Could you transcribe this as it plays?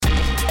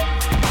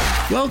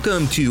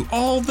Welcome to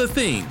All the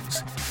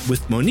Things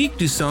with Monique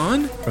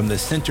Duson from the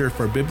Center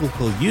for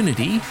Biblical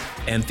Unity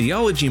and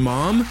Theology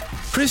Mom,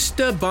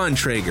 Krista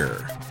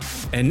Bontrager.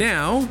 And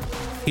now,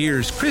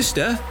 here's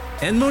Krista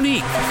and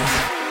Monique.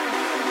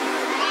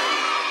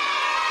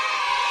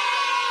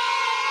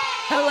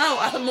 Hello,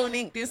 I'm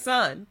Monique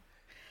Duson.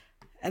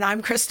 And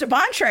I'm Krista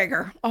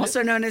Bontrager,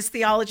 also known as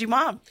Theology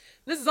Mom.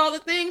 This is All the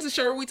Things, a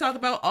show where we talk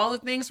about all the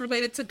things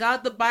related to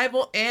God, the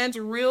Bible, and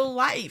real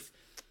life.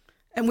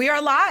 And we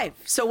are live,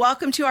 so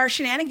welcome to our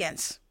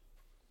shenanigans.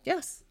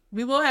 Yes,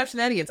 we will have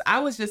shenanigans. I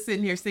was just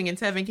sitting here singing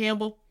Tevin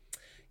Campbell.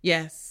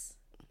 Yes.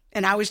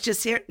 And I was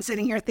just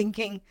sitting here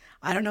thinking,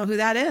 I don't know who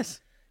that is.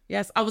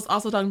 Yes, I was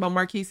also talking about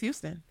Marquise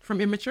Houston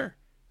from Immature.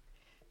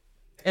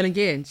 And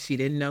again, she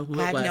didn't know who it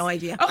was. I had no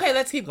idea. Okay,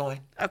 let's keep going.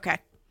 Okay.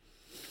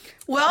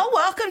 Well,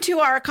 welcome to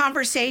our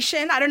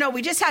conversation. I don't know,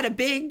 we just had a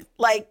big,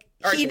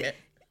 argument.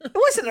 It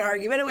wasn't an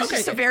argument. It was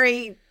just a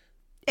very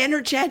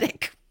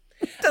energetic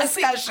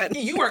discussion.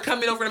 You were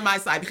coming over to my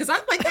side because I'm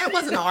like, that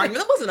wasn't an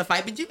argument. That wasn't a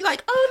fight. But you'd be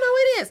like, oh,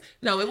 no, it is.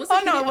 No, it was.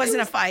 Oh, no, it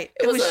wasn't a fight.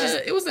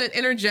 It was an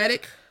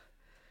energetic.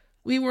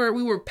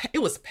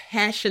 It was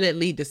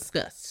passionately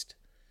discussed.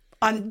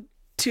 On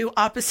two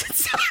opposite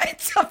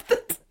sides of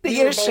the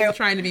we were issue. both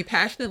trying to be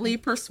passionately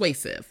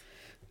persuasive.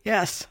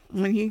 Yes,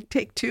 when you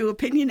take two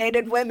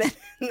opinionated women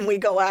and we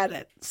go at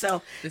it.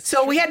 So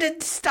we had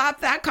to stop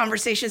that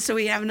conversation so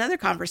we have another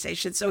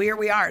conversation. So here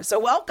we are. So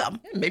welcome.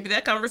 Maybe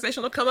that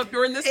conversation will come up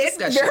during this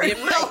discussion. It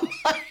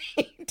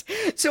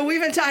might. So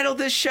we've entitled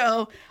this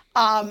show,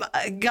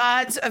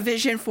 God's a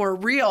Vision for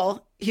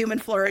Real Human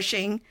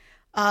Flourishing.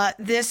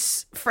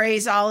 This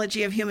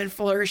phraseology of human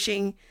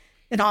flourishing,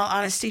 in all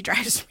honesty,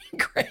 drives me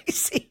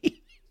crazy.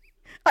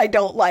 I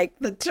don't like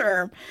the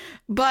term,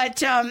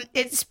 but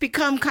it's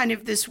become kind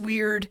of this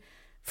weird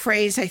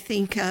phrase, I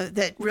think,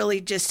 that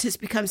really just has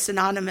become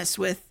synonymous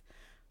with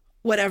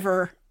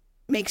whatever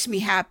makes me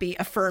happy,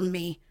 affirm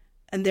me,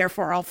 and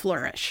therefore I'll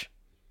flourish.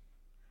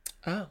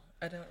 Oh,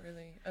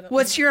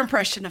 What's your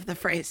impression of the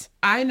phrase?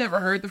 I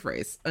never heard the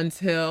phrase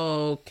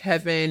until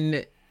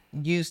Kevin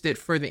used it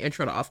for the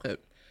intro to Off Code.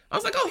 I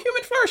was like, oh,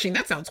 human flourishing.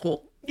 That sounds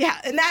cool. Yeah,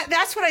 and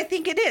that's what I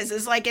think it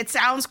is like it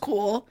sounds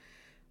cool.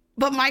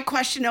 But my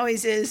question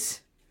always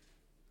is,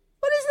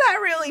 what does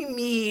that really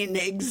mean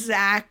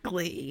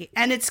exactly?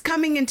 And it's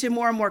coming into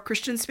more and more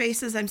Christian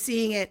spaces. I'm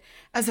seeing it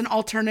as an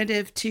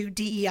alternative to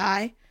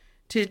DEI,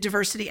 to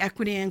diversity,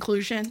 equity, and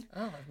inclusion.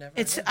 Oh, I've never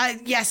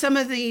heard. Some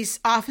of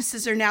these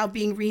offices are now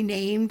being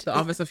renamed. The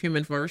Office of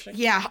Human Flourishing?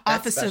 Yeah,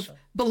 Office of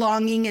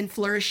Belonging and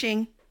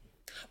Flourishing.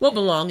 Well,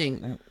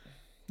 belonging,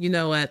 you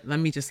know what? Let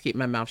me just keep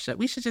my mouth shut.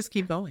 We should just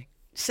keep going.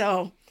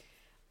 So,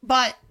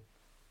 but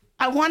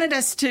I wanted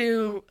us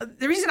to,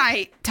 the reason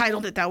I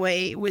titled it that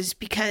way was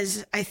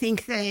because I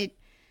think that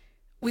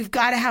we've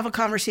got to have a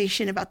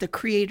conversation about the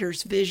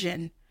Creator's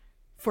vision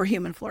for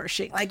human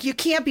flourishing. Like, you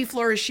can't be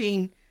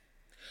flourishing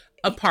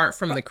apart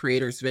from the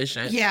Creator's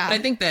vision. Yeah. But I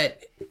think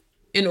that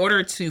in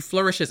order to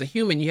flourish as a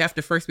human, you have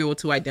to first be able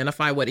to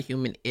identify what a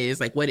human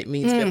is, like what it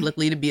means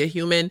biblically to be a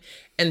human.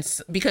 And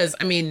because,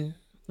 I mean,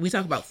 we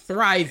talk about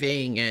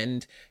thriving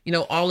and, you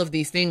know, all of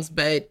these things,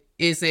 but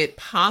is it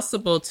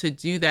possible to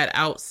do that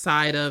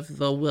outside of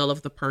the will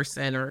of the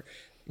person or,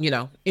 you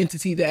know,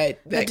 entity that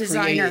the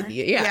designer?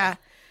 Yeah.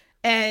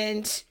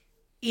 And,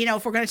 you know,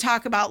 if we're going to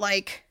talk about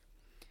like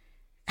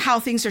how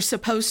things are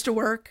supposed to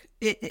work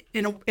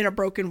in a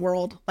broken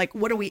world, like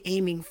what are we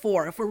aiming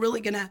for? If we're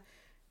really going to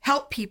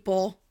help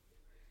people,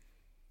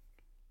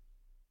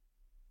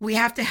 we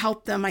have to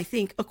help them, I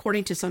think,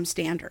 according to some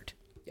standard.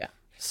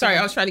 Sorry,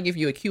 I was trying to give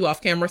you a cue off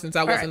camera since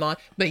I wasn't on,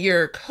 but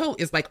your coat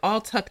is like all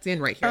tucked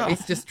in right here. Oh,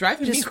 it's just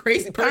driving me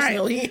crazy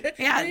personally. Right.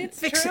 Yeah,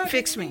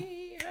 fix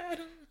me.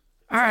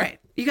 All right.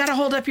 You got to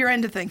hold up your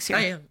end of things here.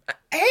 I am.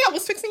 Hey, I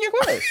was fixing your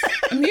clothes.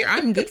 I'm here.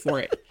 I'm good for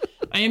it.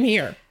 I am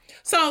here.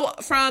 So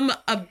from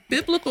a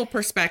biblical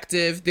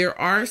perspective, there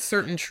are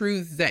certain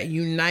truths that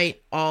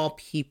unite all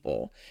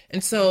people.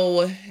 And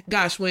so,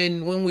 gosh,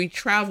 when we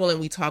travel and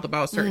we talk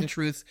about certain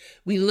truths,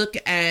 we look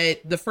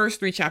at the first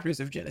 3 chapters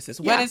of Genesis.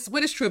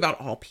 What is true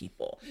about all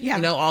people? Yeah.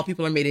 You know, all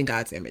people are made in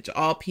God's image.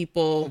 All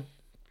people.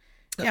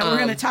 Yeah, we're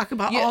going to talk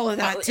about all of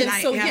that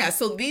tonight. And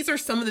so, so these are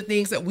some of the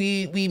things that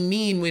we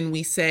mean when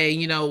we say,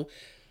 you know,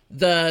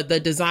 the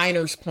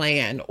designer's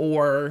plan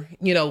or,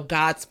 you know,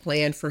 God's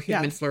plan for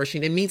human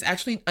flourishing. It means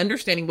actually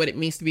understanding what it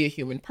means to be a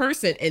human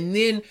person and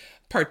then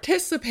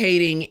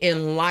participating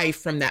in life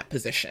from that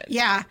position.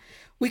 Yeah.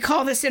 We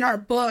call this in our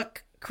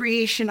book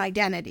creation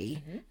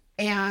identity. Mm-hmm.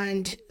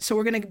 And so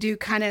we're going to do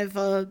kind of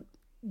a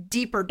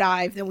deeper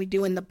dive than we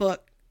do in the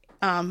book.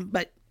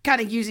 But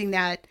kind of using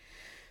that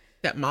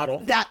model,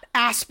 that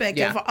aspect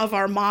of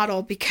our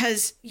model,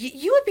 because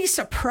you would be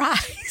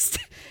surprised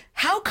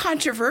how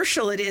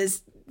controversial it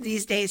is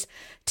these days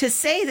to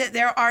say that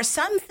there are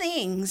some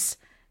things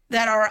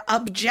that are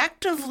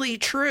objectively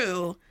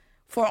true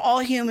for all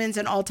humans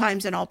in all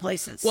times and all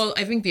places. Well,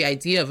 I think the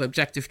idea of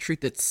objective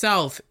truth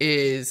itself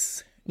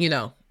is, you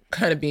know,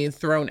 kind of being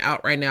thrown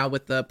out right now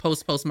with the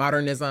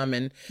postmodernism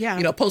and,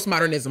 you know,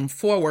 postmodernism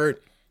forward.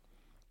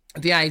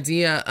 the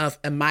idea of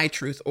a my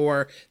truth,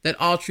 or that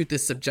all truth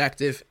is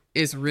subjective,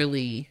 is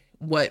really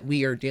what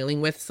we are dealing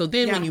with. So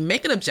then when you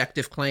make an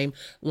objective claim,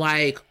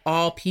 like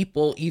all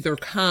people either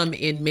come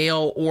in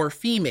male or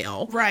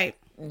female, right,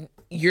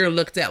 you're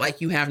looked at like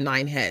you have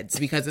 9 heads,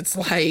 because it's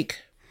like,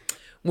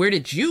 where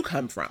did you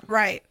come from?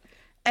 Right.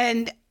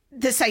 And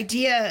this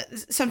idea,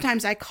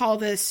 sometimes I call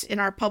this in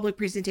our public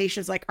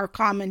presentations, like our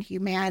common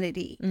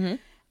humanity.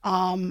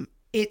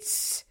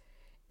 It's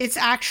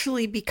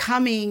actually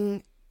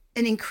becoming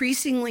an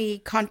increasingly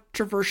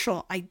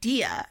controversial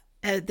idea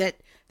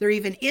that there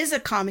even is a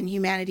common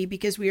humanity,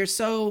 because we are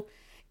so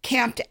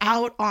camped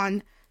out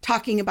on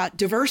talking about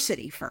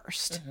diversity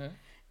first.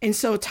 And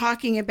so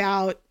talking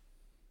about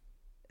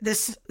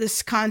this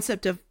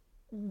concept of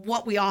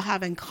what we all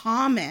have in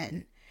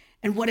common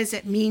and what does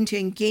it mean to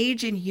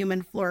engage in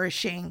human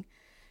flourishing,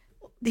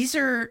 these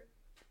are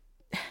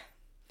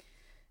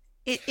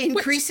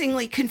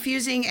increasingly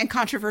confusing and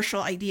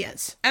controversial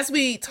ideas. As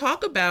we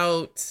talk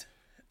about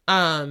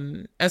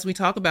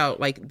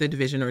like the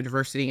division or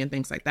diversity and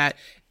things like that,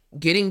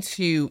 getting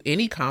to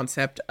any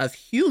concept of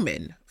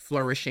human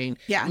flourishing,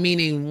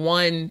 meaning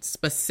one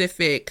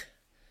specific,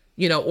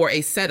 or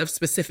a set of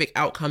specific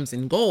outcomes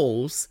and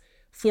goals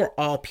for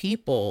all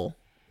people,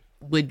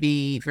 would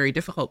be very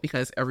difficult,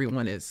 because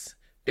everyone is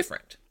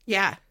different.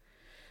 Yeah.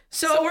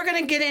 So we're going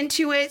to get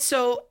into it.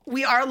 So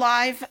we are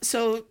live.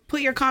 So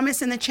put your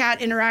comments in the chat,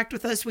 interact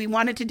with us. We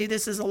wanted to do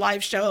this as a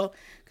live show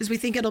because we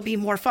think it'll be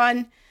more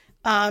fun,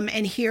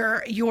 and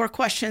hear your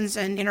questions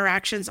and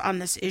interactions on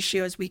this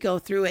issue as we go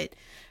through it.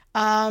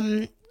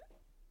 Celticum,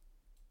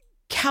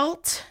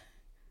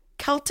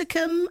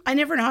 I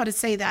never know how to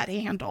say that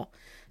handle,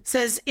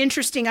 says,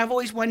 interesting. I've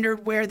always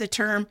wondered where the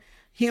term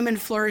human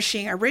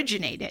flourishing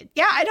originated.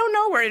 Yeah, I don't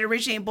know where it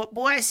originated, but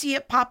boy, I see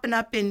it popping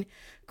up in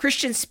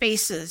Christian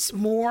spaces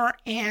more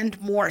and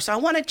more. So I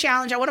want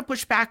to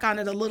push back on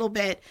it a little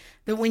bit,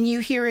 that when you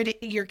hear it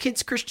at your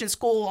kid's Christian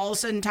school, all of a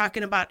sudden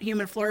talking about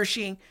human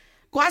flourishing,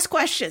 go ask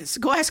questions.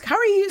 Go ask, how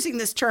are you using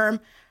this term?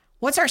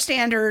 What's our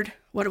standard?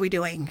 What are we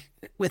doing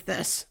with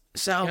this?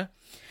 So,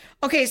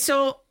 okay,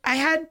 so I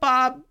had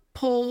Bob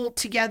pull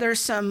together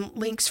some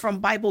links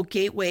from Bible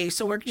Gateway.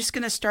 So we're just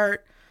going to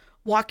start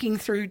walking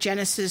through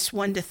Genesis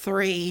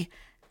 1-3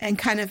 and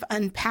kind of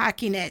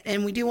unpacking it.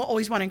 And we do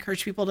always want to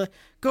encourage people to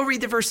go read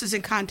the verses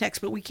in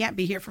context, but we can't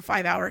be here for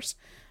 5 hours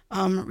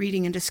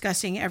reading and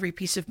discussing every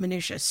piece of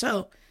minutia.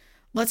 So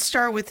let's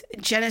start with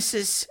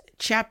Genesis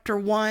chapter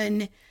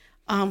 1,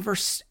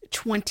 verse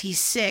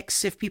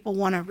 26, if people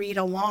want to read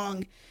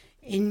along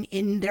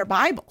in their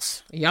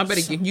Bibles. Y'all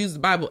better use the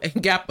Bible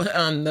app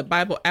on the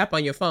Bible app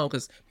on your phone,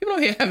 because people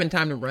don't here having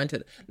time to run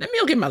to let me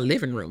go get my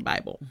living room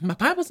Bible. My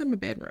Bible's in my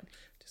bedroom.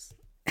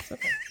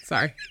 Okay.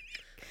 Sorry.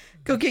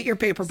 Go get your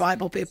paper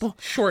Bible, people.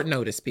 Short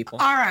notice, people.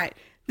 All right.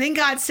 Then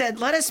God said,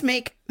 let us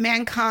make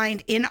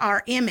mankind in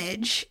our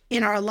image,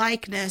 in our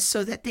likeness,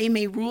 so that they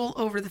may rule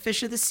over the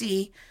fish of the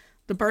sea,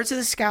 the birds of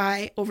the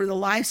sky, over the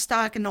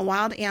livestock and the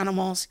wild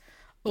animals,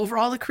 over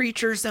all the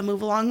creatures that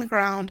move along the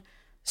ground.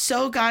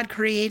 So God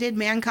created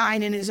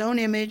mankind in his own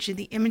image. In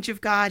the image of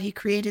God, he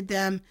created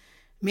them.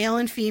 Male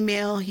and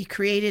female, he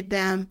created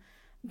them.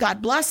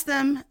 God blessed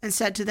them and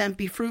said to them,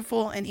 be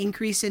fruitful and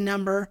increase in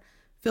number,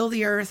 fill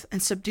the earth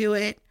and subdue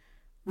it,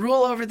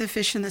 rule over the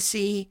fish in the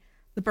sea,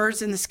 the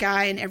birds in the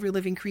sky, and every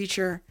living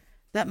creature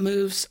that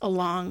moves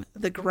along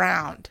the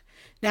ground.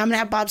 Now I'm going to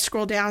have Bob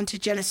scroll down to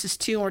Genesis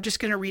 2. And we're just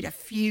going to read a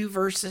few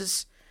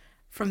verses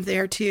from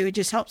there too. It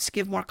just helps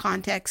give more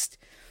context.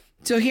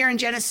 So here in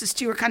Genesis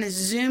 2, we're kind of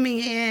zooming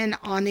in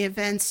on the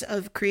events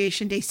of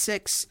creation, day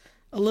 6,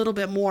 a little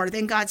bit more.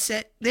 Then God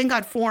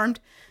formed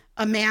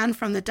a man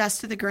from the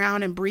dust of the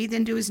ground and breathed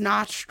into his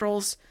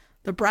nostrils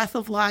the breath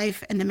of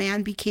life, and the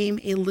man became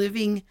a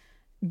living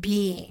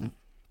being.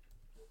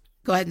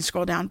 Go ahead and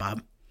scroll down,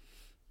 Bob.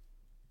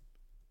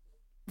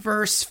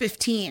 Verse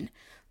 15.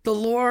 The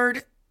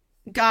Lord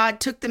God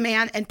took the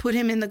man and put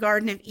him in the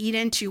Garden of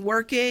Eden to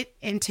work it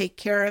and take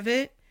care of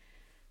it.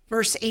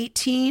 Verse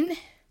 18.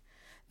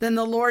 Then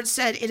the Lord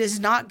said, it is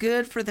not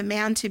good for the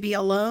man to be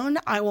alone.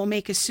 I will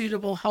make a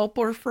suitable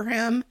helper for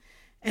him.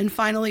 And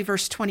finally,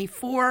 verse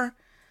 24.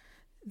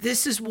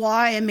 This is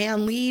why a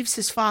man leaves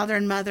his father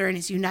and mother and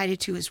is united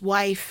to his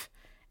wife,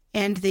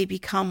 and they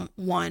become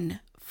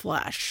one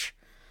flesh.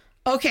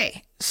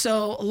 Okay,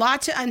 so a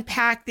lot to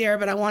unpack there,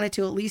 but I wanted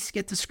to at least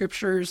get the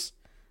scriptures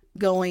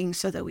going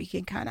so that we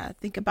can kind of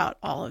think about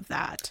all of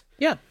that.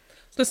 Yeah.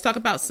 Let's talk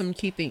about some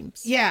key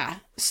themes. Yeah.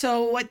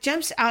 So what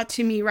jumps out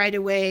to me right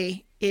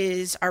away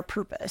is our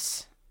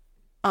purpose.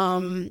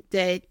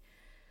 That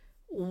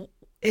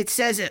it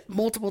says it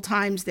multiple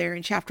times there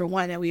in chapter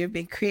 1 that we have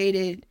been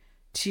created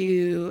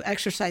to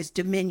exercise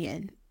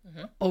dominion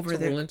over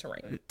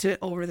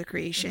the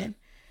creation.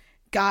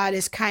 God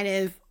has kind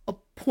of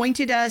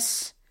appointed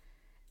us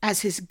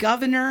as his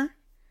governor,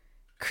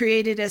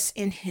 created us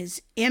in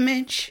his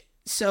image.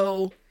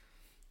 So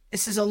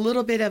this is a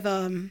little bit of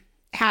a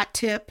hat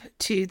tip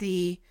to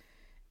the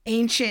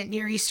ancient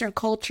Near Eastern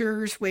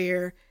cultures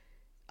where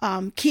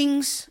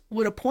kings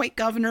would appoint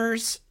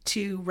governors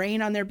to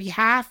reign on their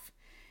behalf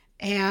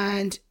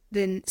and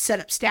then set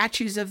up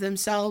statues of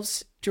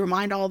themselves to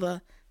remind all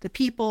the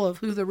people of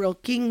who the real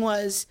king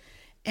was.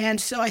 And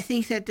so I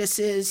think that this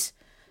is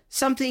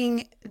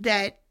something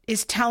that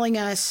is telling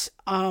us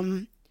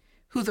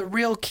who the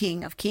real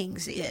King of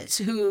Kings is,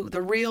 who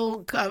the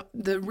real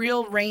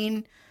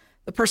reign,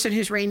 the person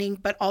who's reigning,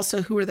 but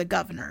also who are the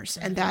governors.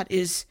 And that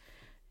is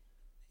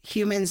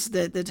humans,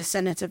 the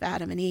descendants of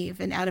Adam and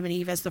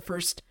Eve as the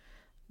first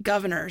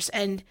governors.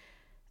 And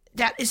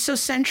that is so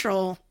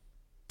central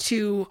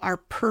to our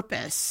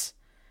purpose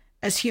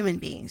as human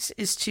beings,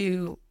 is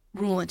to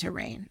rule and to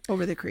reign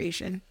over the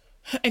creation.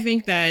 I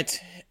think that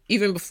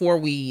even before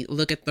we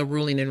look at the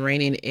ruling and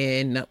reigning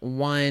in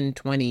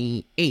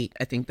 128,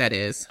 I think that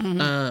is,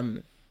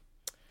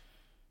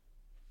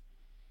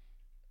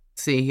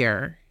 see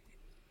here,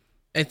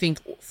 I think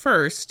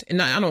first,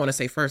 and I don't want to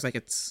say first, like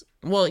it's,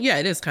 well, yeah,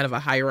 it is kind of a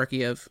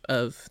hierarchy of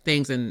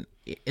things, and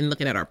in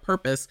looking at our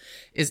purpose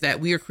is that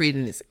we are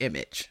creating this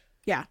image.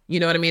 Yeah. You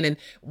know what I mean? And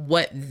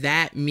what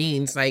that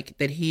means, like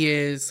that he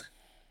is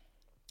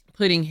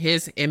putting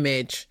his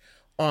image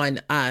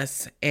on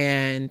us,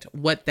 and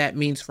what that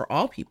means for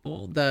all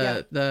people,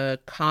 the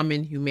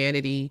common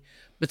humanity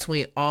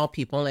between all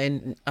people,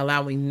 and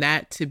allowing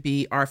that to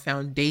be our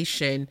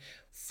foundation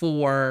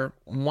for,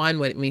 one,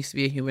 what it means to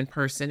be a human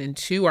person, and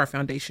two, our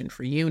foundation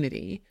for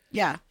unity.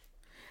 Yeah.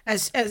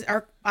 As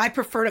I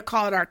prefer to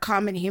call it our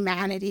common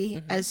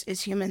humanity as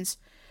humans.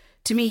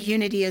 To me,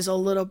 unity is a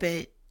little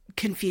bit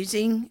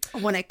confusing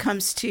when it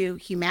comes to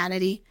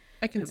humanity.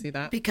 I can see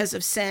that. Because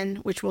of sin,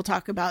 which we'll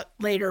talk about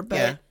later.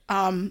 But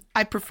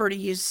I prefer to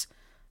use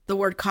the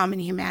word common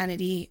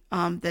humanity,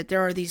 that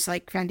there are these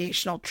like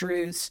foundational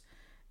truths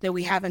that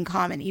we have in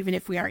common, even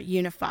if we aren't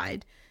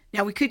unified.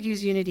 Now, we could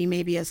use unity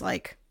maybe as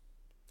like,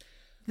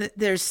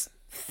 there's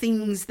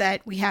things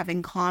that we have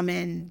in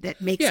common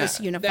that makes us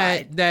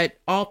unified. That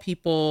all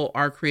people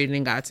are created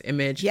in God's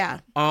image. Yeah.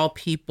 All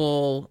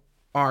people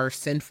are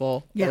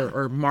sinful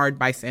or marred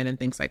by sin and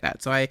things like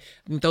that. So I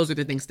think those are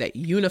the things that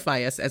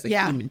unify us as a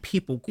human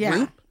people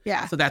group.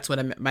 Yeah. So that's what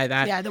I meant by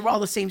that. Yeah, we're all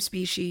the same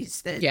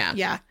species.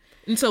 Yeah.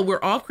 And so we're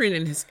all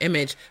created in his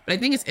image. But I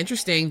think it's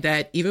interesting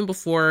that even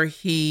before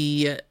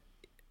he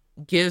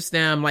gives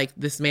them like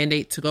this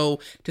mandate to go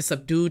to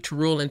subdue, to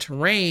rule, and to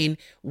reign,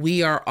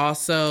 we are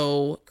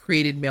also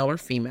created male or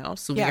female.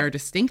 So we are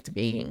distinct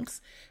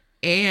beings.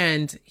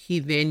 And he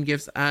then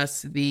gives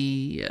us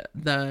the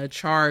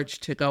charge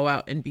to go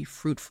out and be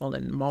fruitful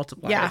and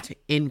multiply, to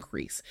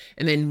increase.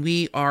 And then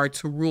we are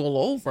to rule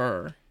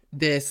over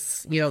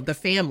this, the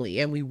family,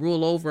 and we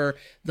rule over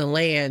the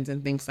land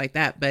and things like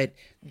that. But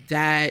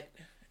that,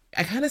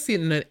 I kind of see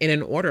it in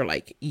an order,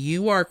 like,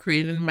 you are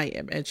created in my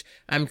image.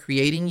 I'm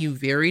creating you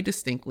very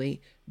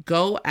distinctly.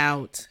 Go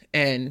out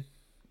and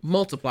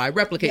multiply,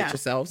 replicate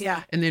yourselves,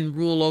 and then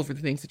rule over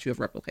the things that you have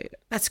replicated.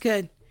 That's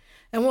good.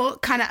 And we'll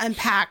kind of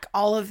unpack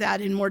all of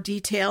that in more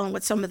detail and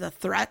what some of the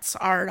threats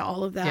are to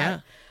all of that. Yeah.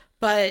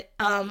 But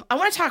I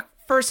want to talk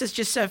first as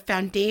just a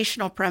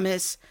foundational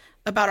premise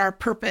about our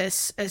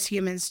purpose as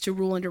humans to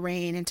rule and to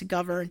reign and to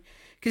govern.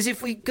 Because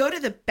if we go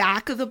to the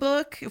back of the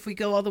book, if we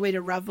go all the way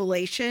to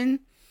Revelation,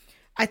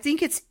 I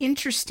think it's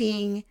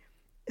interesting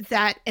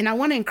that, and I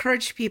want to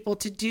encourage people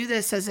to do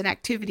this as an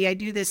activity. I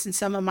do this in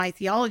some of my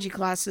theology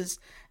classes,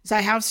 is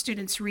I have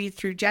students read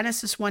through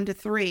Genesis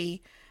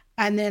 1-3,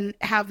 and then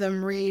have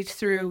them read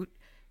through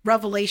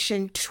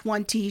Revelation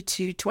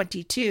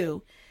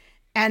 20-22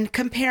 and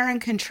compare and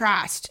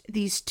contrast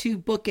these two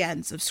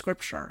bookends of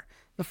scripture,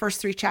 the first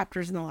 3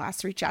 chapters and the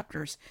last 3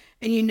 chapters.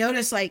 And you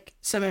notice like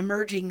some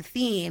emerging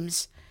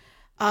themes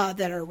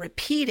that are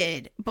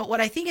repeated. But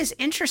what I think is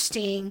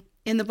interesting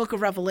in the book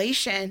of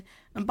Revelation,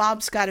 and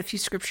Bob's got a few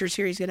scriptures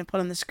here he's going to put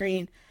on the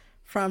screen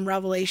from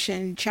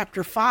Revelation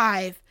chapter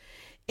 5,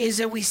 is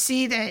that we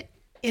see that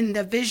in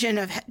the vision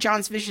of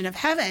John's vision of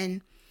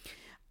heaven,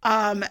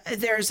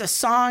 there's a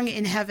song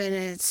in heaven,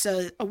 and it's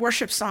a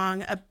worship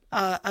song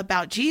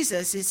about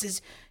Jesus. It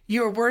says,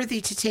 "You are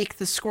worthy to take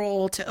the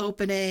scroll, to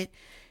open it.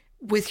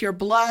 With your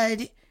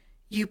blood,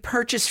 you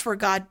purchased for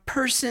God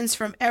persons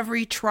from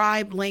every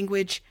tribe,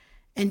 language,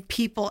 and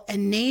people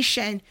and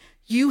nation.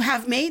 You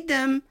have made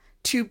them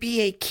to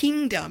be a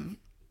kingdom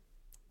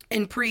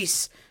and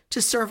priests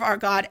to serve our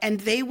God,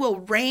 and they will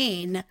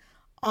reign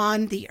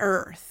on the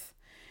earth."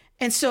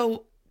 And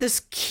so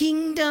this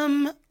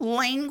kingdom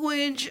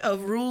language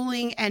of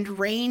ruling and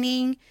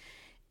reigning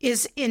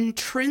is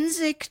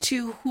intrinsic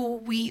to who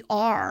we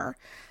are.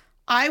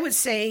 I would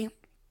say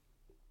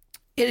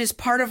it is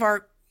part of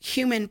our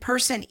human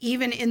person,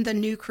 even in the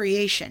new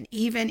creation,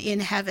 even in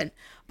heaven.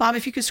 Bob,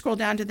 if you could scroll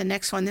down to the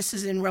next one. This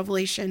is in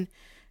Revelation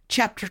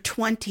chapter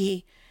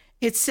 20.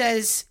 It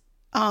says,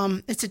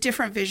 it's a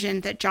different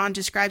vision that John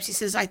describes. He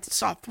says, "I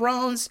saw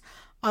thrones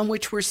on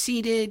which were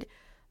seated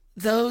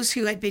those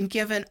who had been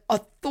given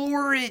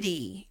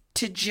authority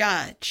to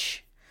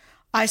judge.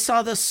 I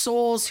saw the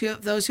souls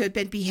of those who had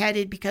been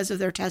beheaded because of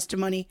their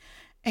testimony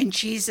and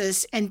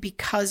Jesus and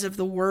because of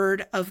the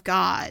word of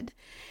God."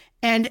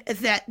 and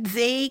that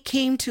they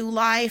came to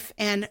life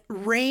and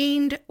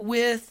reigned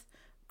with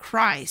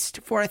Christ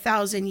for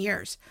 1,000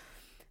 years.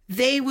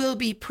 They will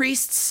be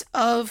priests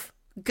of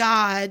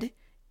God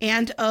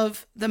and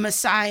of the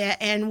Messiah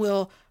and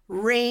will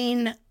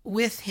reign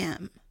with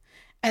him.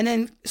 And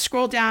then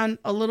scroll down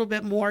a little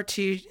bit more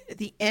to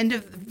the end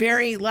of the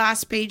very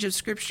last page of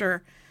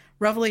scripture,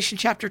 Revelation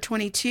chapter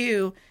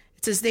 22.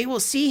 It says, they will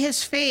see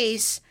his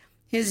face.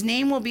 His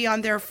name will be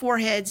on their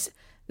foreheads.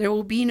 There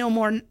will be no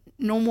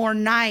more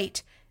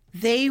night.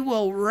 They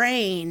will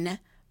reign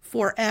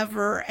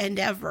forever and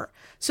ever.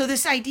 So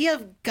this idea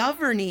of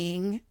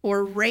governing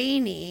or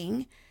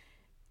reigning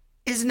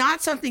is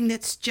not something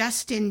that's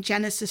just in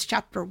Genesis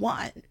chapter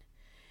 1.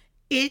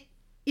 It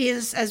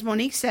is, as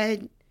Monique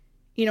said,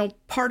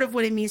 part of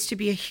what it means to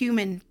be a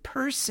human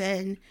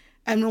person.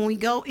 And when we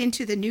go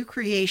into the new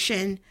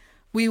creation,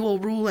 we will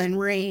rule and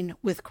reign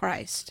with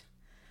Christ.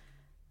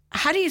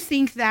 How do you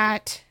think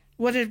that,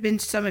 what have been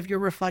some of your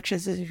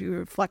reflections as you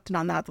reflected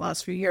on that the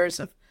last few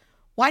years of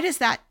why does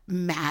that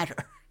matter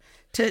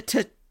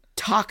to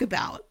talk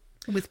about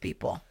with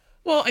people?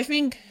 Well, I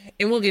think,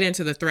 and we'll get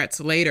into the threats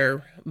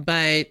later,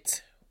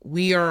 but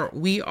we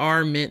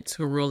are meant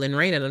to rule and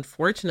reign. And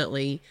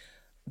unfortunately,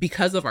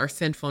 because of our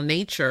sinful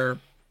nature,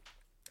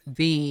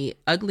 the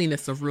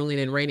ugliness of ruling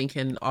and reigning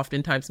can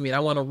oftentimes mean I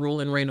want to rule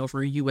and reign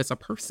over you as a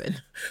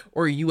person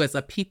or you as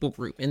a people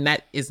group. And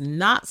that is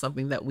not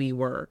something that we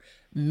were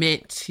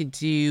meant to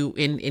do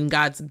in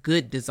God's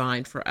good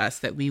design for us,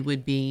 that we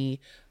would be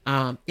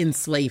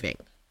enslaving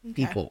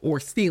people or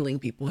stealing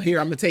people. Here,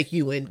 I'm going to take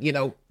you and,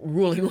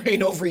 rule and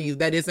reign over you.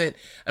 That isn't,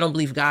 I don't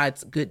believe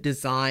God's good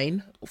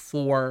design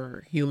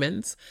for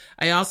humans.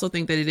 I also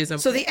think that it is.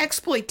 So the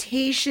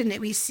exploitation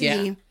that we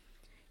see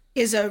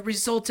is a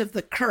result of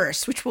the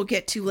curse, which we'll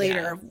get to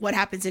later, what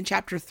happens in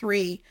chapter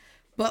 3.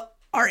 But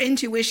our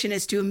intuition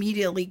is to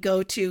immediately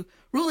go to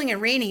ruling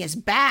and reigning is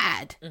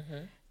bad.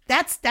 Mm-hmm.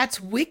 That's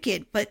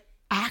wicked, but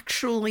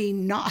actually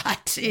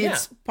not.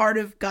 It's part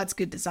of God's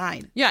good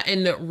design. Yeah,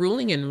 and the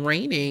ruling and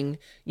reigning,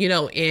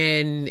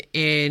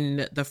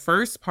 in the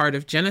first part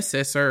of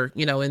Genesis, or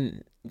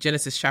in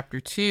Genesis chapter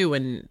 2,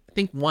 and I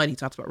think 1, he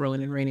talks about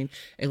ruling and reigning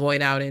and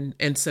going out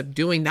and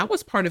subduing. That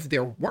was part of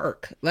their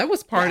work. That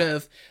was part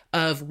of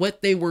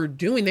what they were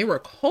doing. They were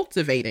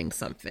cultivating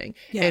something.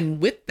 Yeah.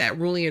 And with that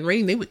ruling and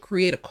reigning, they would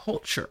create a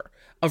culture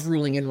of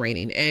ruling and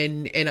reigning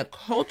and a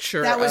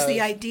culture that was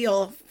the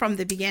ideal from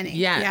the beginning.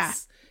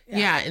 Yes.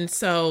 Yeah. And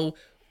so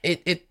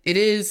it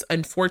is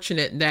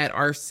unfortunate that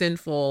our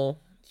sinful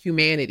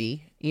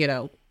humanity,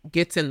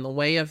 gets in the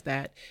way of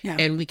that. Yeah.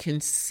 And we can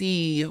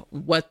see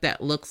what that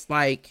looks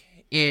like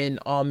in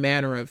all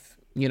manner of,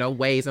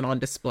 ways and on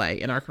display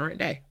in our current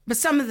day. But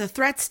some of the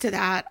threats to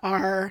that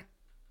are,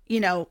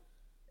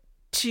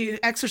 to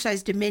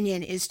exercise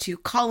dominion is to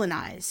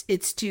colonize,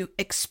 it's to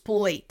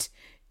exploit,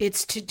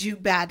 it's to do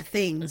bad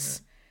things.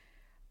 Mm-hmm.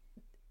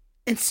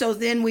 And so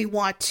then we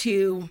want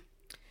to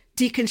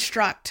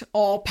deconstruct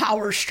all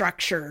power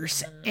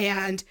structures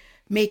and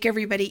make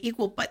everybody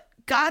equal. But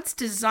God's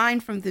design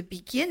from the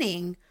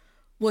beginning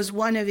was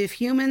one of, if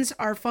humans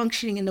are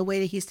functioning in the way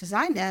that he's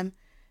designed them,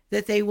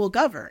 that they will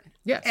govern.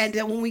 Yes. And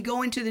that when we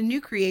go into the new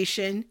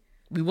creation,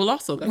 we will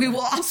also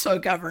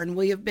govern.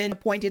 We have been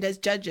appointed as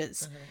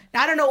judges. Mm-hmm.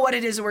 Now, I don't know what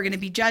it is that we're going to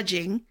be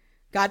judging.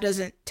 God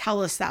doesn't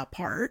tell us that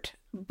part,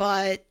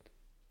 but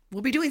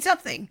we'll be doing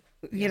something,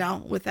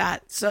 with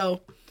that.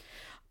 So,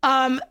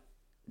 go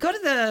to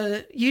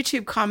the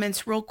YouTube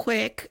comments real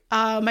quick.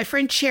 My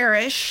friend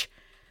Cherish,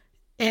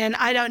 and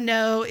I don't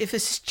know if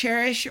it's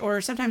Cherish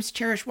or sometimes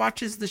Cherish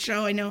watches the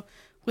show, I know,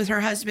 with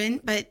her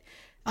husband, but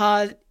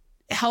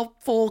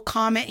helpful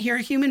comment here.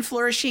 Human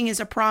flourishing is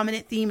a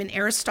prominent theme in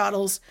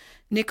Aristotle's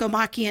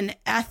Nicomachean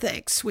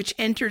Ethics, which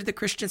entered the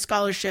Christian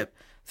scholarship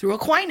through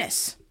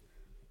Aquinas.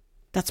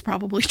 That's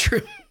probably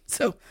true.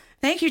 So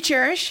thank you,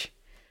 Cherish,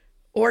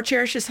 or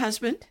Cherish's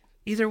husband,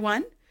 either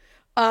one,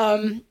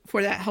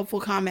 for that helpful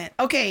comment.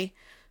 Okay,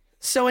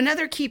 so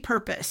another key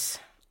purpose.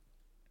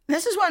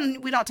 This is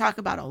one we don't talk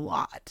about a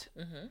lot,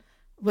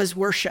 was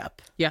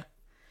worship. Yeah.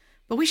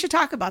 But we should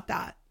talk about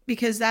that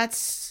because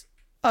that's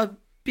a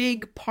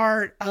big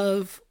part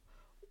of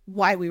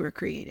why we were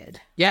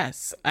created.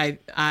 Yes. I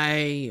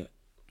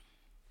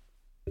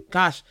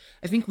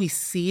think we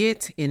see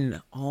it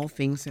in all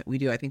things that we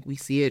do. I think we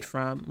see it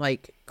from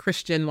like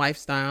Christian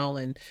lifestyle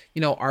and,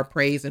 our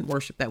praise and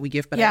worship that we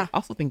give. But I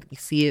also think we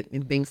see it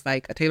in things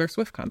like a Taylor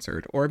Swift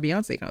concert or a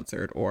Beyonce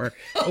concert or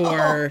a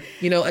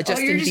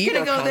Justin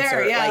Bieber concert.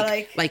 There.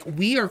 Yeah, like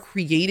we are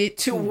created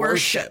to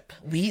worship.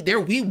 We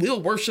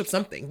will worship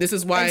something. This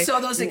is why. And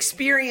so those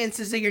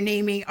experiences that you're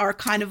naming are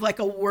kind of like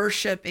a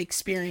worship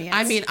experience.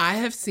 I mean, I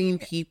have seen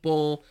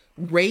people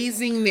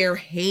raising their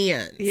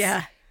hands.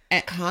 Yeah.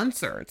 At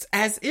concerts,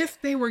 as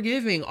if they were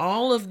giving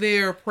all of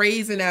their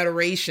praise and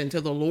adoration to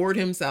the Lord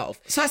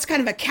himself. So that's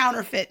kind of a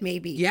counterfeit,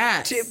 maybe.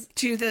 Yes.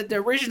 To the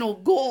original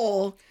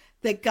goal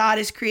that God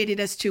has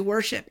created us to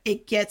worship.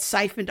 It gets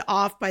siphoned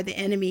off by the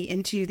enemy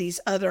into these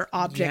other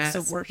objects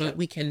of worship. But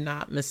we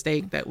cannot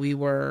mistake that we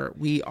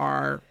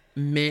are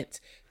meant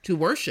to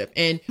worship.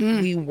 And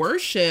we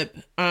worship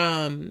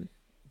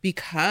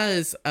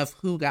because of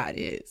who God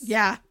is.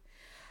 Yeah,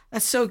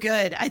 that's so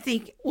good. I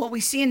think what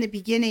we see in the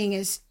beginning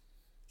is,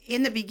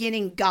 in the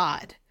beginning,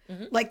 God.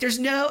 Like, there's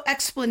no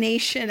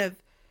explanation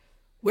of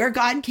where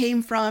God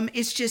came from.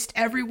 It's just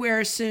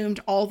everywhere assumed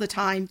all the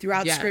time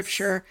throughout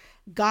Scripture.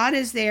 God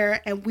is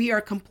there, and we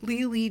are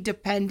completely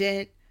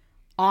dependent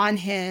on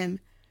him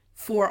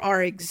for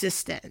our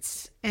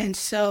existence. And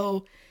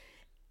so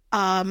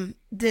then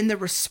the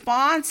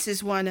response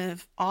is one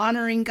of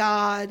honoring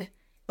God,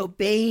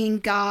 obeying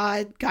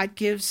God. God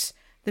gives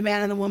the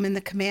man and the woman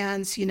the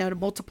commands, to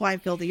multiply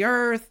and fill the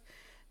earth,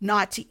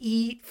 not to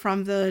eat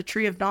from the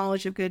tree of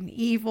knowledge of good and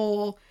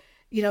evil,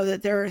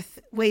 that there are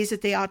ways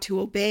that they ought to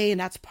obey, and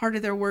that's part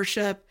of their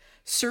worship.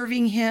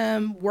 Serving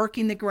him,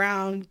 working the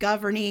ground,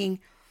 governing.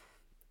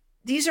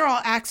 These are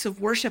all acts of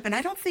worship, and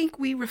I don't think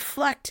we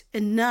reflect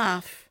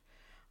enough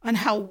on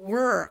how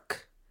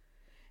work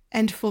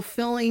and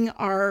fulfilling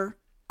our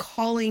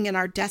calling and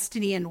our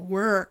destiny and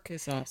work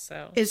is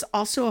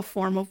also a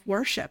form of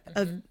worship,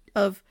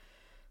 of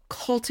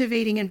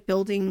cultivating and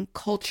building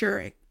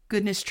culture,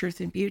 goodness, truth,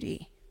 and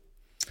beauty.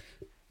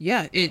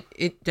 Yeah,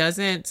 it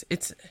doesn't,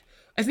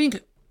 I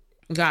think,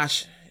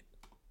 gosh,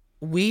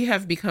 we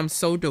have become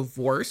so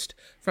divorced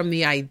from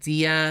the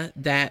idea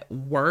that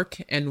work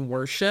and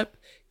worship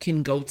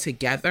can go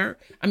together.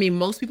 I mean,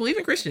 most people,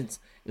 even Christians,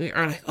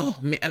 are like, oh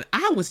man,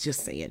 I was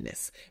just saying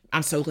this.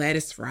 I'm so glad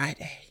it's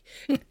Friday.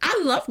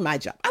 I love my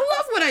job. I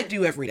love what I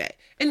do every day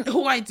and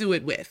who I do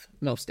it with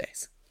most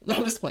days. No,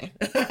 I'm just playing.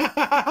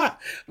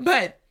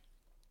 But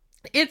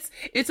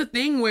it's a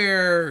thing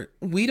where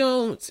we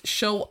don't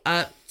show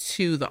up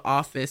to the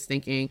office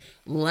thinking,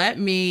 let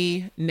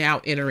me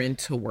now enter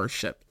into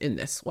worship in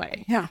this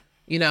way. Yeah.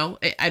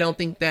 I don't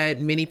think that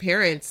many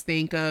parents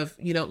think of,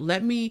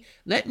 let me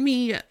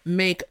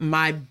make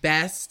my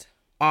best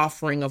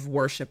offering of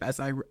worship as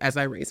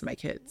I raise my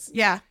kids.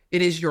 Yeah.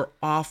 It is your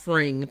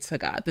offering to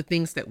God, the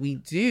things that we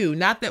do,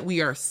 not that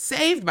we are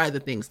saved by the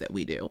things that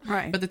we do,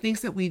 right, but the things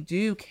that we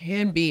do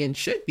can be and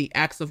should be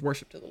acts of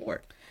worship to the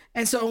Lord.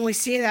 And so when we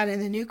see that in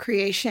the new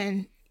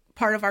creation,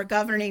 part of our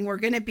governing, we're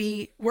going to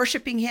be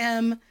worshiping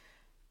him,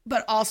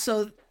 but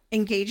also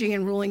engaging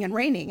and ruling and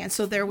reigning. And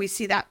so there we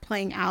see that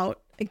playing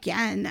out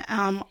again.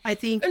 I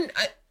think. And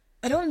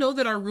I don't know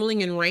that our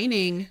ruling and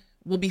reigning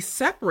will be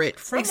separate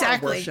from our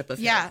worship of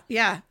him.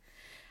 Yeah.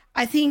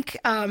 I think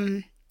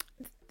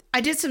I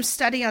did some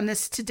study on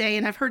this today,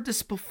 and I've heard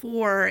this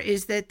before,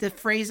 is that the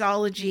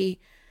phraseology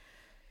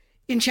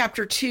in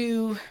chapter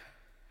 2,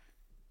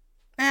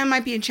 it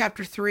might be in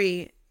chapter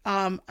 3,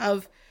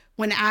 of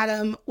when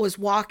Adam was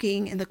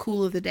walking in the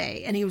cool of the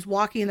day and he was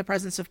walking in the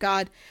presence of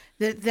God,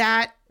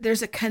 that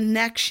there's a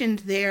connection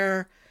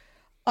there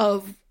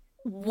of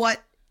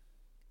what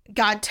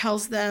God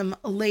tells them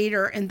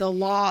later in the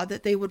law,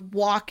 that they would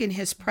walk in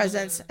his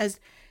presence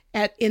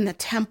in the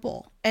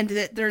temple. And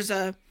that there's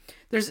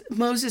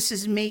Moses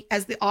is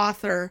as the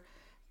author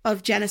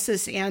of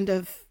Genesis and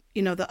of,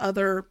 the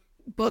other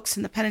books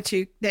in the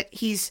Pentateuch, that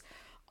he's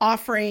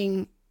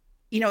offering,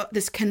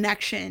 this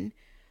connection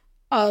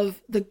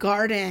of the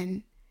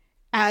garden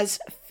as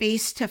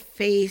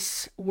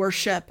face-to-face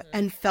worship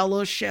and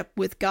fellowship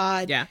with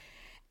God. Yeah.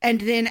 And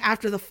then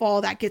after the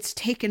fall, that gets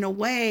taken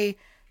away.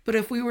 But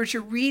if we were to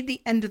read the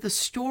end of the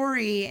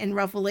story in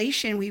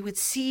Revelation, we would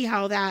see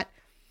how that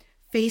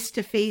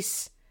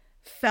face-to-face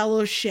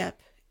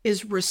fellowship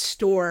is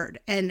restored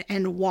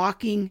and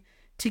walking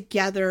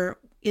together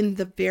in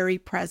the very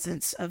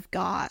presence of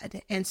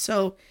God. And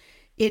so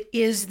it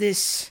is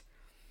this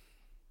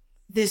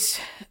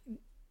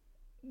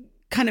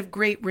kind of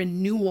great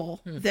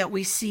renewal that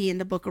we see in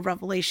the book of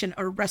Revelation,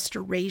 or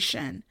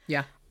restoration.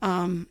 Yeah.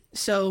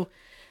 So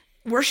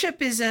worship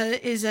is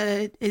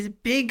a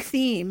big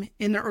theme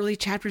in the early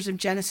chapters of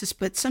Genesis,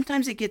 but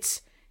sometimes it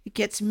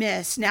gets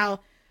missed.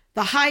 Now,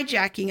 the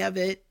hijacking of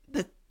it,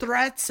 the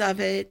threats of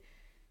it,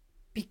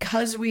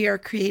 because we are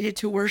created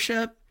to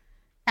worship,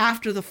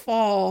 after the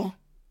fall,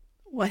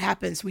 what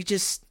happens? We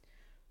just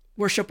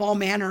worship all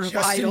manner of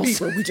idols.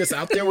 Bieber. We just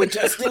out there with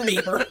Justin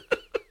Bieber.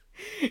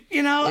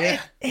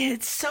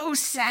 It's so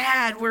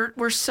sad.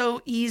 We're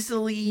so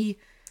easily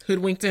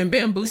hoodwinked and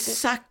bamboozled,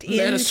 sucked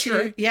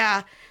into.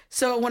 Yeah.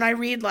 So when I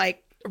read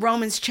like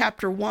Romans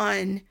chapter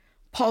 1,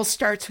 Paul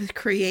starts with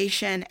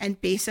creation and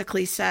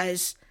basically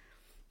says,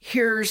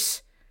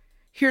 here's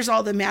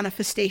all the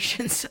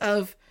manifestations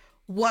of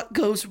what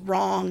goes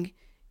wrong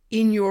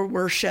in your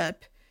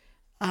worship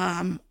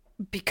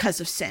because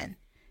of sin,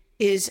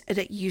 is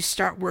that you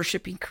start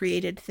worshiping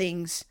created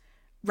things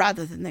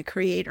rather than the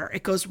creator.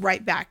 It goes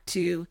right back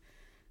to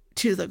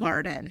the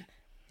garden.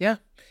 Yeah.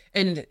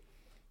 And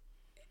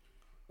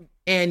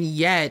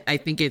yet I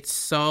think it's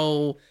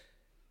so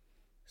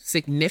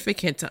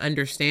significant to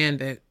understand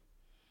that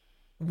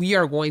we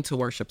are going to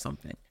worship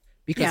something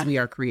because we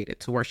are created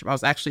to worship. I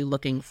was actually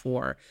looking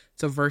for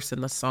a verse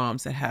in the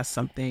Psalms that has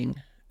something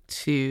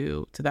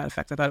to that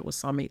effect. I thought it was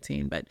Psalm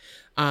 18, but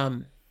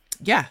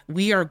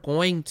we are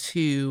going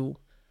to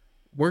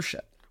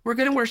worship. We're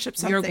going to worship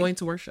something. We are going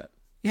to worship.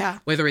 Yeah.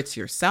 Whether it's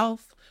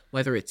yourself,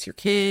 whether it's your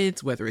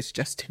kids, whether it's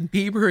Justin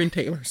Bieber and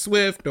Taylor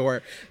Swift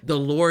or the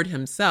Lord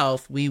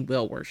himself, we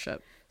will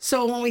worship.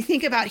 So when we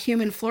think about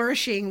human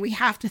flourishing, we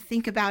have to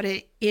think about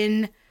it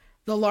in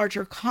the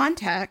larger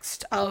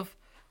context of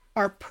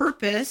our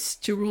purpose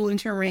to rule and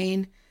to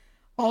reign.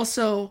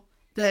 Also,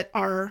 that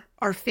our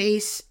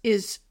face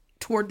is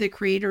toward the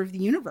creator of the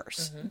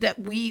universe, that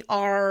we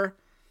are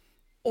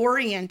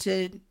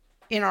oriented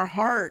in our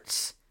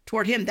hearts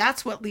toward him.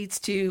 That's what leads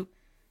to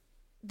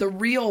the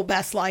real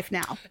best life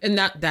now. And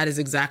that is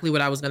exactly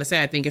what I was going to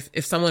say. I think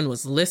if someone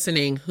was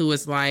listening who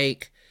was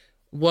like,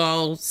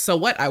 well, so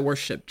what? I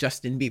worship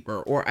Justin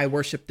Bieber or I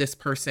worship this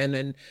person.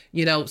 And,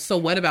 so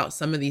what about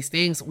some of these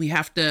things? We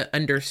have to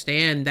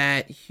understand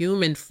that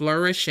human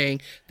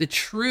flourishing, the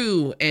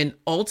true and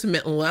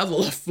ultimate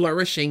level of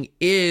flourishing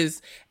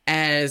is,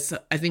 as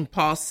I think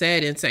Paul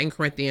said in 2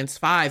 Corinthians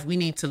 5, we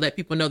need to let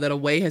people know that a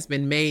way has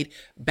been made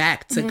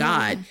back to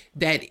God,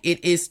 that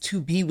it is to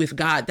be with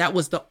God. That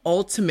was the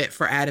ultimate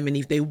for Adam and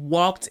Eve. They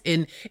walked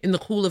in the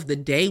cool of the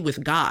day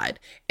with God,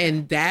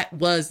 and that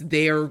was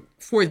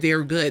for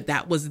their good.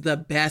 That was the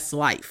best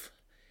life.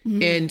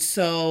 And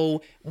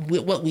so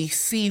what we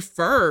see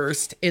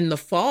first in the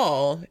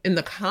fall, in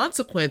the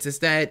consequences,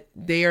 that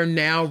they are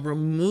now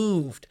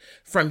removed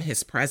from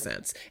his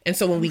presence. And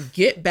so when we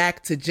get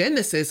back to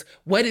Genesis,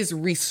 what is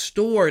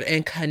restored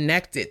and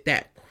connected?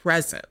 That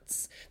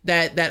presence,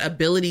 that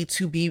ability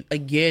to be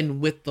again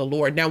with the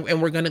Lord. Now,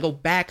 and we're going to go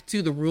back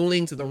to the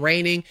ruling, to the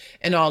reigning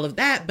and all of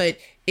that, but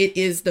it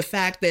is the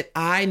fact that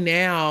I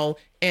now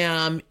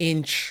am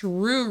in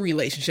true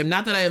relationship.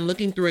 Not that I am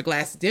looking through a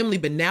glass dimly,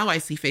 but now I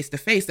see face to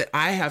face, that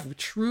I have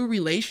true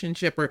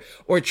relationship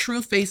or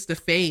true face to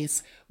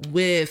face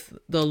with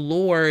the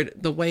Lord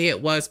the way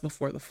it was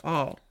before the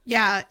fall.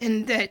 Yeah.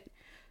 And that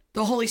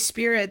the Holy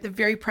Spirit, the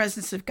very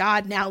presence of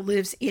God, now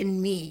lives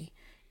in me.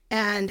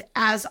 And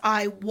as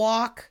I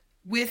walk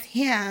with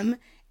him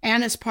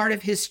and as part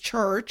of his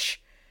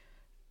church,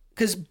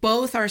 because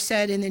both are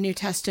said in the New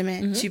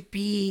Testament to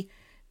be,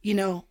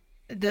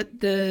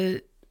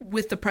 the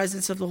with the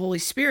presence of the Holy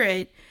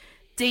Spirit,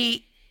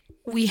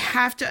 we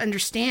have to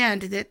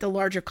understand that the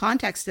larger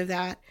context of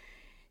that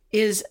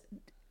is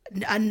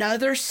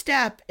another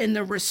step in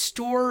the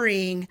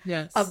restoring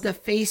of the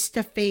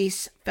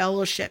face-to-face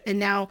fellowship. And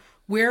now,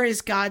 where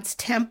is God's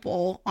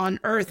temple on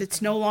earth?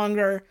 It's no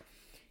longer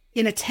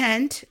in a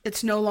tent.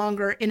 It's no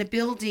longer in a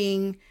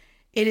building.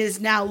 It is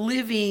now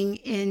living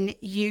in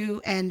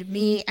you and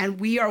me, and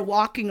we are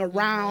walking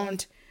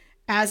around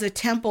as a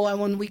temple. And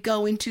when we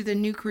go into the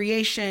new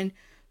creation,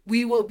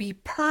 we will be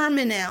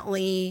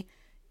permanently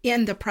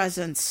in the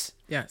presence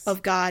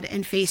of God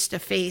and face to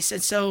face.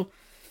 And so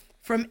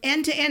from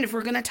end to end, if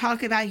we're going to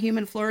talk about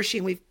human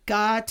flourishing, we've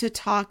got to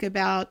talk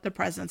about the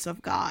presence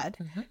of God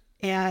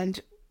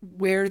and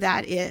where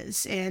that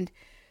is. And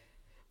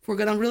if we're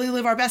going to really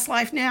live our best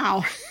life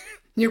now,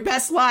 your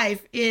best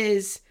life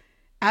is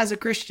as a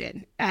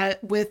Christian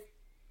with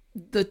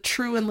the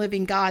true and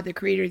living God, the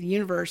creator of the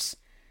universe,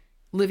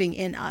 living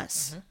in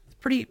us.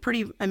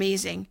 Pretty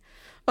amazing.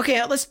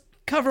 Okay, let's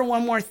cover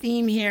one more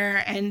theme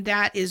here, and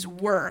that is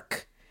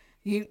work.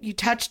 You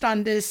touched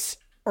on this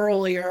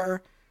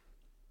earlier,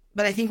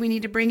 but I think we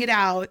need to bring it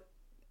out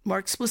more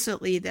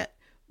explicitly, that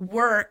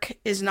work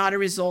is not a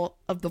result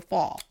of the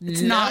fall.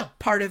 It's not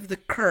part of the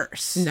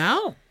curse.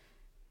 No.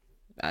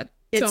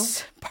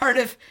 It's part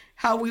of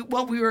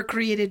what we were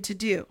created to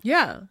do.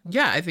 Yeah.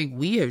 I think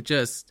we have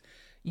just,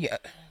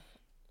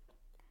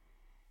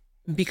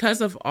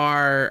 because of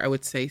our, I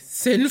would say,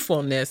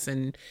 sinfulness,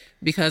 and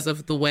because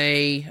of the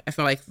way I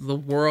feel like the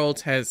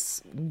world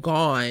has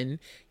gone,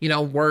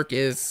 work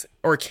is,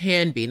 or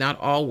can be, not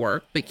all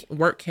work, but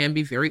work can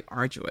be very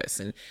arduous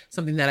and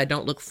something that I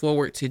don't look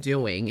forward to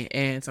doing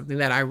and something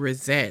that I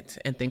resent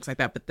and things like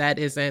that. But that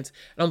isn't,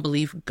 I don't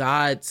believe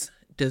God's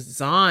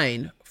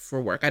design for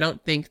work. I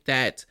don't think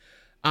that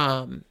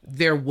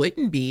there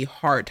wouldn't be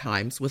hard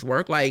times with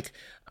work. Like,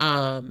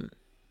 I'm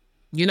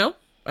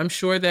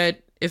sure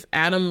that if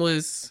Adam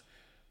was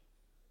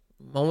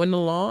mowing the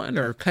lawn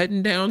or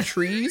cutting down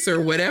trees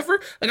or whatever,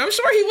 like, I'm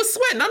sure he was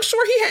sweating. I'm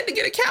sure he had to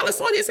get a callus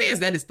on his hands.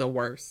 That is the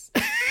worst.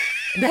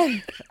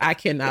 I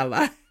cannot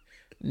lie.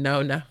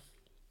 No.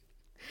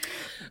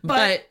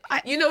 But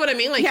you know what I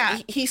mean? Like,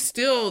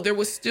 there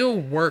was still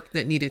work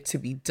that needed to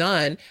be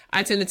done.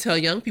 I tend to tell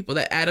young people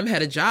that Adam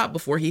had a job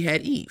before he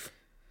had Eve.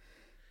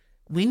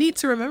 We need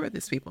to remember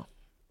this, people.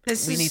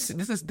 This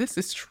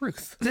is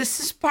truth. This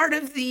is part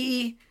of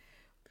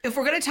if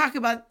we're going to talk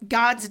about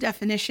God's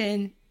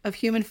definition of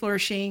human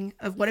flourishing,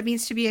 of what it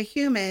means to be a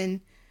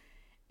human,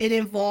 it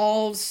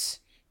involves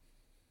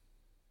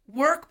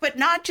work, but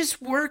not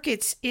just work.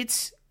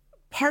 It's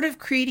part of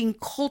creating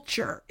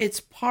culture. It's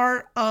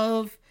part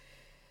of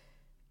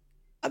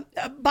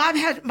Bob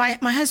had my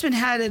husband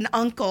had an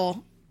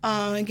uncle,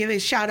 and give a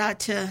shout out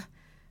to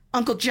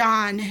Uncle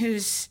John,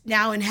 who's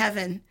now in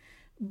heaven.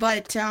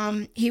 But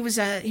he was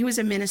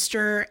a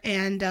minister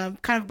and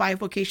kind of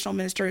bivocational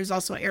minister. He was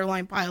also an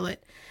airline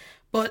pilot.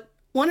 But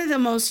one of the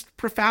most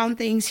profound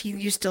things he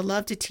used to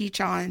love to teach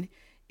on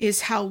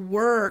is how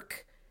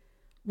work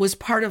was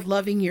part of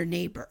loving your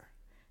neighbor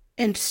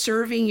and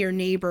serving your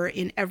neighbor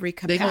in every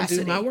They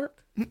capacity. gonna do my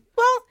work? Well,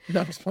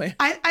 No, I'm just playing.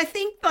 I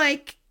think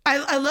like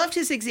I loved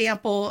his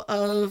example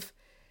of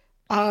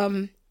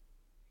there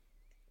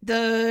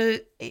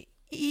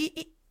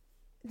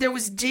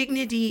was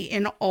dignity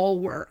in all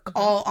work,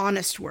 all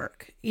honest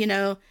work, you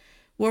know,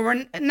 where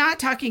we're not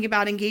talking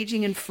about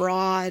engaging in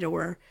fraud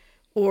or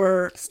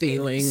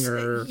Stealing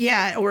or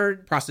or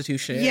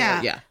prostitution.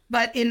 yeah,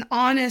 but in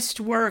honest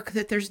work,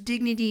 that there's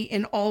dignity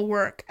in all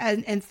work,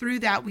 and through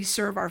that we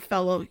serve our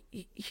fellow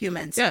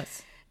humans.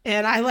 Yes.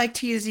 And I like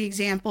to use the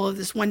example of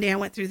this. One day I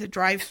went through the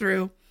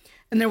drive-through,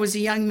 and there was a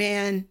young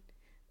man.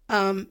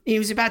 He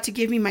was about to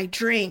give me my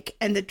drink,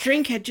 and the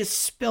drink had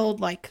just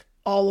spilled like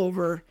all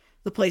over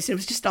the place. It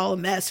was just all a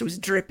mess. It was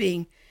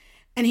dripping,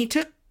 and he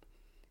took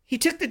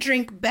the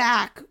drink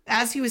back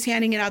as he was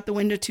handing it out the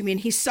window to me, and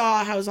he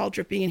saw how it was all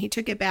dripping, and he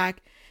took it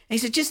back, and he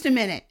said, "Just a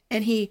minute,"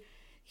 and he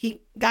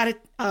got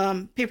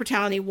a paper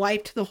towel and he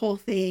wiped the whole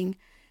thing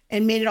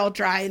and made it all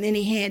dry, and then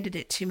he handed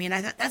it to me, and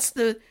I thought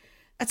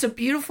that's a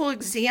beautiful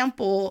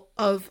example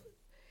of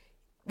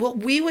what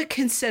we would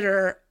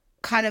consider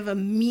kind of a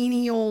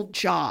menial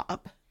job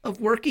of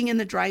working in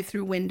the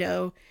drive-through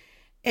window.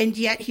 And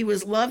yet he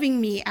was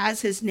loving me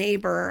as his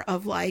neighbor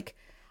of like,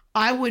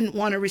 I wouldn't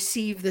want to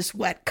receive this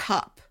wet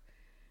cup,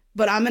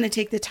 but I'm going to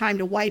take the time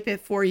to wipe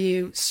it for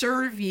you,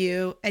 serve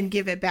you, and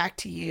give it back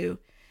to you,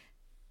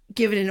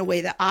 give it in a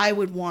way that I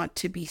would want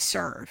to be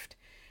served.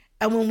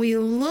 And when we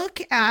look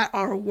at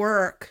our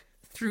work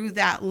through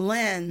that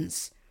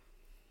lens,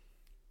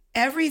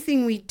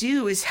 everything we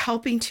do is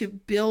helping to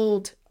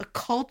build a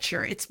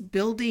culture. It's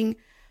building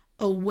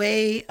a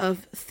way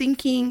of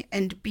thinking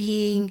and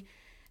being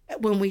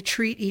when we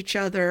treat each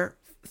other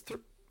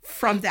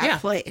from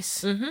that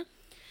place. Mm-hmm.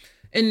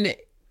 And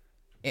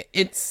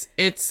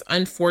it's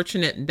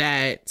unfortunate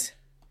that,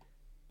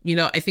 you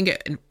know, I think,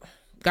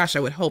 gosh, I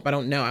would hope, I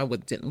don't know,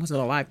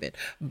 wasn't alive then,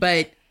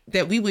 but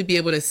that we would be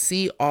able to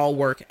see all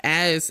work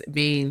as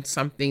being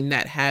something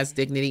that has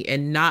dignity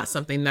and not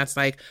something that's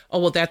like, oh,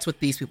 well, that's what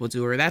these people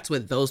do or that's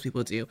what those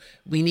people do.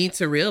 We need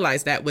to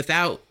realize that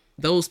without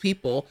those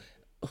people,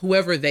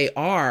 whoever they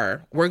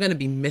are, we're going to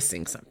be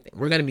missing something.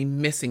 We're going to be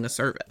missing a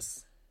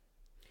service.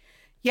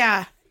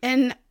 Yeah.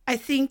 And I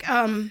think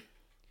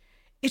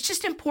it's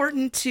just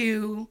important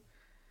to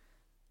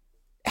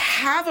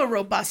have a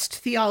robust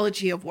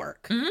theology of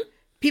work. Mm-hmm.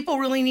 People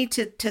really need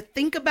to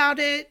think about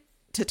it,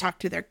 to talk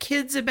to their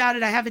kids about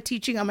it. I have a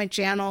teaching on my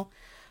channel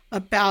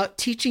about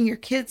teaching your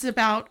kids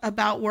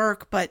about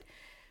work, but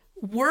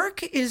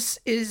work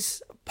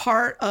is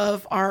part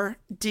of our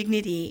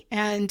dignity.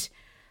 And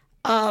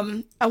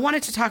I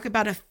wanted to talk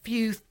about a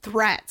few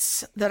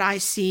threats that I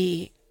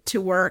see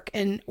to work.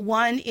 And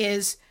one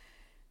is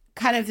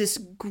kind of this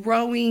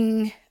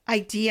growing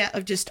idea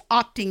of just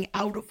opting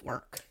out of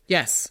work.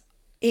 Yes.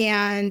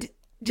 And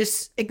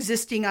just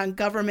existing on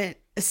government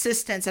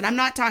assistance. And I'm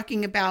not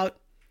talking about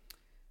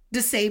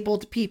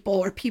disabled people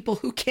or people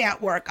who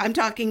can't work. I'm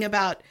talking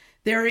about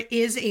there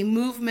is a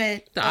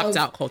movement, the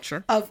opt-out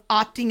culture of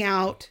opting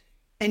out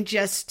and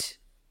just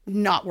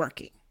not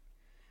working.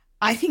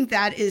 I think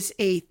that is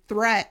a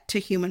threat to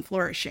human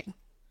flourishing.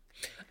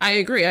 I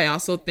agree. I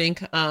also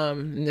think,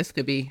 and this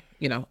could be,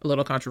 you know, a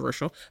little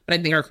controversial, but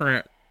I think our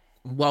current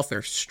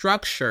welfare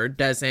structure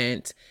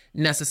doesn't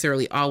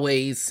necessarily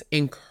always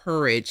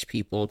encourage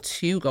people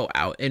to go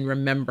out and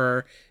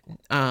remember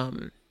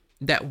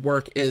that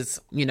work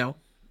is, you know,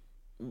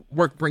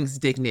 work brings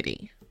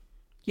dignity.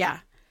 Yeah.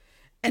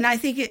 And I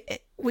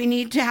think we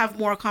need to have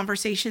more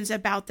conversations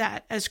about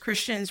that as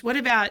Christians. What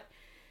about,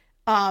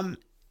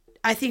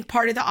 I think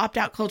part of the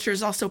opt-out culture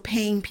is also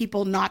paying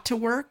people not to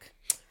work.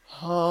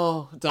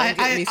 Oh, don't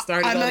get me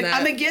started on that.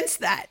 I'm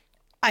against that.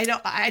 I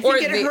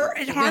think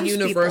it harms the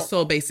universal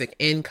people. Basic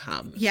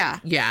income. Yeah.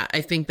 Yeah.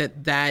 I think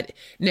that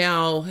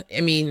now,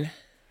 I mean,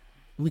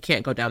 we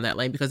can't go down that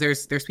lane because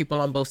there's people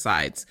on both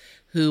sides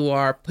who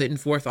are putting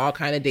forth all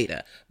kind of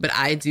data. But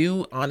I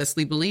do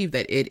honestly believe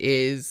that it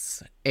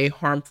is a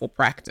harmful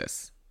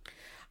practice.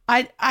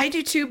 I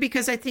do too,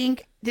 because I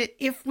think that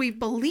if we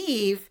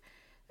believe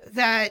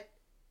that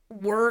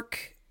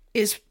work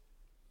is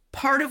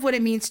part of what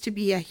it means to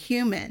be a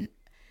human,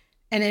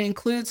 and it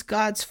includes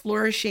God's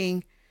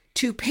flourishing,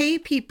 to pay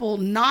people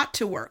not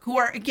to work, who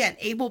are, again,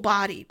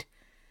 able-bodied,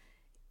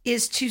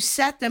 is to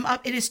set them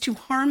up. It is to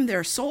harm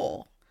their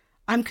soul.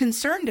 I'm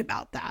concerned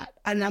about that.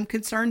 And I'm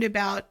concerned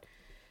about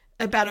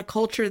a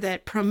culture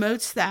that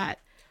promotes that.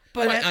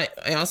 But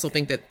I also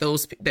think that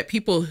that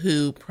people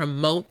who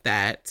promote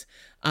that,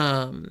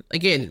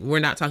 again, we're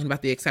not talking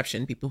about the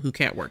exception, people who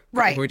can't work.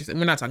 Right. We're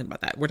not talking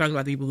about that. We're talking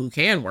about the people who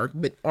can work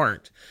but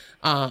aren't.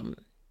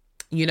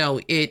 You know,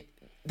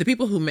 the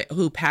people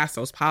who pass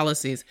those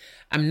policies,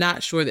 I'm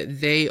not sure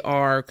that they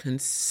are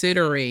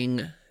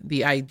considering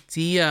the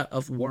idea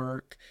of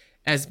work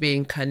as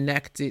being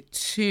connected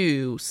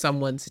to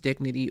someone's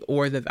dignity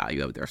or the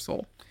value of their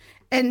soul.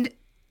 And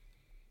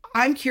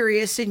I'm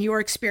curious, in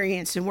your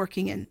experience in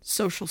working in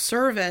social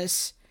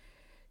service,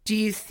 do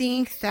you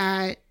think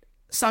that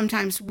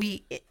sometimes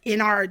we, in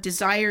our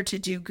desire to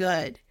do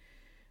good,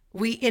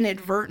 we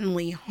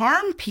inadvertently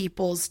harm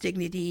people's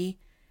dignity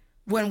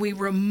when we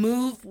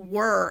remove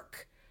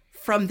work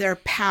from their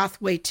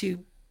pathway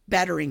to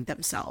bettering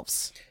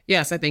themselves.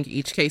 Yes, I think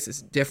each case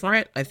is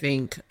different. I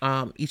think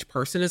each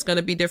person is going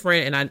to be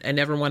different. And I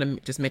never want to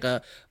just make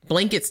a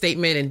blanket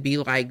statement and be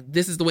like,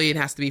 this is the way it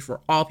has to be for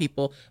all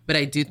people. But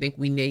I do think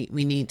we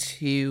need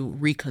to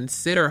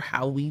reconsider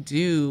how we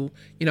do,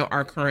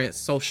 our current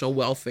social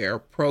welfare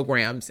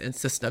programs and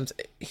systems.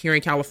 Here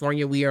in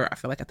California, we are, I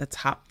feel like, at the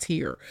top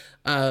tier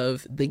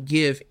of the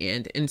give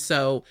end. And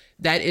so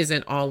that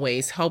isn't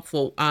always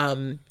helpful.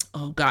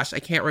 Oh gosh, I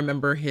can't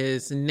remember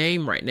his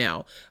name right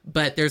now,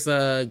 but there's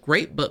a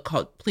great book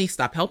called Please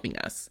Stop Helping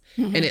Us.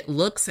 Mm-hmm. And it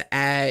looks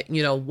at,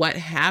 what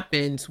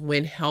happens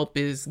when help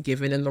is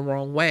given in the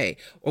wrong way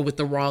or with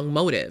the wrong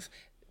motive.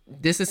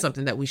 This is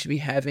something that we should be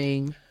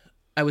having,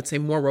 I would say,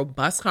 more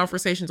robust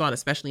conversations on,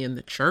 especially in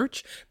the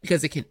church,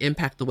 because it can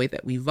impact the way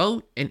that we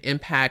vote and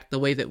impact the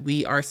way that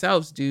we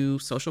ourselves do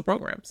social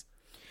programs.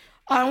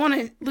 I want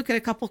to look at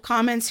a couple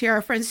comments here.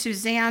 Our friend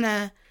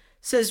Susanna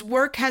says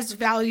work has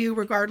value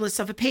regardless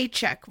of a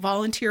paycheck.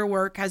 Volunteer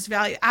work has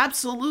value.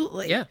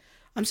 Absolutely. Yeah.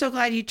 I'm so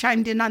glad you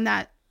chimed in on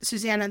that,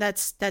 Susanna.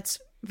 That's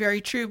very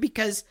true,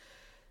 because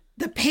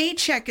the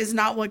paycheck is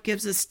not what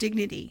gives us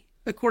dignity.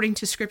 According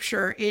to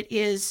scripture, it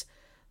is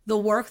the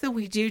work that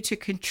we do to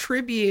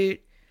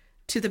contribute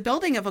to the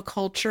building of a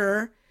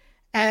culture.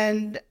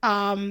 And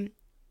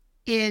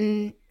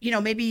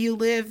maybe you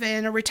live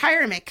in a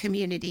retirement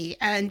community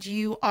and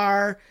you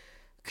are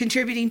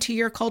contributing to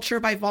your culture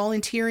by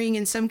volunteering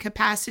in some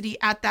capacity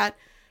at that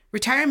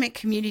retirement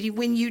community.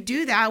 When you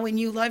do that, when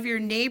you love your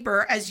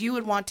neighbor as you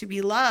would want to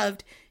be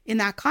loved in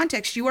that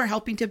context, you are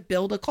helping to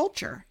build a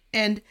culture.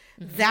 And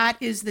that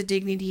is the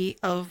dignity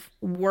of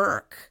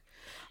work.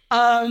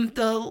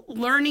 The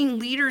Learning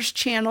Leaders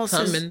channel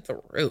says,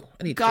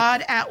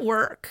 God at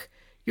Work,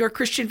 Your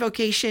Christian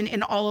Vocation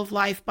in All of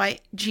Life by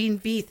Gene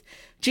Veith.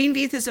 Gene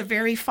Veith is a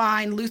very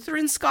fine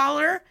Lutheran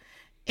scholar,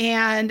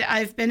 and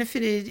I've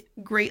benefited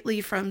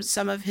greatly from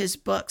some of his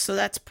books. So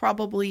that's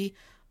probably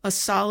a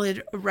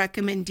solid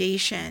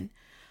recommendation.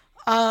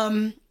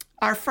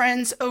 Our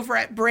friends over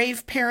at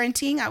Brave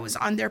Parenting, I was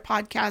on their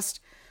podcast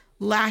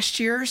last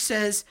year,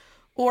 says,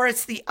 or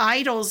it's the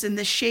idols in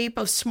the shape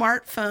of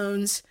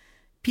smartphones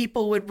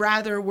people would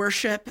rather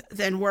worship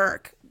than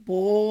work.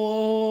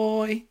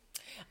 Boy.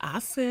 I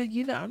said,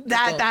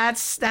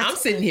 that's I'm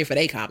sitting here for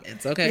their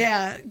comments. Okay.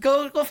 Yeah.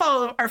 Go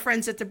follow our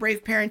friends at the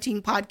Brave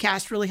Parenting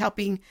podcast, really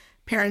helping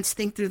parents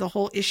think through the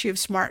whole issue of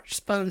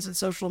smartphones and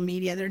social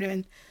media. They're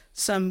doing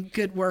some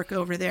good work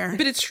over there.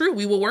 But it's true.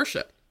 We will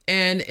worship.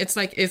 And it's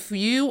like, if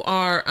you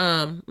are,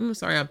 I'm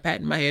sorry, I'm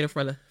patting my head in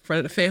front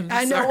of the family.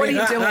 I know. Sorry. What are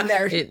you doing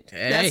there? Hey.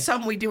 That's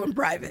something we do in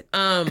private.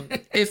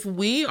 If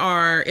we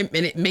are, and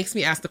it makes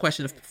me ask the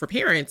question for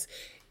parents,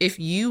 if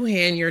you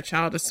hand your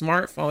child a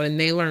smartphone and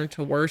they learn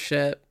to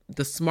worship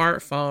the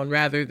smartphone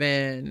rather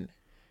than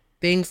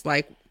things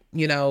like,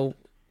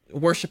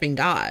 worshiping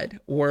God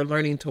or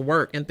learning to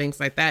work and things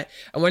like that,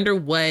 I wonder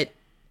what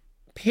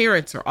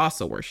parents are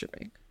also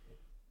worshiping.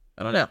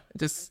 I don't know. It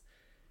just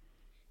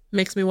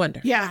makes me wonder.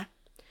 Yeah.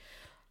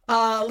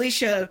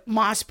 Alicia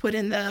Moss put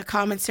in the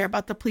comments there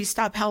about the Please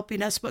Stop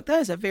Helping Us book. That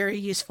is a very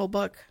useful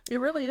book. It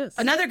really is.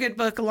 Another good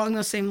book along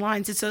those same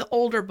lines. It's an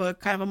older book,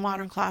 kind of a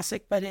modern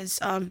classic, but is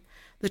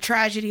The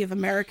Tragedy of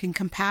American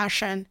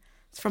Compassion.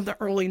 It's from the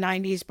early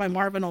 90s by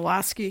Marvin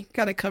Olasky.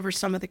 Kind of covers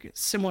some of the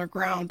similar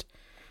ground.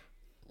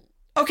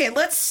 Okay,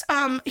 let's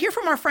hear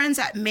from our friends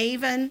at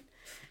Maven.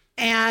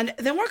 And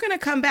then we're going to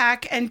come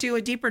back and do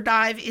a deeper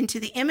dive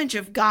into the image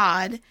of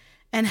God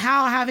and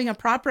how having a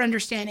proper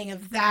understanding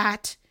of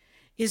that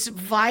is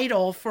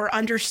vital for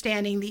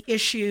understanding the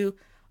issue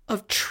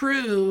of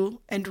true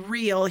and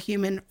real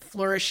human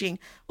flourishing.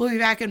 We'll be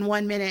back in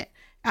 1 minute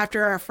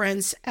after our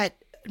friends at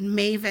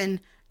Maven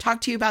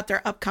talk to you about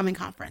their upcoming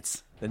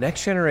conference. The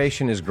next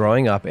generation is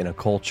growing up in a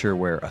culture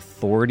where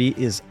authority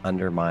is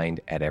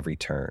undermined at every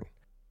turn.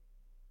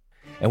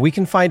 And we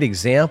can find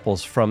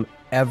examples from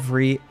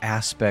every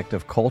aspect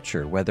of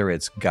culture, whether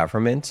it's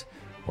government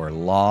or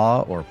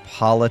law or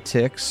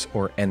politics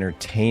or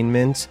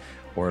entertainment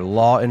or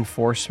law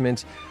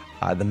enforcement,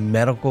 the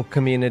medical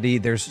community.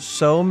 There's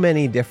so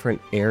many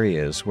different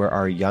areas where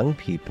our young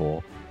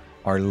people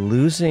are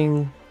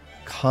losing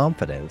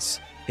confidence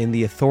in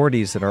the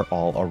authorities that are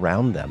all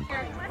around them.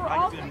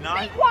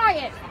 Be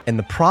quiet. And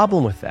the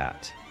problem with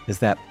that is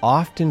that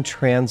often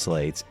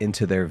translates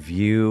into their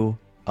view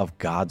of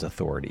God's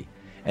authority,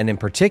 and in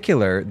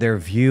particular, their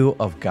view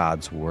of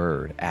God's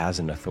word as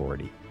an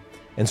authority.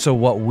 And so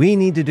what we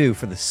need to do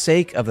for the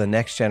sake of the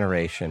next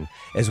generation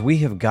is we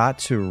have got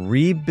to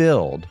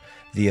rebuild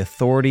the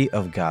authority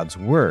of God's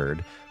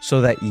word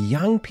so that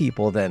young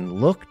people then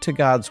look to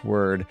God's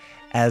word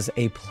as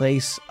a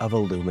place of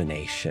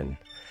illumination,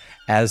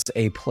 as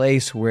a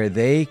place where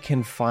they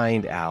can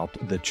find out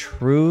the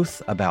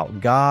truth about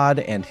God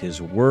and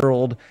his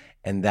world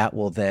and that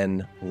will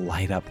then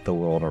light up the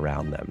world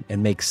around them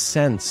and make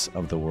sense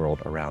of the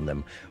world around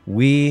them.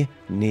 We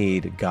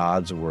need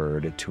God's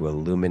word to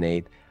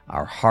illuminate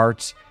our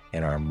hearts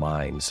and our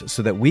minds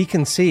so that we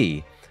can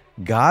see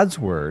God's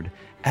word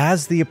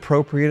as the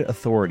appropriate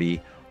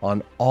authority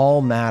on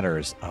all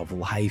matters of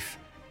life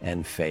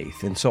and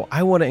faith. And so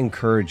I want to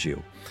encourage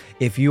you,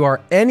 if you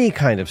are any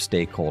kind of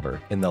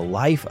stakeholder in the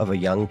life of a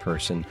young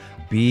person,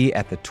 be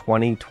at the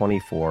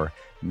 2024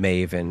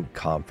 Maven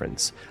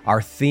Conference.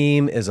 Our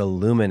theme is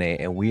Illuminate,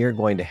 and we are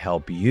going to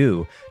help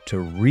you to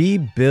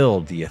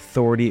rebuild the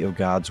authority of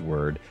God's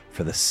word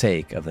for the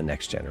sake of the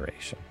next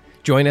generation.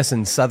 Join us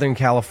in Southern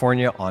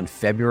California on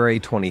February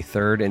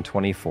 23rd and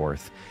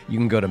 24th. You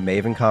can go to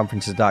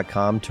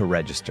mavenconferences.com to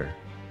register.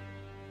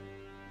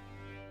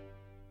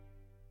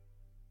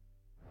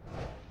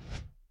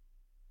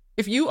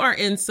 If you are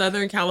in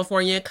Southern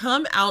California,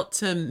 come out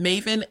to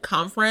Maven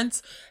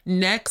Conference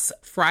next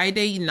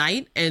Friday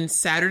night and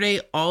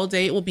Saturday all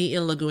day. It will be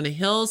in Laguna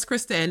Hills.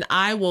 Krista and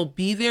I will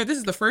be there. This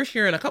is the first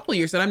year in a couple of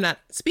years that I'm not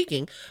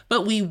speaking,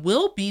 but we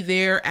will be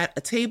there at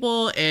a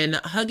table and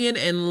hugging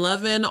and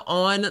loving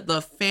on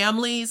the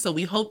family. So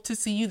we hope to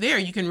see you there.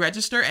 You can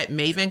register at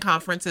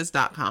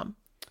mavenconferences.com.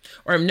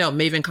 Or no,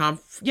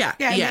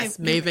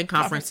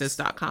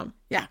 mavenconferences.com.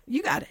 Yeah,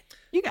 you got it.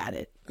 You got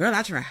it. Girl,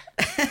 I try.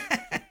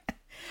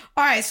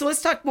 All right, so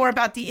let's talk more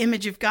about the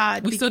image of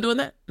God. We still doing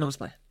that? No, just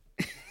playing.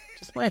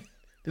 Just playing.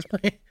 Just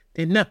playing.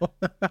 Didn't know.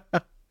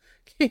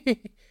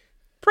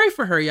 Pray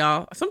for her,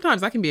 y'all.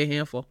 Sometimes I can be a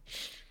handful.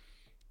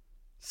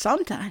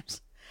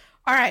 Sometimes.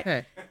 All right.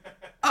 Hey.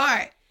 All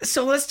right.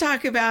 So let's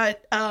talk about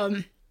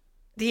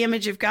the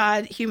image of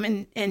God,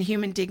 human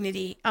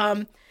dignity.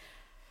 I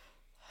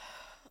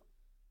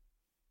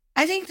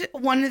think that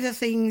one of the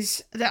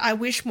things that I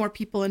wish more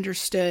people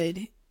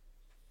understood,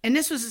 and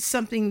this was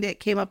something that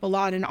came up a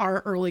lot in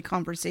our early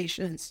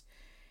conversations,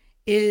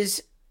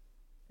 is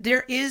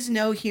there is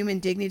no human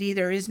dignity.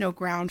 There is no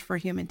ground for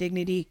human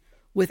dignity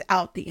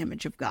without the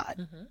image of God.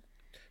 Mm-hmm.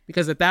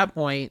 Because at that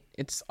point,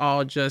 it's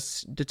all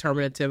just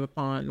determinative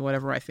upon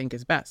whatever I think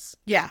is best.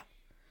 Yeah.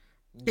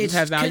 You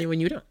have value when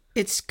you don't.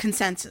 It's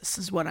consensus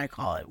is what I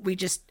call it. We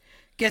just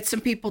get some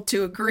people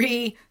to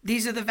agree.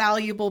 These are the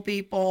valuable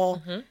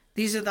people. Mm-hmm.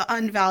 These are the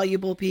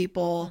unvaluable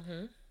people.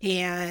 Mm-hmm.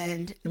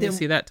 And we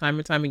see that time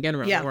and time again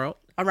around the world.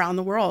 Around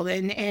the world.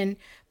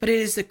 But it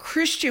is the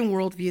Christian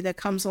worldview that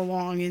comes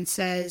along and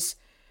says,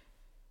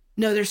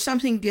 no, there's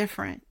something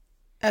different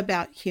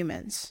about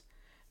humans.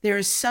 There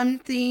is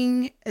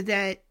something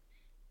that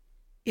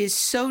is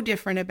so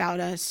different about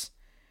us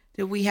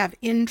that we have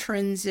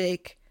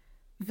intrinsic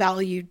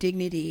value,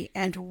 dignity,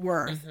 and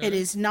worth. Mm-hmm. It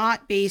is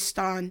not based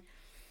on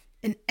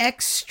an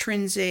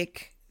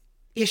extrinsic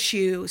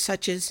issue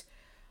such as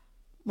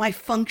my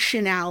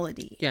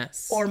functionality,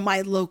 yes, or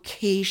my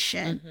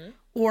location, mm-hmm,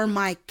 or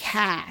my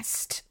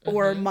caste, mm-hmm,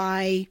 or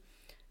my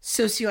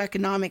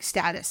socioeconomic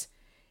status,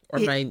 or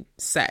my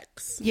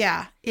sex.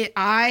 Yeah,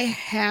 I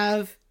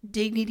have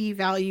dignity,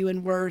 value,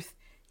 and worth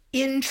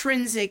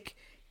intrinsic,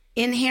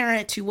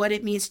 inherent to what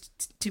it means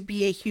to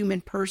be a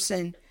human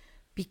person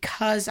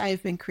because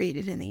I've been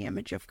created in the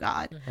image of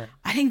God. Mm-hmm.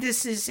 I think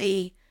this is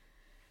a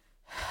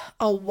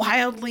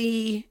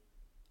wildly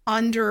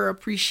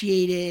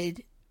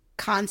underappreciated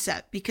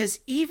concept, because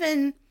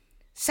even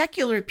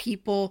secular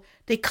people,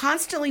 they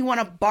constantly want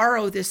to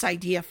borrow this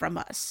idea from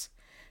us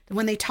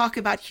when they talk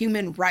about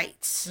human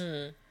rights.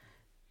 Mm.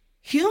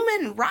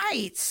 Human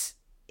rights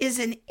is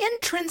an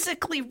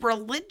intrinsically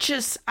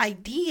religious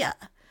idea,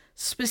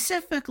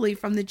 specifically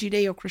from the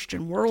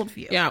Judeo-Christian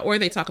worldview. Yeah, or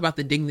they talk about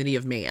the dignity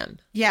of man.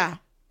 Yeah.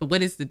 But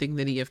what is the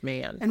dignity of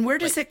man? And where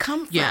does it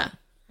come from? Yeah.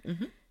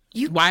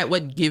 Mm-hmm.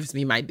 What gives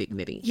me my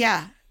dignity?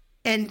 Yeah.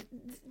 And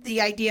the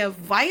idea of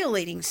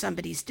violating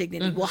somebody's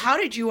dignity. Mm-hmm. Well, how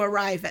did you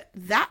arrive at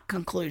that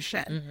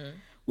conclusion? Mm-hmm.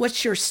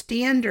 What's your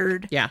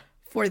standard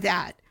for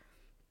that?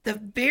 The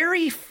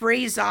very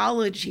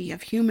phraseology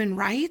of human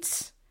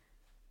rights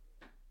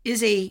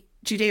is a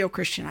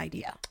Judeo-Christian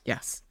idea.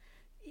 Yes.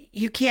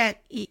 You can't,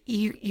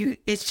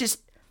 it's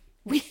just,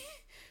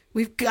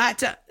 we've got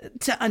to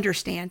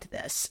understand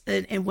this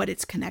and what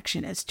its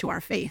connection is to our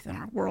faith and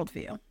our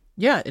worldview.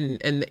 Yeah. And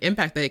the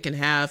impact that it can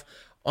have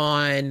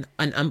on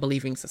an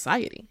unbelieving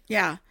society.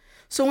 Yeah.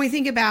 So when we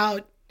think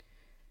about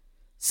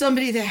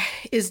somebody that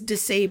is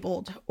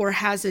disabled or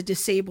has a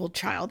disabled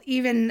child,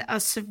 even a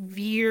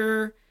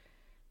severe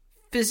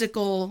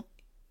physical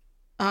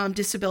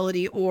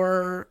disability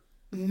or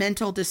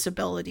mental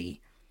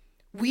disability,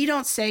 we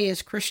don't say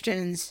as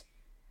Christians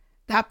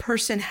that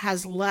person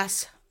has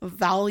less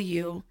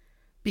value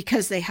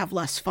because they have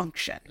less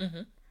function.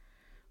 Mm-hmm.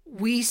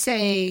 We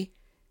say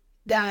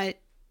that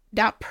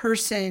that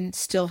person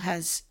still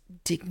has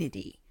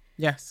dignity.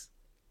 Yes.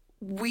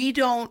 We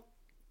don't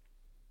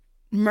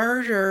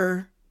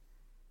murder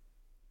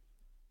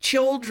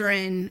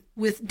children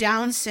with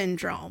Down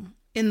syndrome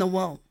in the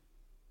womb.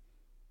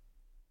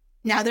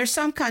 Now, there's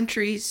some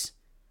countries,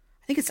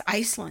 I think it's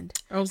Iceland.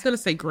 I was going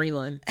to say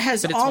Greenland.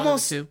 Has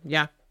almost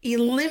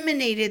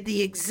eliminated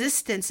the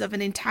existence of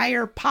an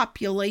entire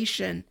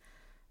population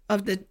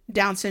of the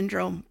Down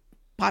syndrome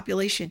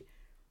population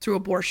through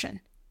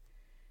abortion.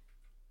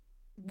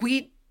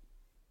 We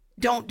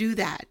don't do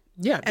that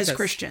as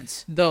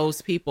Christians.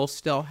 Those people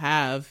still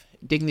have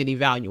dignity,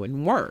 value,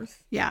 and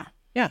worth. Yeah.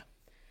 Yeah.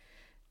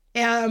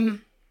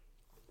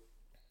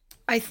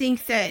 I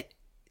think that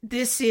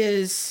this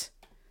is,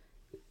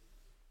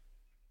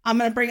 I'm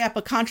going to bring up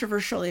a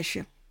controversial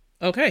issue.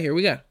 Okay, here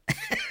we go.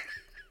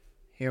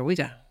 Here we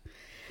go.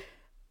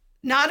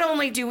 Not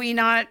only do we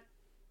not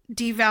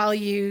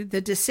devalue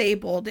the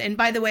disabled, and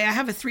by the way, I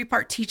have a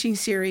 3-part teaching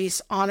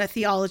series on a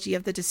theology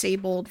of the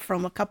disabled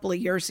from a couple of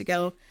years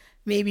ago.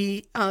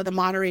 Maybe the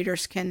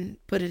moderators can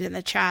put it in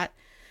the chat.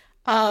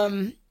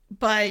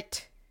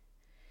 But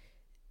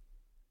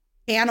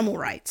animal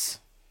rights.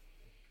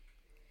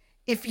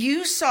 If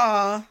you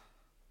saw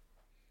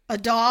a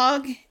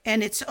dog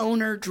and its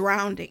owner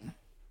drowning,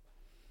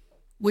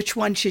 which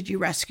one should you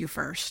rescue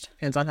first?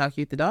 Depends on how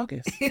cute the dog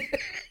is.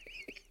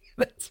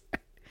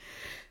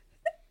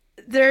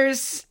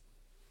 There's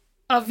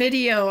a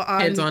video on...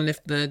 Depends on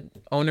if the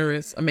owner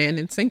is a man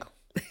and single.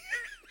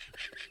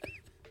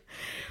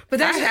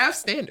 But I have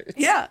standards.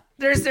 Yeah.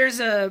 There's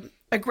a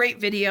great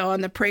video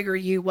on the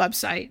PragerU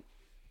website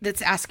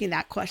that's asking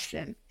that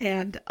question.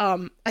 And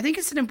I think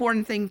it's an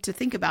important thing to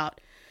think about,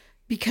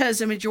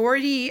 because a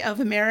majority of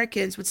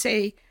Americans would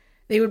say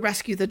they would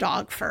rescue the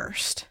dog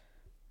first.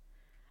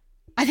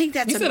 I think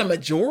that's... You said a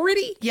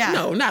majority? Yeah.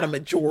 No, not a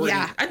majority.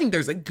 Yeah. I think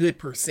there's a good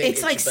percentage.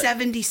 It's like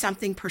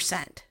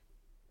 70-something%.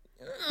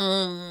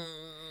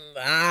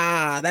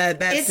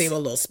 That seemed a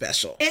little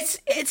special.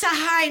 It's a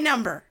high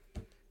number.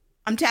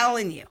 I'm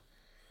telling you.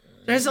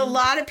 There's a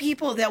lot of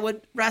people that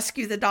would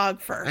rescue the dog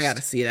first. I got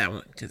to see that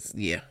one, because,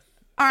 yeah.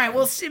 All right,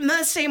 well,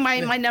 let's say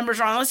my number's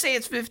wrong. Let's say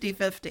it's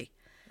 50-50.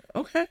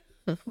 Okay.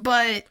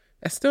 But...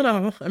 That's still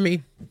not, I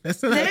mean,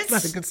 that's not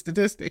a good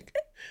statistic.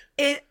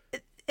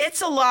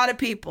 It's a lot of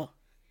people.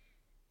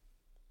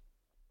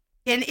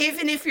 And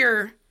even if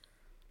you're,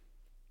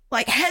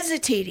 like,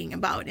 hesitating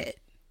about it,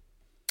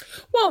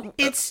 well,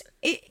 it's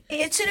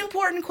an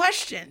important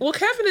question. Well,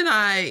 Kevin and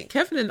I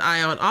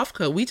on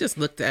Offcut, we just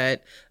looked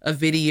at a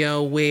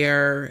video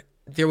where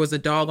there was a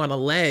dog on a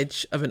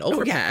ledge of an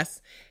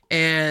overpass,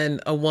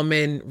 and a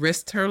woman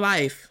risked her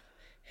life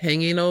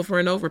hanging over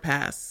an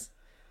overpass.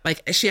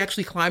 Like, she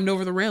actually climbed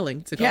over the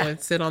railing to go and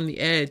sit on the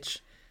edge.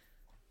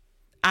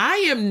 I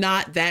am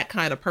not that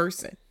kind of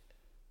person.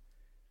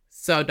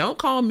 So don't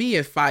call me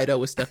if Fido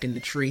was stuck in the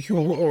tree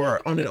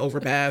or on an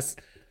overpass.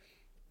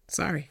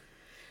 Sorry.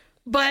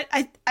 But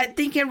I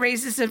think it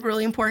raises a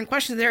really important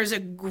question. There's a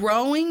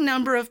growing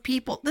number of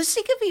people. Let's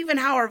think of even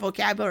how our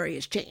vocabulary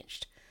has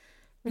changed.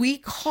 We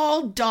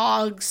call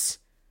dogs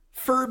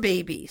fur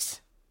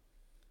babies.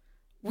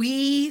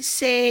 We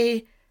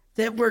say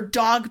that we're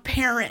dog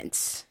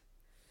parents.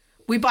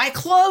 We buy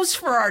clothes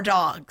for our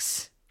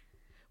dogs.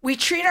 We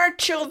treat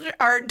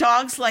our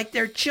dogs like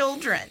they're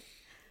children.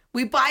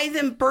 We buy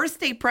them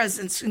birthday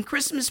presents and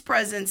Christmas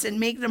presents and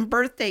make them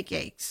birthday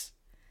cakes.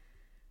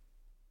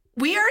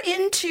 We are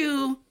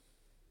into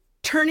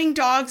turning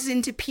dogs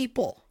into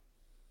people.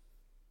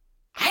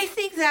 I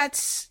think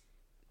that's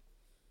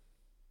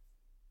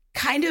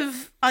kind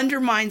of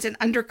undermines and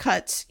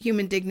undercuts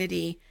human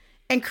dignity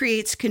and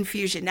creates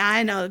confusion. Now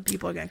I know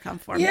people are going to come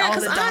for me. All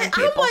the dog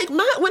people. I'm like,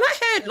 when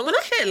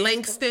I had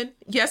Langston,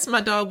 yes,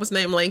 my dog was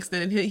named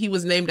Langston, and he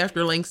was named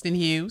after Langston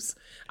Hughes.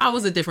 I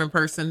was a different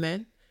person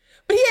then.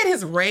 But he had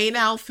his rain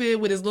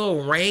outfit with his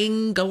little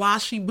rain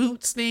galoshy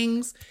boots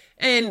things.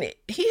 And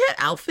he had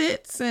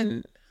outfits,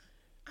 and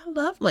I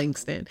love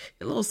Langston.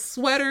 Little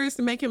sweaters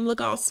to make him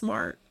look all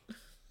smart.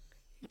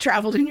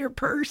 Traveled in your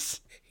purse.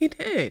 He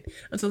did,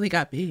 until he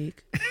got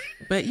big.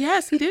 But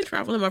yes, he did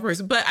travel in my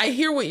purse. But I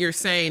hear what you're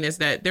saying is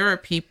that there are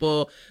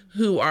people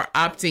who are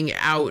opting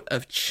out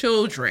of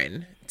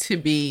children to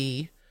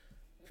be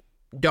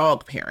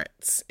dog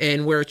parents,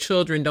 and where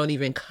children don't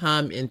even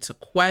come into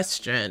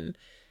question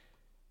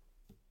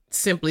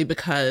simply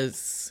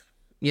because,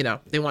 you know,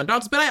 they want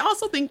dogs. But I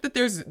also think that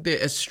there's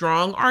a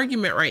strong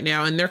argument right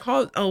now, and they're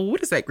called,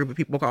 what is that group of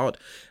people called?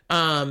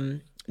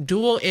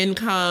 Dual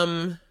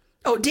income.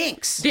 Oh,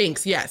 dinks.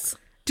 Dinks, yes.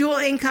 Dual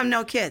income,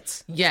 no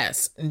kids.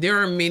 Yes. There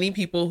are many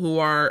people who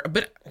are,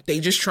 but they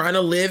just trying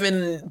to live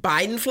and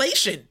buy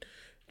inflation.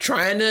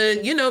 Trying to,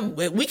 you know,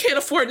 we can't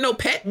afford no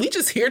pet. We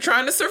just here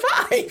trying to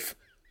survive.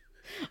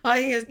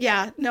 I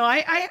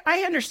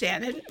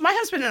understand. And my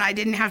husband and I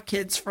didn't have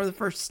kids for the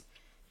first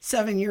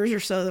 7 years or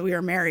so that we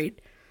were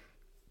married.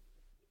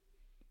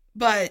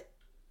 But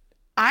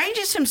I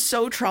just am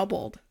so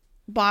troubled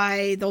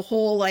by the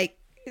whole, like,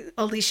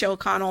 Alicia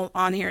O'Connell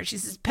on here. She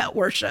says pet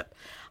worship.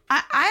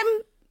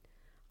 I'm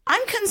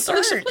concerned.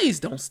 Alicia, please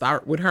don't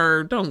start with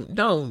her. Don't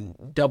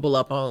double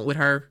up on with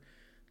her.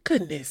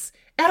 Goodness.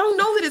 I don't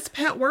know that it's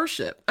pet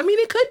worship. I mean,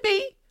 it could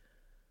be.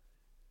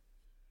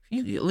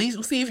 You at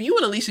least see if you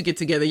and Alicia get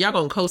together, y'all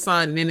gonna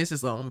co-sign, and then it's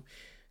just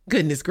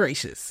goodness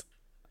gracious.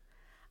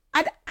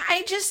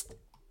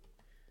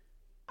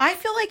 I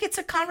feel like it's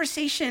a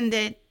conversation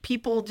that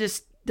people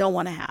just don't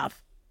want to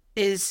have,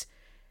 is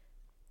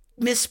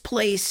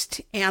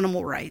misplaced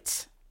animal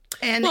rights.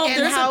 and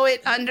how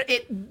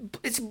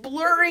it's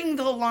blurring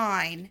the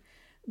line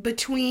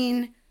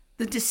between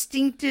the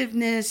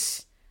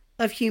distinctiveness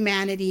of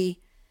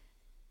humanity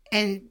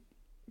and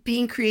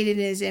being created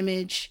in his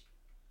image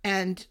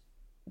and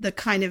the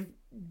kind of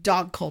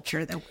dog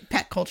culture, the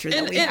pet culture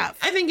that we have.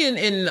 I think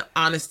in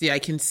honesty, I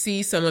can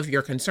see some of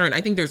your concern.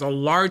 I think there's a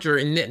larger,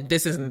 and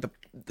this isn't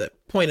the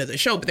point of the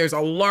show, but there's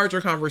a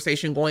larger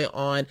conversation going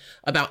on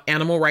about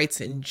animal rights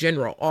in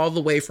general, all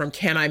the way from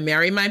can I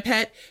marry my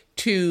pet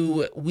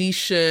to we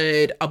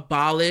should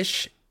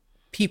abolish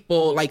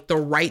people like the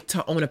right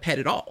to own a pet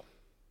at all.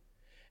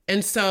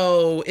 And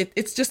so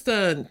it's just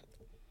a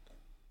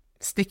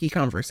sticky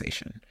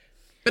conversation.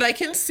 But I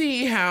can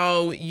see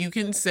how you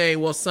can say,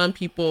 well, some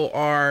people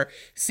are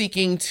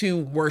seeking to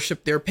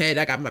worship their pet.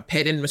 I got my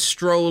pet in my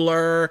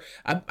stroller.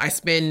 I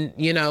spend,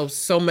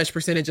 so much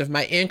percentage of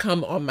my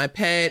income on my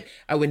pet.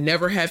 I would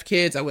never have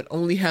kids. I would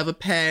only have a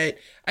pet.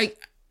 I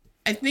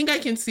think I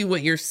can see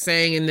what you're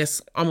saying in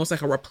this almost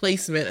like a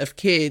replacement of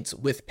kids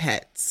with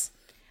pets.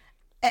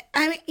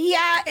 I mean,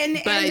 yeah.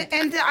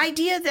 And the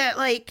idea that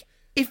like,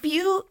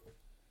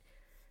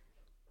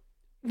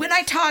 when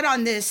I taught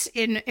on this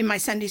in my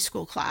Sunday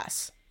school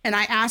class, and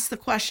I asked the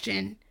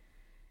question,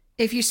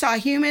 if you saw a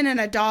human and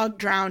a dog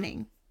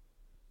drowning,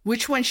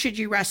 which one should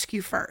you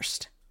rescue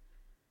first?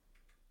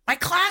 My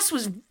class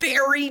was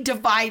very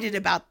divided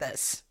about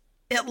this.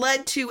 It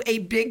led to a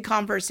big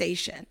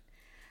conversation.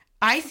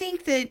 I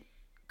think that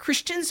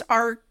Christians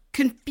are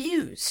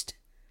confused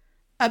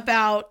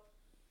about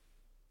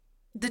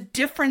the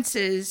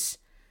differences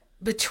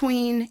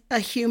between a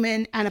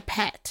human and a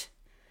pet,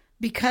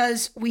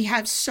 because we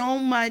have so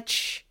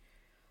much,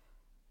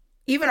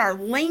 even our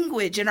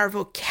language and our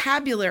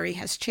vocabulary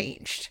has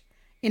changed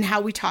in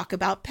how we talk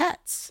about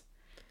pets.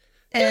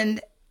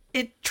 And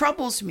it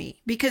troubles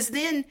me, because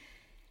then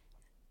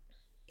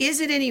is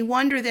it any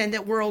wonder then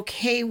that we're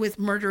okay with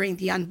murdering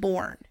the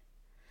unborn?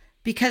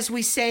 Because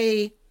we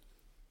say,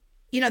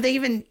 they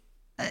even,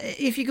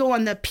 if you go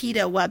on the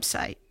PETA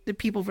website, the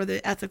People for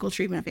the Ethical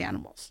Treatment of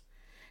Animals,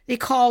 they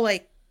call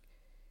like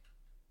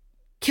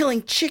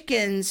killing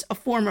chickens a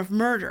form of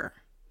murder.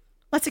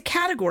 That's a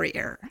category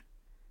error.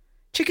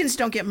 Chickens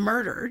don't get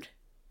murdered.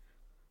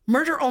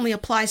 Murder only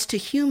applies to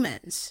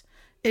humans.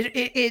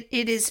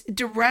 It is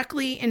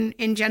directly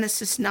in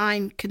Genesis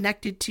 9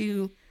 connected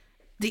to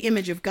the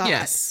image of God.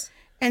 Yes.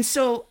 And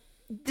so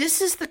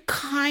this is the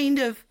kind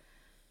of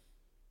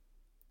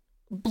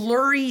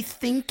blurry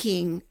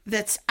thinking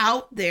that's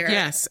out there.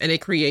 Yes, and it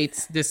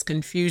creates this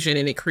confusion,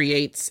 and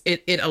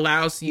it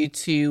allows you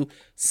to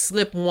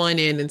slip one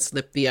in and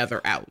slip the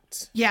other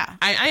out. Yeah.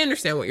 I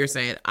understand what you're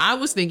saying. I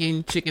was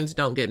thinking chickens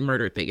don't get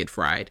murdered, they get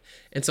fried.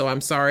 And so I'm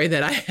sorry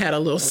that I had a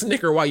little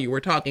snicker while you were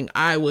talking.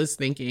 I was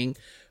thinking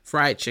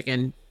fried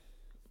chicken,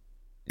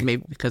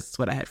 maybe because it's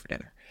what I had for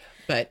dinner.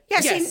 But yeah,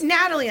 yes. See,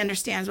 Natalie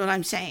understands what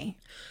I'm saying.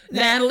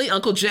 Natalie,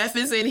 Uncle Jeff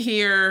is in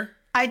here.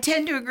 I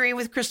tend to agree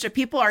with Krista.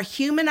 People are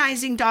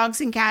humanizing dogs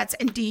and cats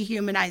and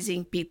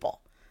dehumanizing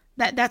people.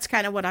 That's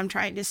kind of what I'm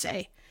trying to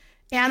say.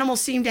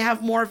 Animals seem to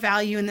have more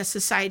value in the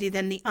society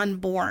than the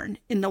unborn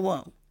in the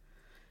womb.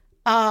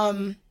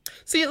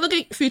 See, look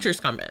at Future's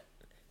comment.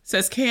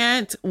 Says,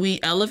 can't we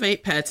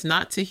elevate pets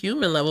not to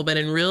human level, but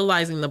in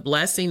realizing the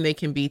blessing they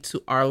can be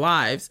to our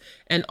lives,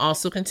 and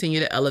also continue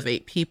to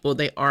elevate people?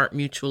 They aren't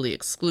mutually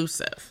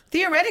exclusive.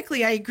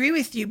 Theoretically, I agree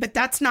with you, but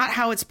that's not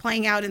how it's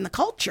playing out in the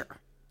culture.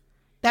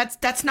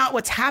 That's not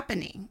what's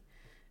happening.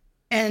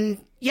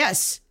 And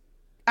yes,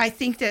 I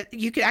think that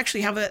you could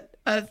actually have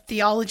a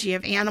theology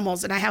of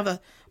animals, and I have a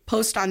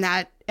post on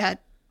that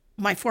at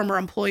my former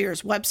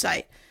employer's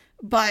website.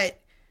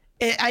 But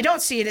I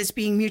don't see it as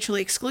being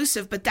mutually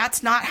exclusive, but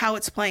that's not how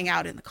it's playing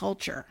out in the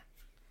culture.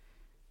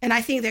 And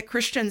I think that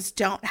Christians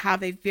don't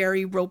have a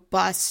very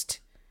robust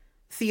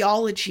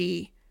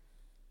theology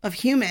of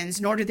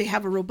humans, nor do they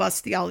have a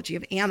robust theology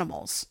of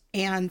animals.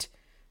 And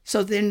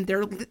so then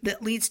that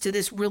leads to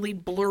this really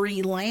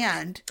blurry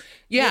land.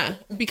 Yeah,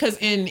 because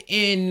in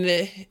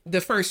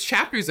the first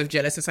chapters of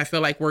Genesis, I feel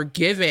like we're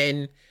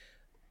given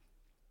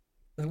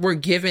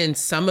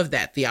some of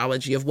that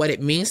theology of what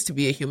it means to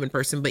be a human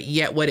person, but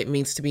yet what it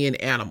means to be an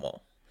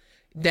animal.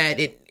 That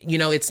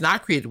it's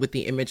not created with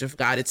the image of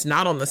God. It's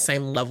not on the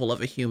same level of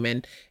a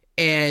human.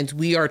 And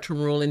we are to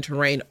rule and to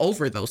reign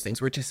over those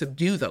things. We're to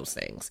subdue those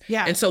things.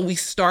 Yeah. And so we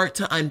start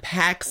to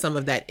unpack some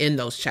of that in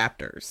those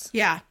chapters.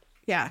 Yeah.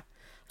 Yeah.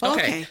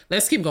 Okay.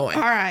 Let's keep going.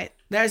 All right.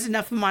 There's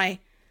enough of my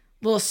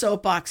little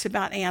soapbox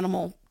about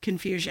animal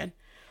confusion.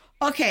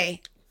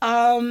 Okay.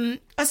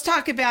 Let's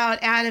talk about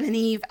Adam and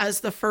Eve as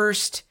the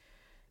first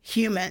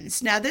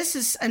humans. Now, this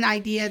is an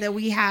idea that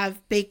we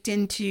have baked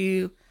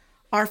into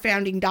our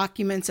founding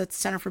documents at the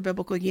Center for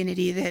Biblical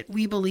Unity, that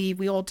we believe,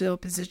 we hold to a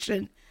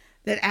position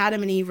that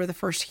Adam and Eve were the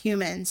first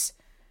humans.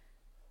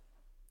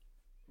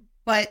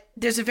 But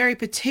there's a very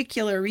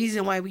particular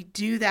reason why we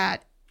do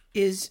that,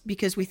 is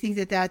because we think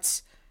that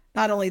that's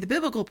not only the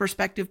biblical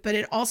perspective, but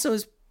it also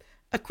is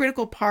a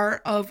critical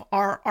part of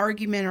our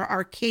argument or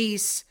our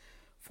case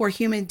for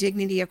human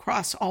dignity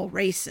across all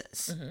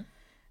races. Mm-hmm.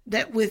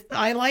 that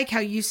I like how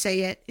you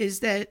say it, is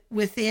that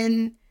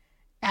within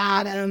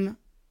Adam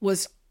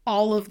was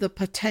all of the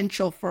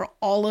potential for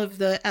all of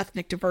the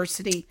ethnic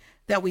diversity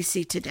that we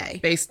see today.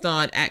 Based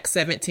on Acts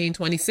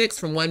 17:26,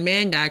 from one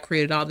man God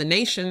created all the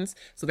nations.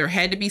 So there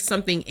had to be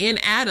something in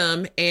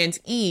Adam and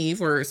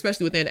Eve, or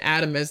especially within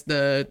Adam as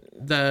the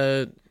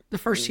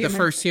first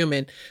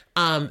human,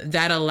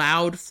 that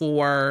allowed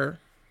for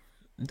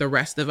the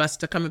rest of us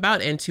to come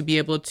about and to be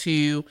able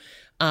to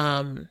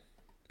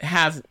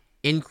have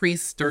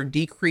increased or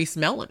decreased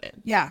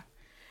melanin. Yeah.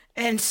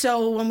 And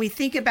so when we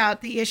think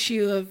about the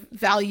issue of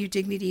value,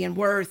 dignity, and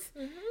worth,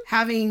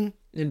 having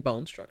in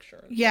bone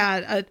structure.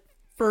 Yeah.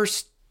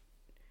 First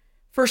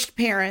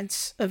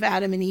parents of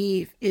Adam and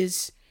Eve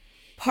is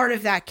part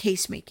of that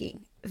case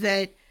making,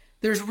 that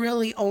there's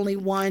really only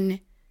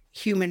one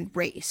human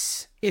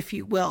race, if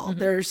you will.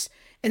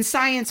 And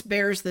science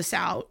bears this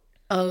out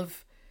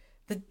of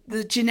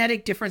the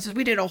genetic differences.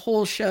 We did a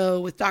whole show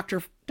with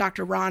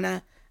Dr.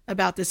 Rana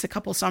about this a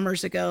couple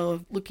summers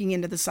ago, looking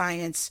into the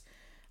science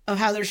of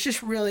how there's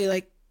just really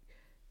like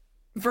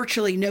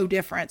virtually no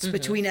difference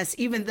between us,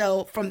 even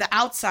though from the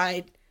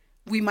outside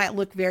we might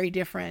look very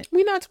different.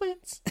 We're not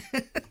twins.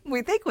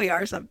 We think we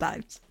are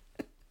sometimes.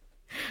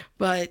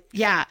 But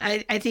yeah,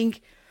 I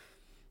think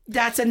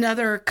that's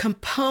another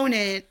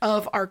component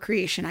of our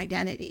creation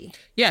identity.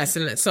 Yes.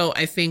 And so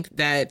I think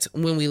that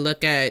when we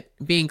look at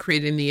being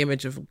created in the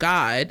image of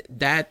God,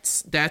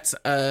 that's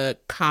a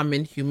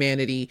common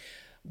humanity.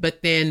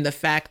 But then the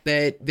fact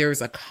that there's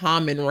a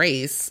common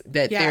race,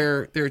 that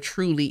there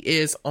truly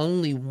is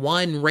only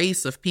one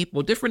race of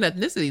people, different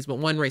ethnicities, but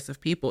one race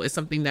of people, is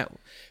something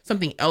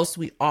else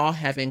we all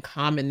have in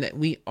common, that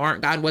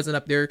God wasn't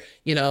up there,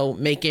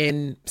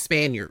 making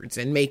Spaniards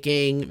and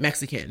making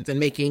Mexicans and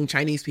making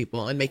Chinese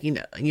people and making,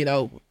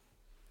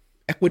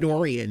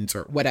 Ecuadorians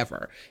or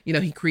whatever.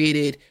 He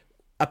created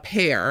a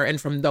pair, and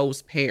from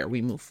those pair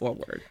we move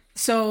forward.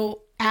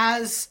 So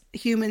as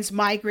humans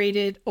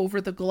migrated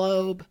over the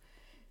globe,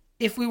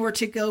 if we were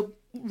to go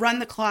run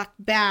the clock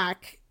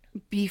back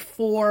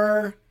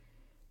before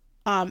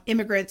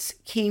immigrants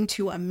came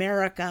to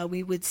America,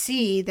 we would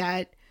see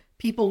that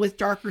people with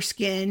darker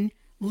skin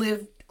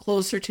lived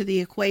closer to the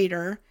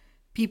equator.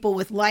 People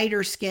with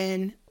lighter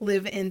skin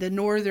live in the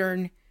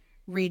northern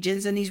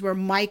regions. And these were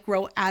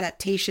micro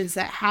adaptations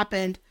that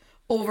happened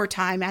over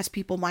time as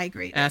people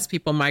migrated.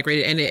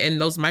 And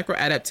those micro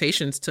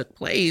adaptations took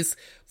place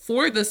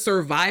for the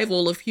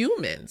survival of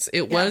humans.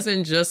 It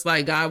wasn't just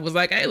like God was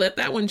like, hey, let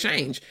that one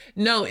change.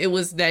 No, it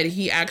was that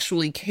he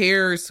actually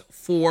cares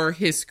for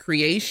his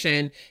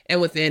creation. And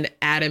within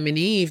Adam and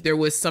Eve, there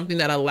was something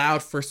that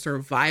allowed for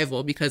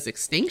survival, because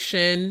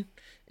extinction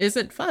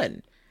isn't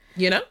fun,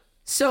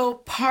 So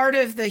part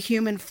of the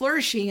human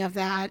flourishing of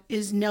that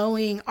is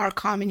knowing our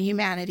common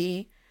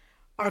humanity,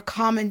 our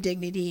common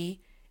dignity,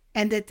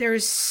 and that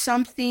there's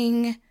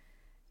something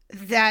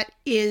that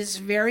is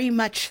very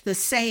much the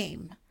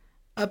same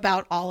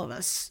about all of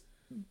us.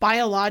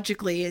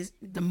 Biologically is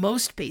the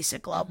most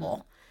basic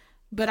level,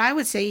 but I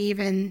would say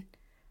even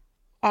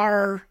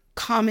our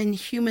common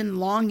human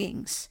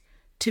longings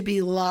to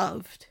be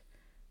loved,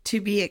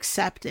 to be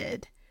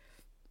accepted,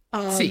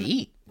 to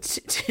eat.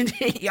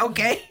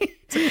 Okay.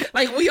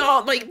 Like we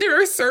all,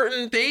 there are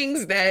certain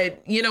things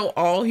that,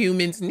 all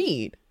humans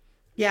need.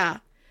 Yeah.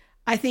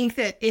 I think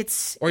that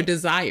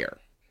desire.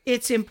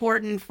 It's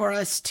important for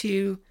us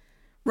to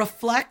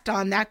reflect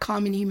on that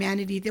common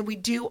humanity, that we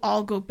do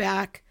all go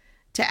back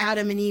to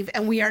Adam and Eve,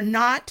 and we are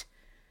not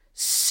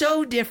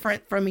so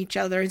different from each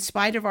other in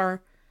spite of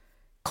our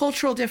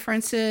cultural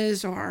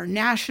differences or our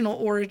national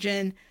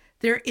origin.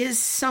 There is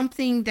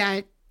something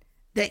that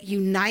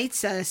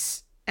unites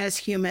us as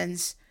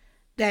humans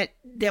that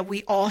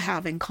we all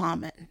have in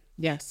common.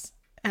 Yes.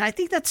 And I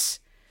think that's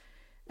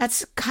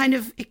kind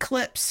of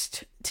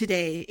eclipsed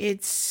today.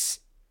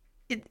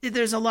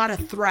 There's a lot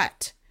of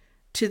threat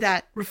to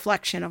that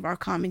reflection of our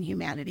common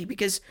humanity,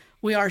 because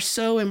we are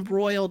so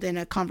embroiled in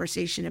a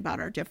conversation about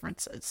our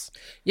differences.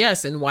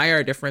 Yes, and why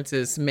our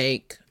differences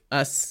make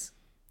us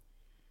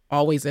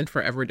always and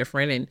forever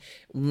different. And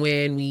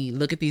when we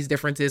look at these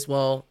differences,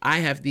 well, I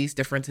have these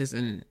differences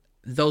and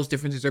those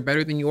differences are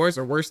better than yours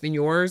or worse than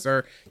yours,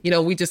 or,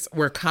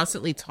 we're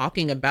constantly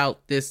talking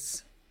about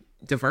this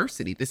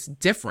diversity, this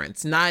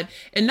difference, not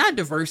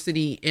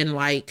diversity in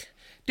like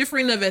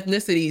differing of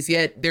ethnicities,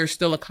 yet there's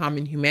still a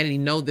common humanity.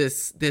 No,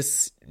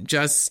 this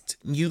just,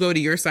 you go to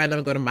your side,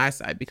 I'll go to my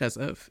side because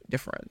of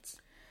difference.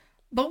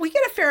 But we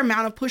get a fair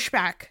amount of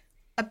pushback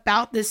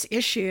about this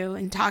issue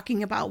and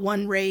talking about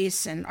one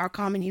race and our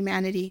common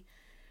humanity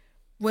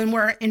when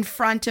we're in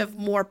front of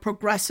more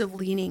progressive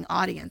leaning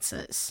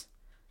audiences.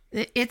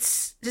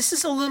 This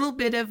is a little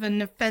bit of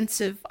an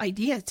offensive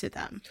idea to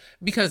them.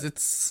 Because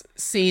it's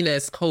seen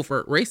as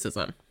covert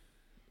racism.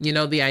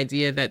 The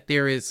idea that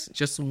there is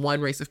just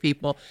one race of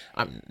people.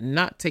 I'm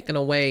not taking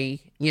away,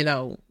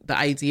 the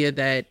idea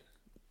that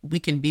we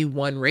can be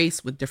one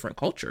race with different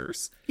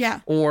cultures.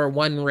 Yeah. Or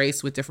one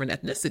race with different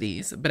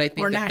ethnicities. But I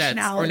think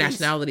nationalities. Or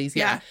nationalities.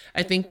 Yeah.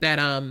 I think that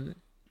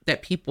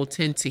that people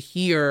tend to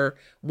hear,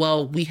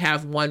 well, we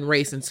have one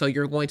race, and so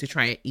you're going to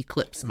try and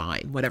eclipse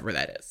mine, whatever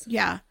that is.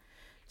 Yeah.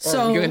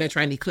 So you're going to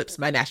try and eclipse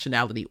my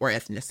nationality or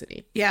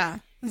ethnicity. Yeah.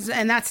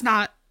 And that's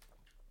not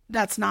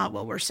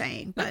what we're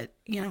saying, but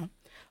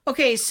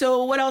Okay,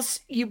 so what else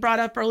you brought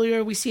up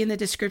earlier we see in the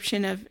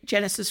description of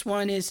Genesis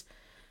 1 is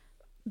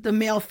the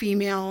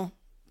male-female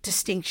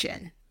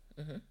distinction.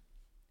 Mm-hmm. A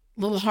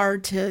little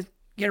hard to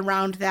get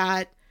around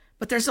that,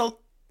 but there's a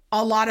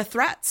lot of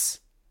threats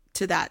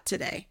to that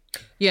today.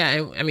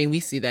 Yeah, I mean, we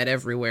see that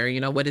everywhere.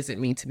 What does it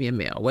mean to be a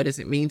male? What does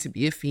it mean to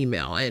be a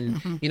female?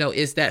 And,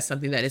 is that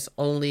something that is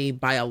only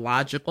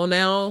biological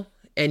now?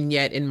 And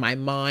yet in my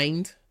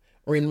mind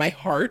or in my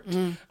heart,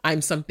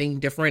 I'm something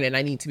different, and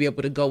I need to be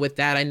able to go with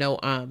that. I know,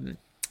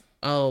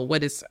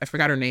 I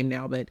forgot her name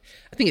now, but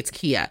I think it's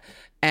Kia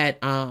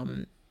at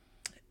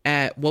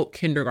Woke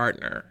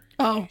Kindergartner.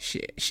 Oh,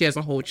 she has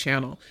a whole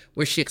channel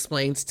where she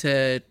explains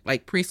to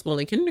like preschool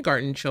and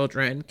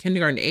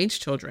kindergarten age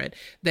children,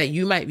 that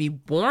you might be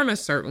born a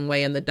certain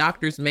way, and the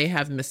doctors may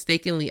have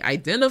mistakenly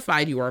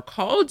identified you or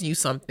called you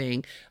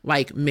something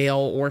like male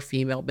or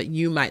female, but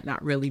you might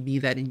not really be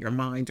that in your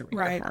mind or in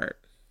your heart.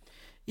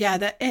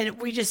 Yeah, and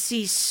we just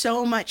see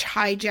so much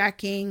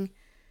hijacking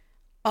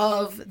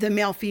of the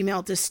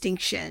male-female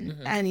distinction.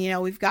 Mm-hmm.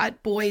 And, we've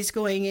got boys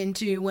going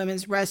into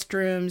women's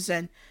restrooms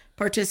and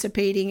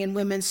participating in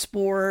women's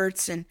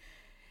sports, and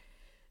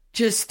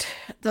just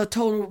the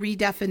total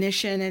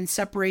redefinition and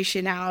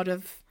separation out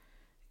of,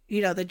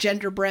 the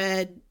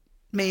genderbread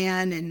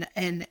man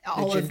and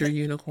all the gender of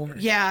unicorn.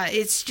 Yeah,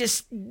 it's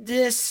just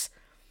this,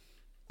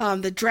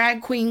 the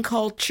drag queen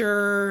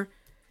culture.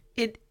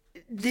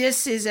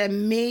 This is a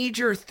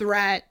major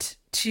threat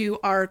to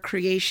our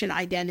creation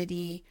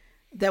identity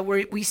that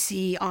we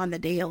see on the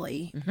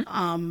daily.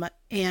 Mm-hmm.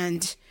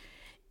 And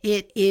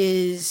it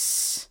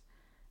is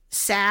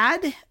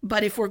sad,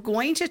 but if we're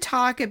going to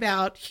talk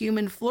about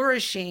human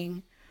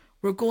flourishing,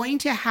 we're going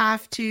to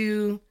have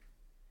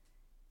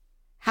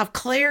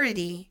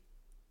clarity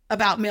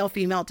about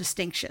male-female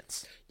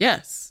distinctions.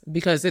 Yes,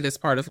 because it is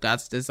part of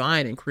God's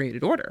design and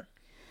created order.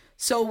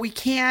 So we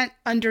can't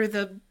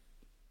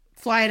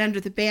fly it under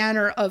the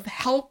banner of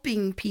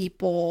helping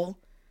people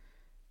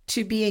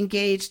to be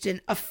engaged in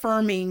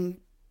affirming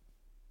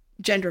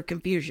gender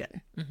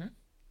confusion. Mm-hmm.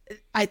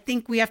 I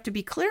think we have to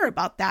be clear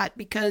about that,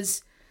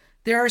 because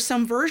there are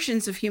some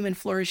versions of human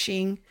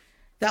flourishing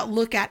that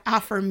look at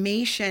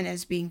affirmation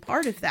as being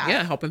part of that.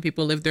 Yeah, helping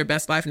people live their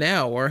best life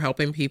now, or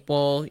helping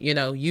people,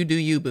 you do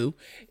you, boo.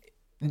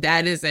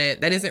 That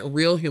isn't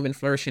real human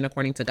flourishing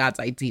according to God's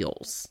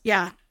ideals.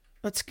 Yeah,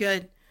 that's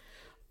good.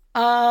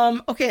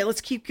 Okay,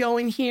 let's keep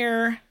going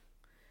here.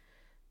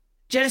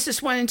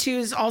 Genesis 1 and 2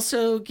 is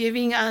also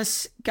giving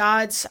us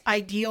God's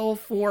ideal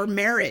for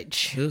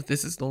marriage. Ooh,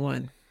 this is the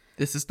one.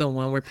 This is the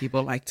one where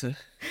people like to...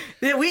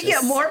 We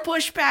get more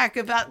pushback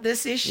about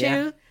this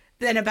issue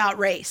than about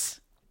race.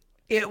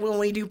 When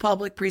we do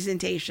public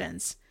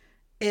presentations,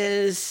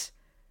 is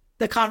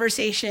the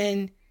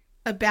conversation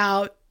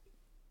about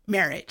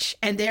marriage.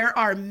 And there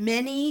are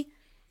many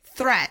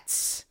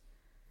threats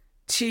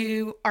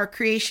to our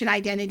creation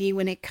identity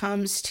when it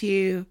comes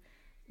to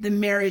the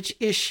marriage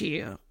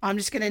issue. I'm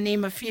just going to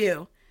name a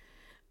few.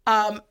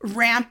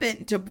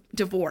 Rampant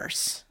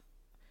divorce,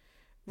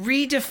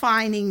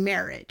 redefining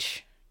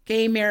marriage,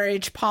 gay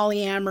marriage,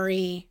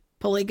 polyamory,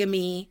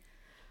 polygamy,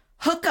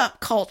 hookup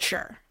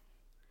culture,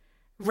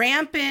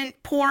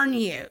 rampant porn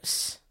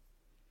use.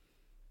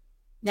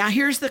 Now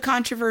here's the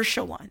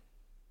controversial one.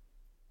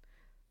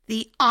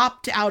 The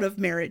opt out of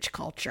marriage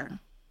culture.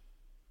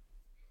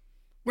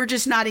 We're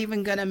just not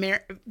even going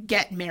to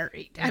get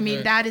married. Mm-hmm. I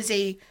mean, that is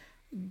a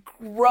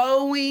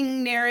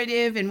growing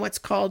narrative in what's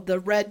called the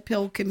red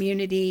pill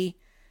community,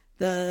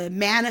 the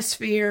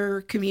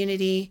manosphere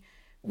community,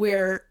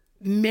 where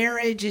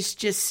marriage is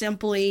just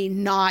simply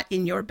not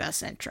in your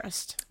best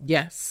interest.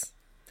 Yes.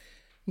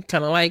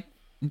 Kind of like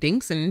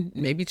dinks and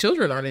maybe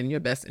children aren't in your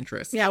best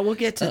interest. Yeah, we'll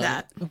get to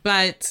that.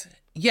 But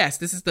yes,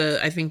 this is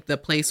I think the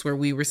place where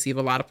we receive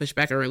a lot of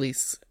pushback, or at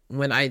least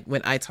when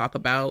I talk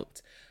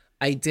about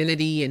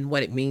identity and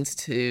what it means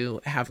to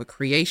have a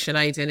creation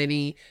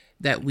identity,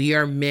 that we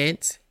are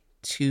meant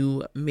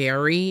to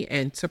marry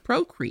and to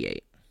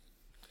procreate.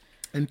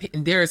 And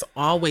there is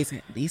always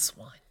at least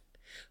one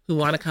who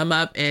want to come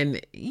up and,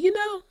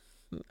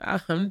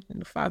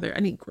 Father, I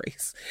need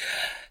grace.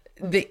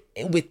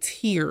 With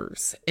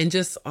tears and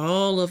just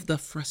all of the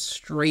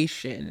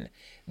frustration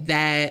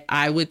that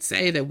I would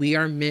say that we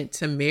are meant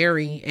to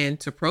marry and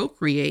to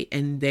procreate,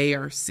 and they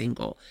are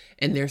single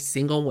and they're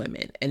single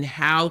women. And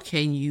how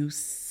can you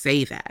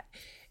say that?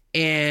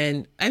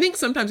 And I think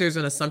sometimes there's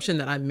an assumption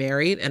that I'm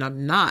married and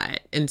I'm not.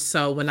 And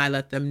so when I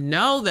let them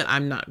know that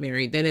I'm not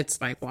married, then it's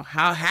like, well,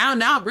 how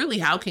now? Really,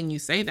 how can you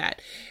say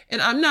that?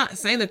 And I'm not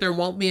saying that there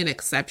won't be an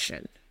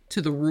exception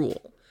to the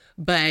rule,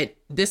 but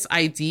this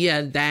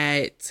idea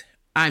that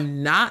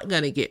I'm not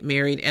going to get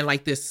married and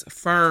like this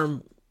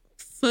firm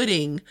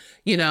footing,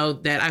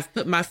 that I've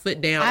put my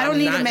foot down. I don't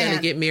need a I'm not man. going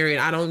to get married.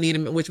 I don't need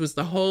him, which was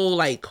the whole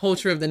like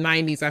culture of the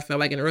 90s. I felt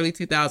like in early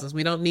 2000s,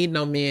 we don't need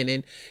no men.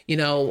 And,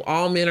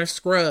 all men are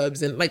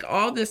scrubs and like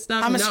all this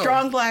stuff. I'm a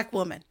strong Black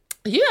woman.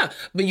 Yeah,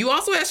 but you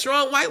also have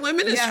strong white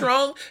women and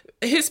strong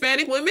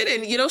Hispanic women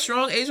and,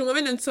 strong Asian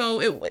women. And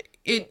so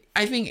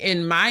I think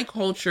in my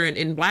culture and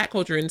in Black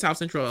culture in South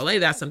Central LA,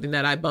 that's something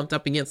that I bumped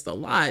up against a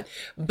lot.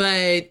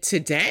 But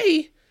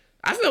today,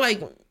 I feel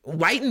like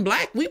white and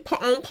Black, we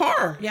on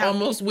par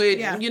almost with,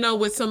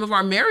 with some of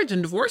our marriage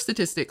and divorce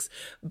statistics.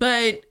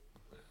 But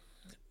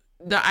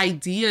the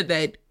idea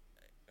that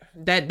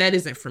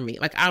isn't for me.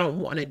 Like, I don't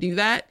want to do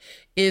that.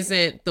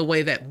 Isn't the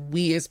way that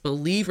we as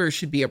believers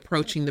should be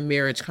approaching the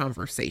marriage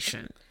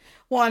conversation.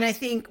 Well, and I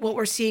think what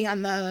we're seeing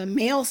on the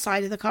male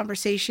side of the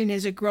conversation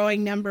is a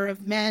growing number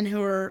of men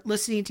who are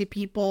listening to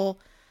people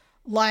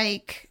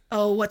like,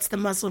 what's the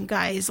Muslim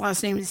guy? His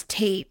last name is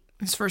Tate.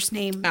 His first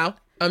name. Not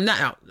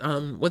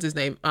Al. What's his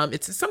name?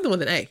 It's something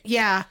with an A.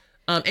 Yeah.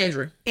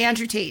 Andrew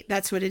Tate.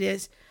 That's what it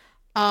is.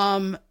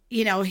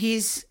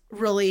 He's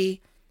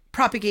really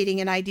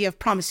propagating an idea of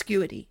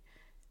promiscuity.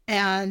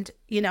 And,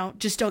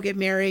 just don't get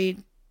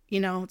married.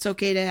 It's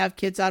okay to have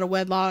kids out of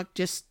wedlock.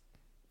 Just,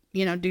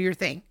 do your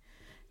thing.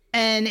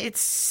 And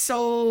it's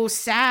so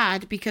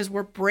sad because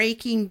we're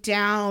breaking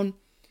down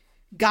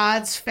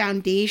God's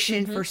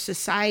foundation for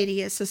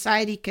society. A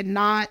society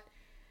cannot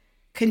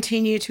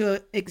continue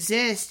to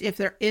exist if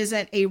there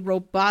isn't a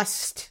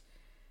robust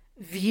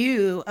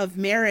view of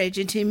marriage.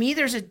 And to me,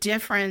 there's a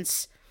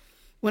difference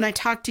when I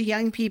talk to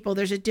young people.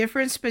 There's a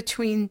difference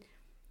between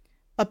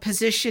a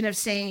position of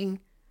saying,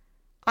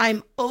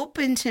 I'm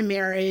open to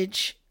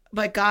marriage,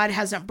 but God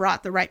hasn't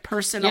brought the right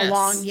person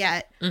along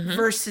yet,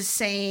 versus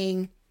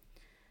saying,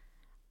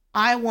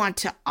 I want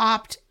to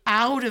opt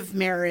out of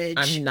marriage.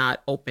 I'm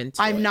not open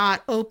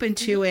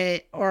to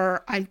it,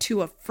 or I'm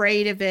too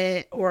afraid of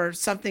it, or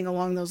something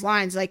along those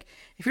lines. Like,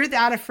 if you're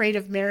that afraid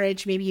of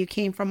marriage, maybe you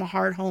came from a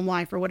hard home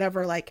life or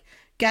whatever, like,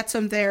 get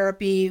some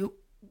therapy,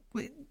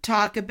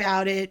 talk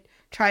about it,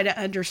 try to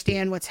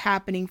understand what's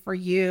happening for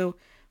you.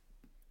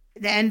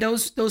 Then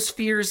those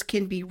fears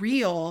can be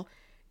real.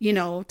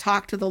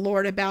 Talk to the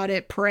Lord about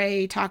it,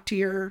 pray, talk to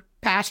your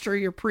pastor,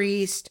 your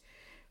priest,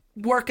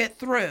 work it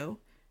through.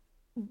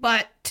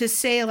 But to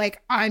say,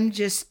 like, I'm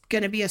just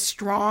going to be a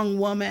strong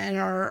woman,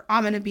 or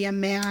I'm going to be a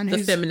man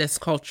who's the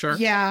feminist culture.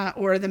 Yeah,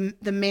 or the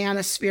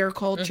manosphere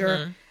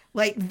culture.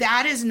 Like,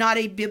 that is not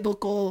a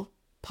biblical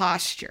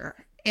posture.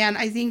 And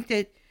I think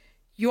that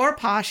your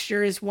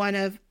posture is one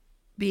of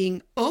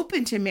being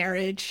open to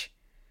marriage,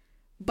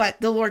 but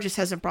the Lord just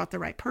hasn't brought the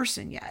right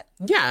person yet.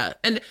 Yeah.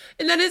 And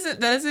that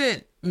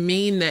doesn't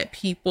mean that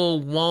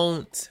people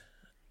won't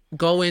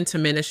go into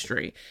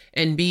ministry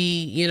and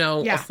be,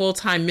 a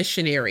full-time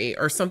missionary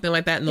or something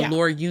like that. And the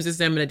Lord uses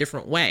them in a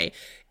different way.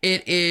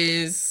 It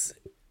is,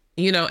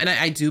 and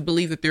I do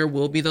believe that there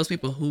will be those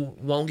people who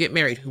won't get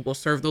married, who will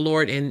serve the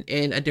Lord in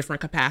a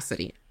different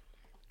capacity.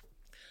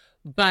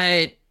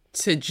 But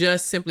to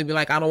just simply be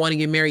like, I don't want to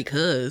get married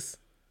because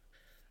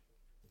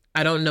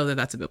I don't know that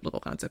that's a biblical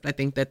concept. I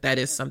think that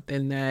is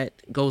something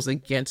that goes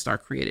against our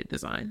created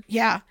design.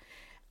 Yeah.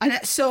 And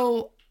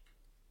so,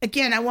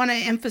 again, I want to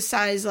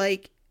emphasize,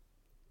 like,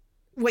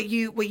 what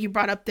you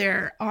brought up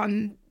there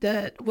on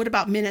what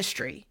about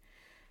ministry?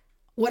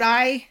 What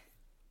I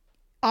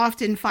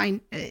often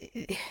find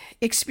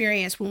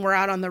experience when we're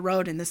out on the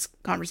road and this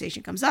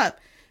conversation comes up,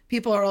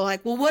 people are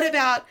like, well, what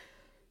about,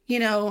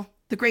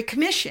 the Great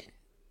Commission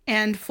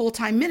and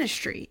full-time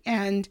ministry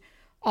and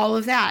all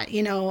of that?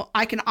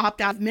 I can opt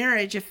out of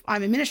marriage if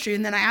I'm in ministry.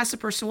 And then I ask the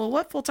person, well,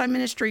 what full-time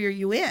ministry are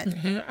you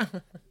in?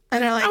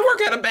 And they're like, I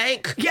work at a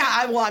bank. Yeah,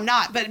 I'm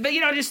not. But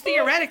just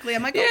theoretically,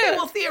 I'm like, okay,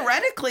 well,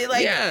 theoretically,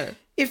 like,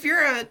 if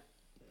you're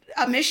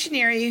a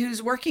missionary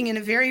who's working in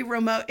a very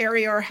remote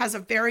area or has a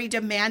very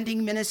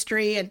demanding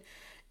ministry,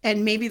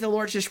 and maybe the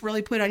Lord just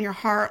really put on your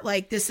heart,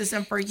 like, this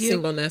isn't for you.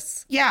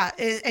 Singleness. Yeah,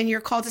 and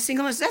you're called to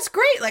singleness. That's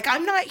great. Like,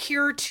 I'm not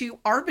here to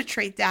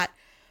arbitrate that.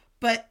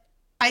 But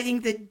I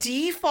think the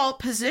default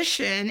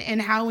position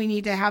and how we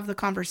need to have the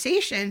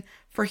conversation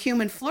for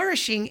human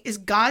flourishing is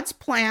God's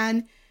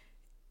plan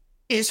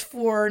is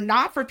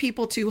not for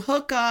people to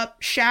hook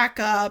up, shack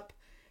up,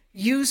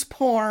 use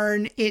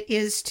porn. It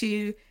is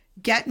to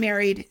get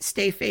married,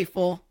 stay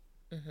faithful,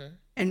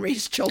 and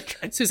raise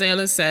children.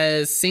 Susanna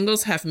says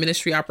singles have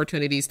ministry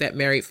opportunities that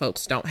married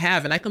folks don't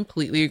have. And I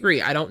completely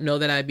agree. I don't know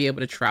that I'd be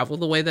able to travel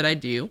the way that I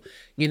do,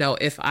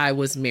 if I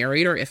was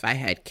married or if I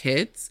had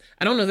kids.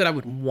 I don't know that I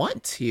would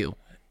want to,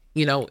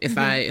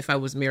 if I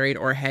was married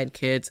or had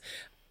kids.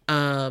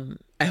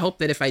 I hope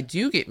that if I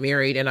do get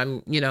married and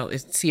I'm,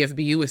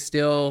 CFBU is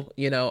still,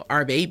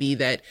 our baby,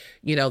 that,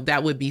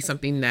 that would be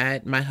something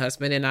that my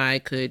husband and I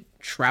could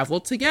travel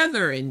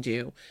together and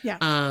do.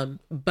 Yeah.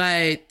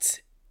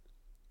 But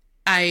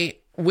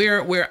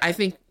where I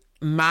think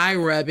my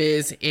rub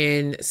is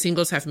in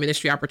singles have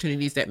ministry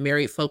opportunities that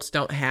married folks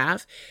don't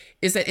have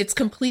is that it's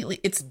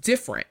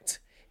different.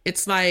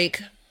 It's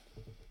like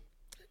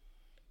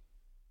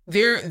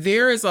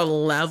there is a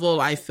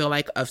level, I feel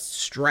like, of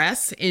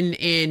stress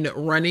in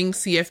running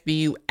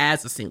CFBU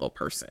as a single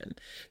person.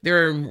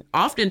 There are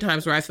often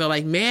times where I feel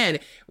like, man,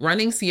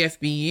 running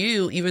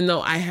CFBU, even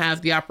though I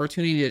have the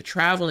opportunity to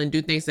travel and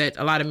do things that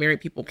a lot of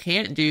married people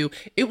can't do,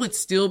 it would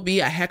still be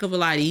a heck of a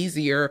lot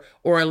easier,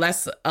 or a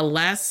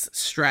less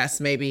stress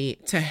maybe,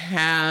 to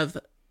have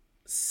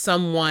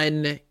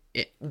someone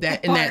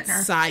that in that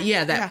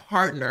side,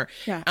 partner,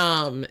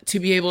 to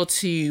be able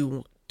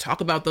to talk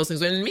about those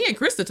things. And me and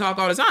Krista talk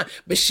all the time,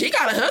 but she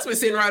got a husband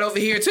sitting right over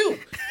here too.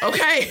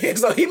 Okay.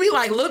 So he be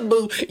like, look,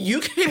 boo,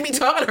 you can't be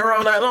talking to her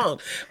all night long.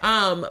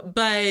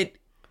 But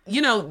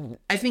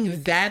I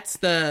think that's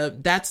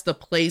the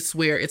place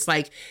where it's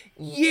like,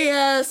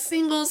 yeah,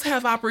 singles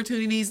have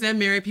opportunities that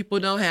married people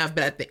don't have.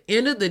 But at the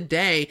end of the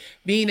day,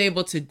 being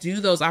able to do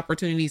those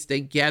opportunities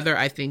together,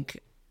 I think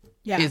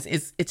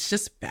it's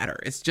just better.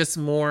 It's just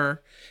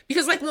more,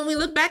 because like when we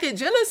look back at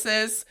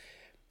Genesis,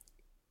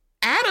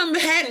 Adam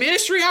had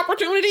ministry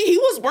opportunity. He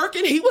was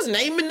working. He was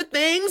naming the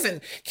things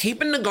and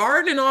keeping the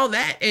garden and all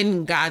that.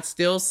 And God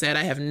still said,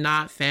 I have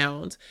not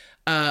found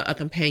a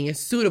companion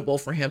suitable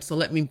for him. So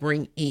let me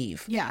bring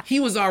Eve. Yeah. He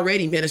was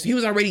already ministering. He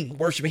was already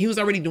worshiping. He was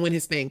already doing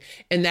his thing.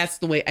 And that's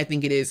the way I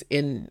think it is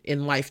in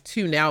life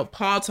too. Now,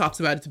 Paul talks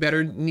about it's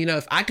better.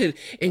 If I could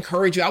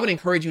encourage you, I would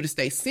encourage you to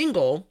stay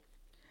single.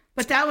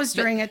 But that was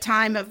during a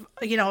time of,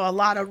 a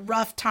lot of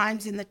rough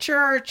times in the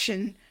church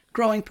and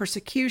growing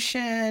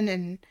persecution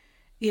and,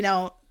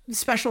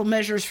 special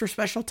measures for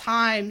special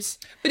times.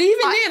 But even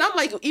then, I'm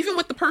like, even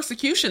with the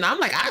persecution, I'm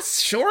like, I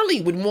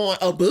surely would want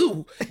a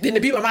boo than to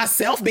be by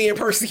myself being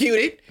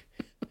persecuted.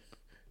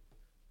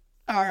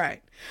 All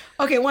right.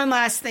 Okay, one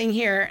last thing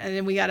here, and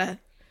then we got to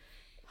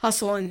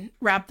hustle and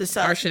wrap this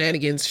up. Our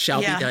shenanigans shall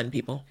be done,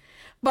 people.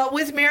 But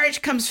with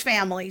marriage comes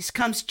families,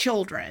 comes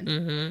children.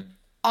 Mm-hmm.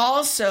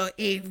 Also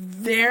a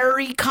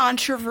very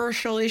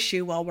controversial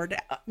issue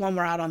when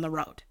we're out on the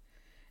road.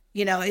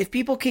 If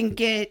people can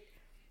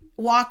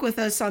walk with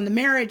us on the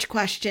marriage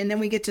question, then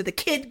we get to the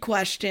kid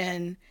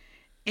question,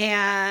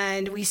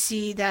 and we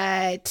see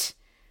that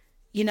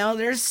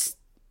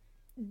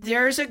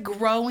there's a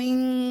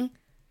growing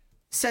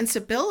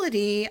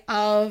sensibility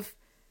of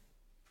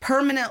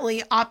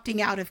permanently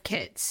opting out of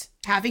kids,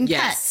 having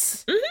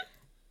pets,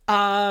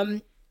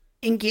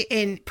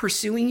 in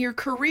pursuing your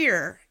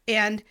career.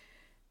 And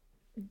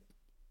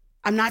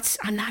I'm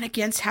not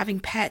against having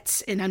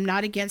pets, and I'm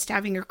not against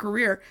having a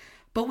career,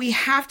 but we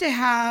have to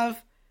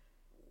have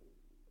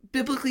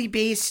biblically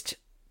based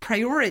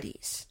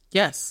priorities.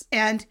 Yes.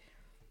 And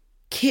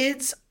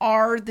kids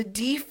are the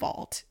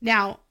default.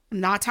 Now,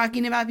 I'm not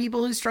talking about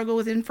people who struggle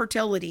with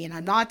infertility, and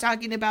I'm not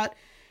talking about,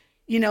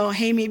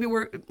 hey, maybe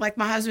we're like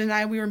my husband and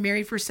I, we were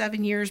married for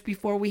 7 years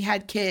before we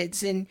had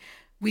kids, and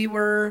we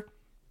were,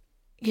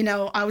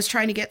 I was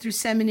trying to get through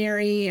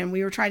seminary and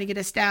we were trying to get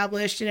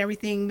established and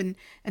everything,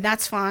 and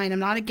that's fine. I'm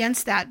not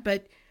against that,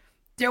 but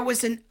there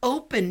was an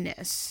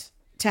openness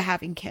to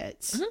having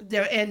kids.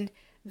 Mm-hmm. And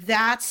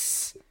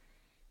that's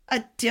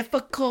a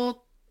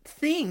difficult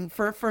thing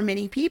for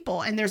many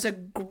people. And there's a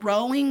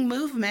growing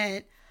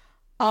movement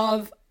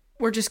of,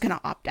 we're just going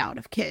to opt out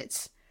of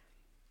kids.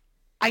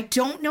 I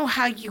don't know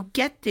how you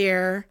get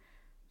there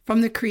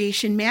from the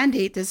creation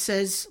mandate that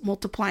says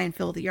multiply and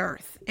fill the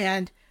earth.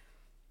 And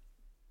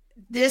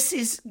this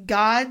is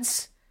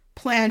God's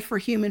plan for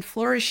human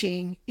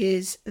flourishing,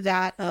 is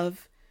that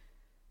of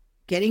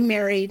getting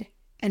married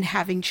and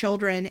having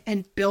children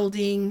and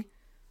building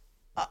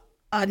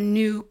a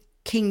new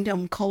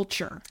kingdom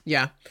culture.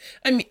 Yeah.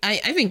 I mean, I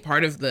think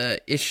part of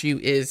the issue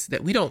is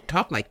that we don't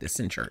talk like this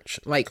in church.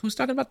 Like, who's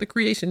talking about the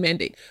creation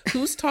mandate?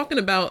 Who's talking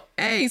about,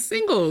 hey,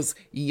 singles,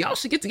 y'all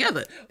should get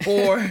together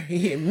or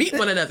meet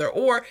one another?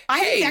 Or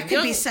I think that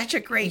could be such a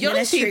great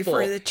ministry people,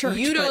 for the church.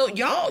 Y'all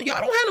don't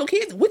have no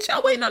kids. What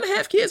y'all waiting on to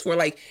have kids for?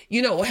 Like,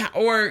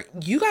 or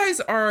you guys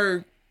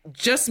are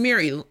just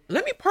married.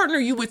 Let me partner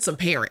you with some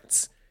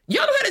parents.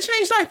 Y'all know how to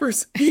change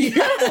diapers.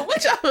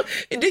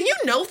 Do you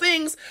know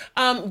things?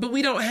 But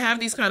we don't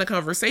have these kind of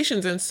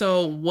conversations. And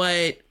so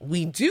what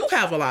we do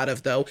have a lot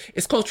of, though,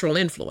 is cultural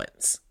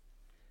influence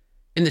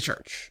in the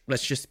church.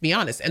 Let's just be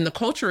honest. And the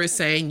culture is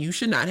saying you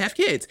should not have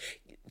kids.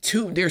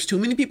 There's too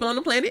many people on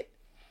the planet.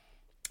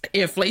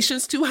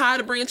 Inflation's too high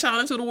to bring a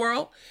child into the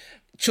world.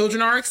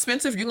 Children are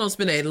expensive. You're going to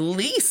spend at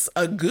least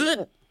a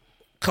good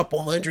couple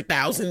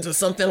 $100,000 or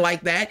something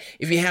like that.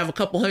 If you have a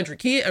couple hundred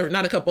kids, or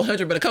not a couple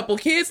hundred, but a couple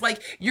kids,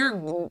 like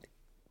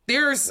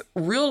there's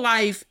real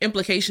life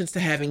implications to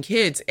having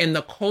kids, and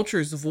the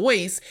culture's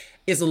voice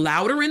is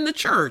louder in the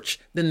church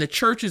than the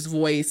church's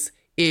voice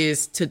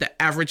is to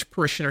the average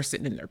parishioner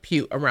sitting in their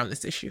pew around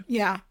this issue.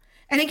 Yeah.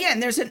 And again,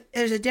 there's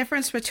a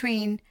difference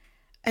between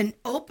an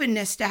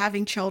openness to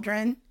having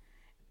children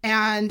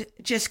and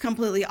just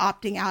completely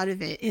opting out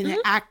of it in an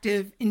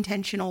active,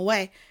 intentional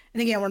way.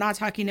 And again, we're not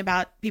talking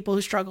about people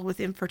who struggle with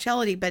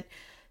infertility, but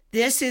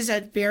this is a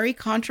very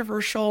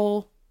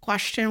controversial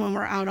question when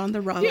we're out on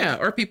the road. Yeah,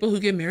 or people who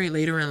get married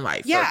later in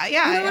life. Yeah, You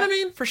know what I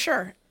mean? For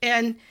sure.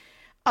 And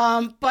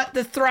but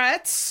the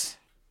threats,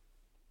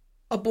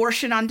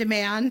 abortion on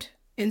demand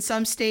in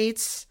some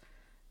states,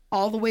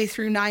 all the way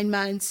through 9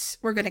 months.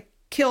 We're going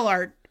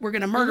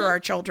to murder our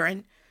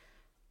children,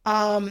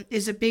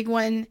 is a big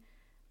one.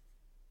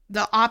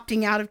 The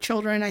opting out of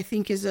children, I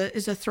think, is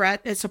a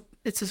threat. It's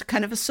a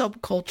kind of a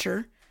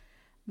subculture.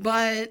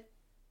 But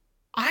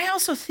I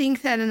also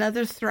think that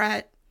another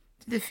threat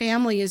to the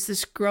family is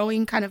this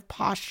growing kind of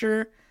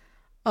posture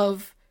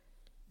of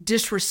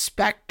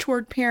disrespect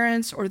toward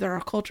parents, or that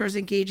our culture is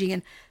engaging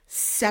in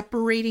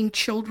separating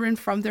children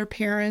from their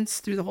parents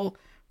through the whole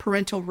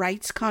parental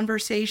rights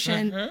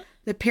conversation.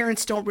 The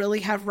parents don't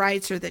really have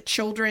rights, or that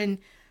children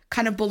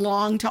kind of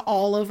belong to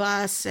all of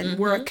us and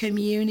we're a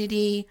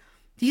community.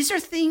 These are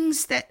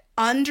things that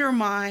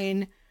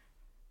undermine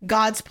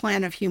God's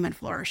plan of human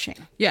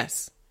flourishing.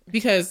 Yes,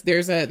 because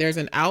there's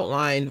an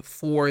outline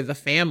for the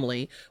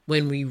family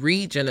when we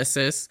read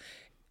Genesis.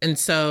 And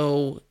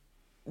so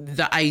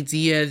the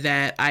idea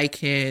that I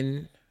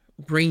can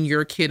bring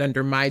your kid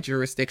under my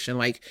jurisdiction,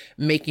 like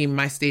making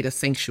my state a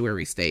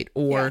sanctuary state,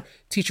 or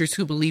teachers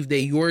who believe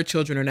that your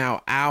children are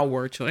now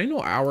our children. I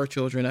know our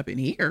children up in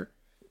here.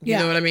 You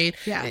know what I mean?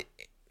 Yeah.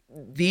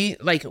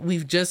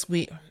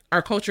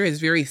 Our culture has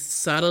very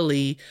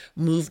subtly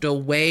moved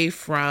away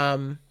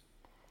from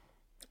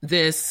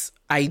this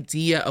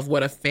idea of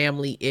what a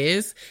family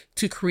is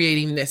to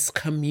creating this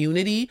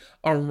community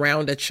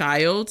around a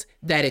child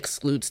that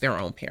excludes their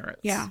own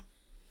parents. Yeah.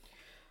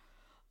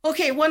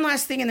 Okay, one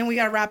last thing, and then we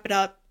got to wrap it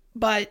up.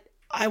 But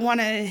I want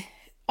to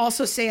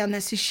also say on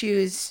this issue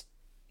is,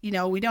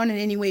 we don't in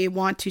any way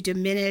want to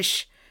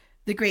diminish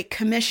the Great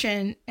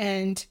Commission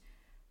and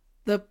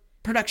the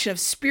production of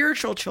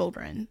spiritual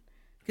children,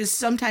 because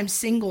sometimes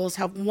singles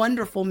have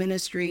wonderful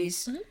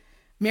ministries.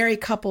 Married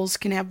couples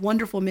can have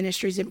wonderful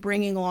ministries in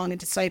bringing along and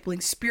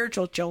discipling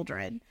spiritual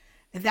children.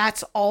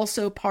 That's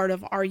also part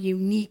of our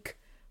unique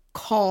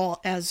call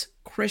as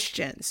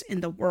Christians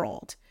in the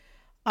world.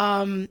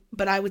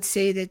 But I would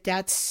say that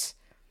that's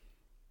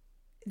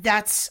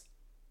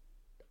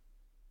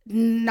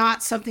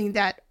not something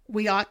that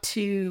we ought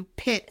to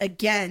pit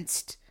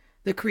against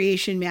the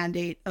creation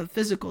mandate of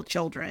physical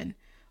children.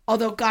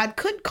 Although God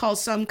could call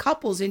some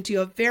couples into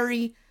a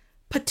very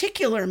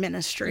particular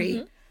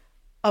ministry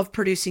of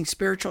producing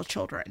spiritual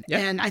children. Yep.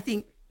 And I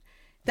think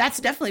that's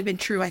definitely been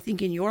true, I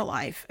think, in your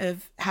life,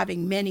 of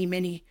having many,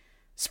 many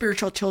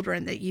spiritual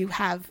children that you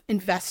have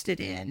invested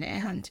in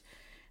and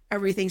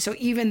everything. So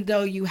even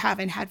though you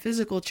haven't had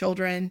physical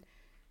children,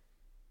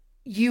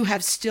 you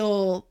have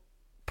still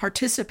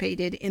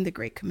participated in the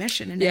Great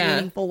Commission in a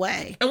meaningful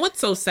way. And what's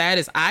so sad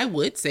is I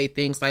would say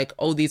things like,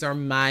 oh, these are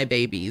my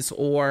babies,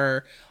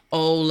 or,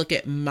 oh, look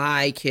at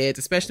my kids,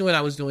 especially when I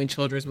was doing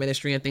children's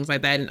ministry and things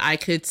like that. And I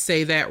could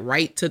say that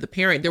right to the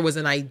parent. There was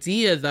an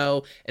idea,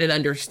 and an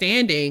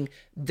understanding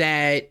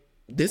that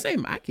this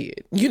ain't my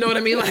kid. You know what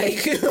I mean?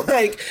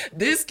 Like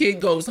this kid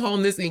goes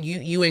home.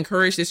 You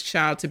encourage this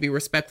child to be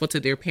respectful to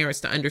their parents,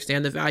 to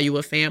understand the value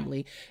of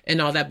family and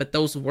all that. But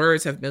those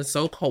words have been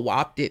so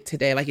co-opted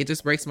today. Like, it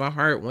just breaks my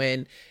heart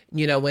when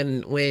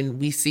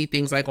we see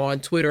things like on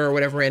Twitter or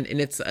whatever, and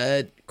it's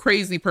a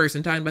crazy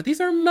person talking about,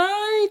 these are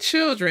my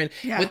children,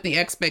 with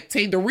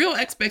the real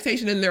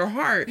expectation in their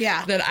heart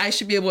that I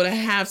should be able to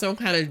have some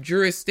kind of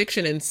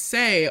jurisdiction and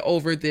say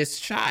over this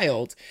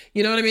child.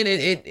 You know what I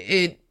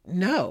mean?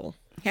 No.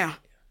 Yeah.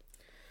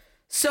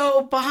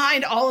 So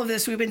behind all of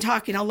this, we've been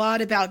talking a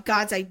lot about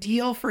God's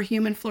ideal for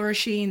human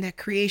flourishing, the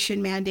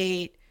creation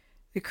mandate,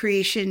 the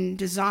creation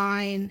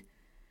design.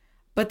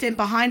 But then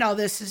behind all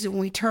this is when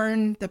we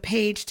turn the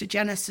page to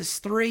Genesis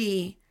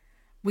 3,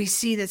 we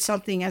see that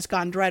something has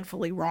gone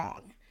dreadfully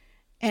wrong.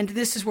 And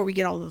this is where we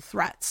get all the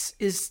threats,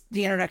 is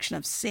the introduction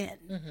of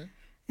sin.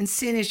 And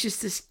sin is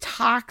just this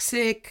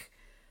toxic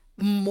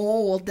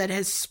mold that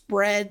has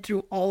spread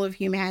through all of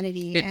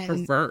humanity. It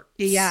perverts.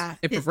 Yeah.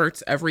 It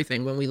perverts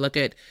everything. When we look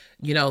at,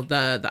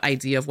 the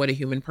idea of what a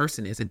human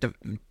person is,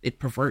 it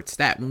perverts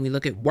that. When we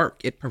look at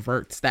work, it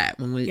perverts that.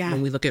 When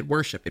we look at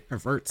worship, it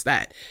perverts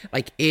that.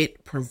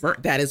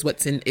 That is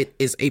what's in it,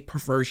 is a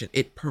perversion.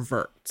 It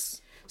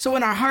perverts. So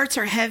when our hearts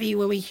are heavy,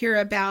 when we hear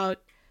about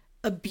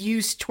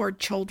abuse toward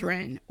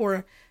children,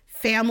 or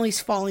families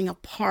falling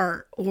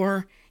apart,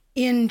 or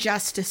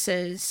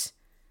injustices,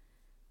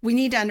 we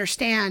need to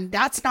understand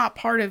that's not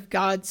part of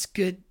God's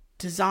good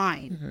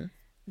design.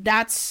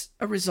 That's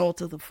a result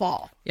of the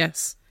fall.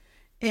 Yes.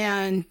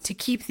 And to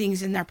keep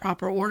things in their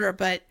proper order.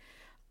 But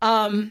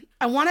I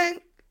want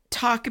to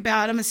talk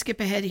about, I'm going to skip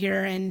ahead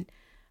here and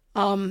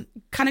kind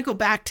of go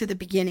back to the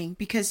beginning,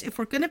 because if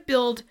we're going to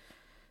build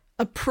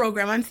a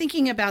program, I'm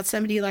thinking about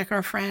somebody like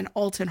our friend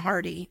Alton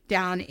Hardy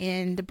down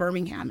in the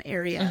Birmingham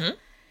area,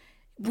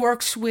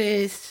 works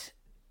with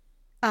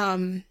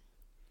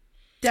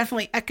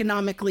definitely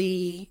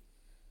economically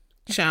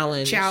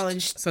challenged,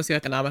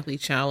 socioeconomically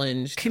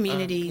challenged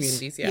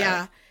communities.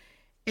 Yeah.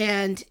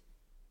 And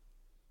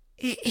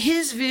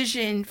his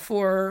vision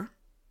for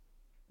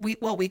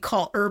what we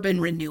call urban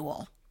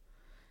renewal.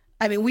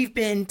 I mean, we've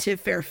been to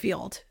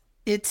Fairfield.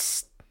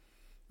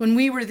 When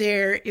we were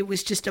there, it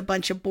was just a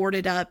bunch of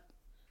boarded up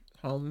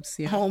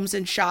homes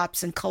and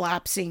shops and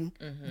collapsing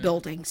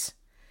buildings.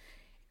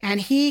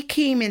 And he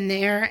came in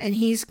there and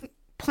he's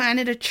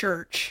planted a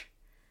church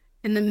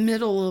in the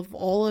middle of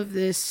all of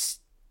this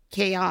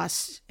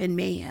chaos and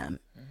mayhem.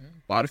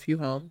 Bought a few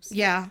homes.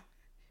 Yeah.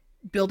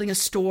 Building a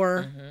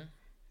store,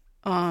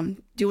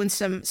 doing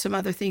some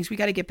other things. We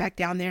got to get back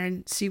down there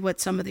and see what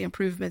some of the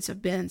improvements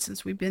have been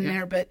since we've been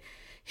there. But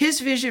his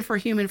vision for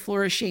human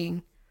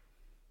flourishing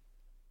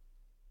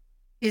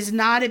is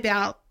not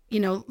about,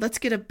 let's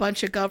get a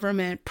bunch of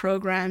government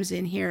programs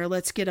in here.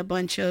 Let's get a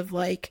bunch of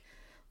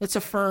let's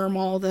affirm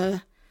all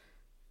the,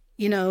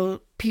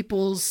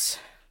 people's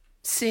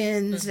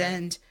sins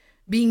and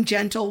being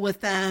gentle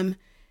with them.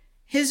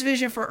 His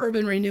vision for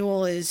urban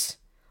renewal is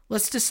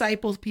let's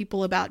disciple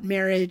people about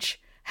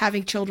marriage,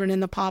 having children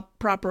in the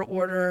proper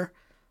order.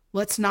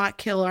 Let's not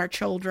kill our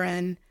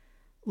children.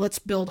 Let's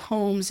build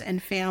homes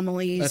and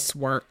families. Let's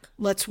work.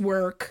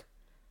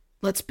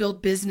 Let's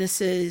build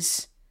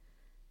businesses.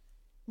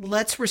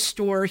 Let's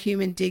restore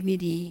human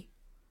dignity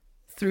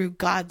through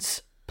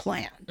God's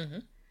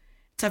plan.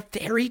 It's a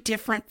very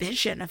different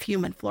vision of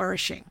human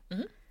flourishing.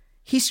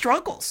 He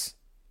struggles.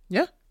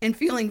 Yeah. And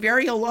feeling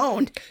very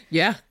alone.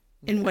 Yeah.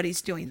 In what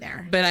he's doing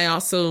there. But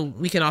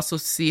we can also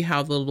see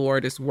how the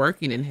Lord is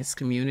working in his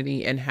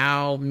community and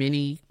how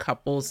many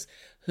couples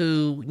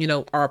who,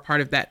 are a part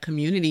of that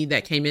community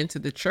that came into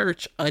the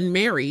church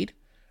unmarried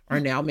are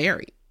now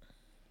married.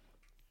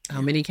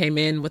 How many came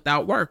in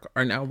without work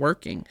are now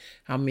working?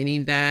 How many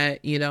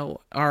that,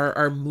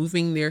 are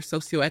moving their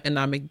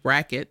socioeconomic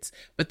brackets,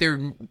 but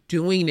they're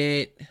doing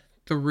it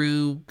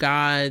through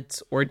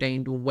God's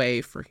ordained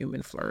way for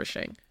human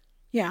flourishing.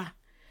 Yeah.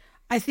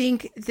 I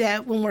think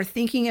that when we're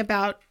thinking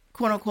about,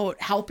 quote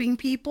unquote, helping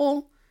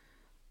people,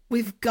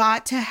 we've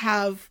got to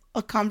have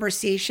a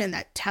conversation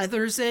that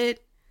tethers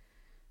it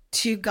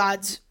to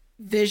God's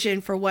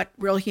vision for what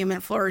real human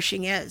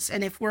flourishing is.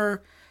 And if we're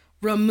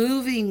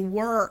removing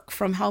work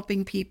from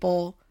helping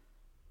people,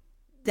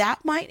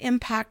 that might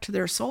impact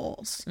their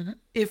souls.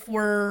 If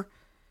we're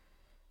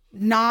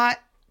not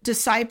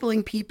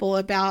discipling people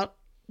about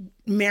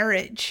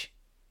marriage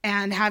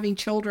and having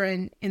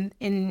children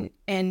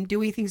and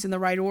doing things in the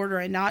right order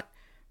and not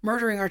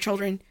murdering our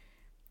children,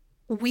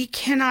 we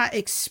cannot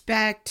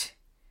expect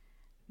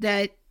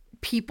that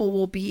people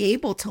will be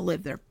able to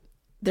live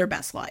their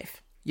best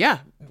life. Yeah.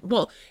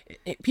 Well,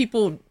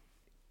 people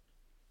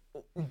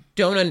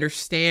don't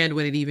understand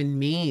what it even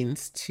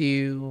means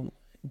to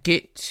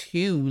get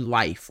to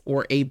life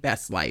or a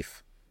best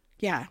life.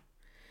 Yeah.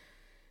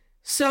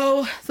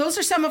 So those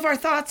are some of our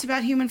thoughts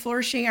about human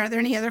flourishing. Are there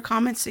any other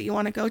comments that you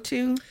want to go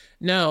to?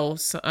 No.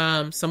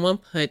 Someone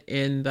put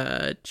in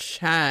the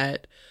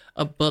chat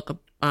a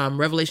book,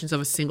 Revelations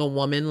of a Single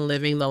Woman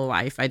Living the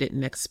Life I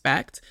Didn't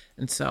Expect.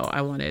 And so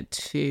I wanted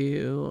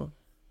to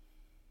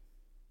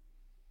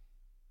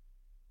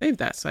save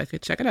that so I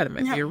could check it out. It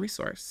might be a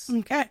resource.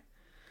 Okay.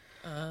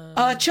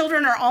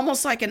 Children are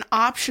almost like an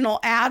optional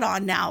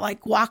add-on now,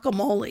 like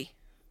guacamole.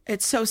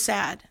 It's so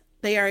sad.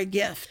 They are a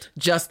gift.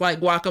 Just like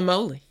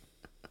guacamole.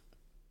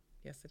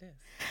 Yes, it is.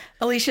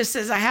 Alicia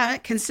says, I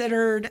haven't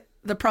considered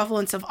the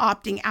prevalence of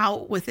opting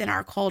out within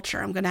our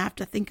culture. I'm going to have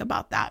to think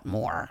about that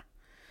more.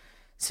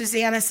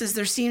 Susanna says,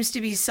 there seems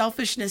to be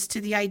selfishness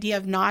to the idea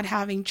of not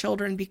having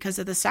children because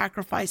of the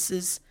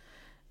sacrifices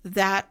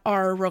that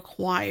are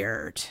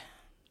required.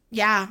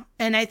 Yeah.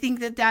 And I think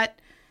that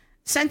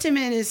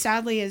sentiment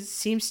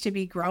seems to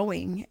be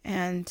growing.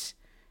 And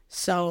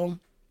so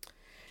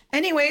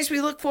anyways, we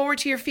look forward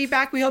to your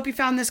feedback. We hope you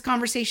found this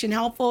conversation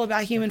helpful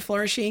about human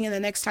flourishing. And the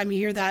next time you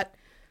hear that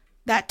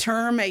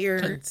term at your...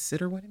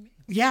 Consider what it means.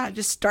 Yeah,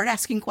 just start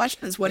asking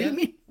questions. What do you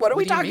mean? What are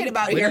we talking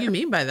about here? What do you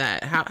mean by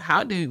that?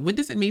 What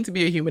does it mean to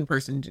be a human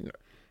person?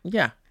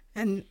 Yeah.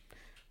 And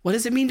what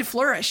does it mean to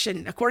flourish?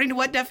 And according to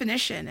what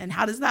definition? And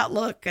how does that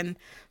look? And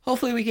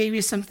hopefully we gave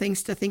you some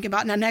things to think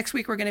about. Now, next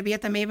week, we're going to be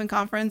at the Maven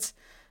Conference.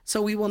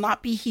 So we will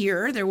not be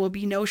here. There will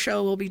be no show.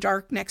 It will be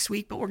dark next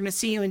week. But we're going to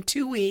see you in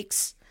 2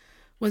 weeks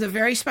with a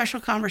very special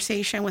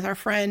conversation with our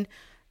friend,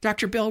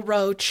 Dr. Bill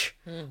Roach,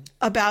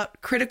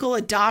 about critical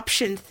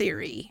adoption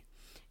theory.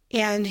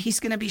 And he's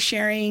going to be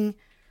sharing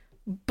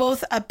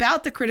both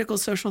about the critical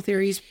social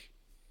theories,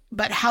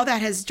 but how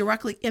that has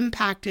directly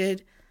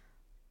impacted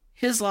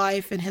his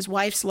life and his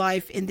wife's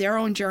life in their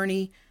own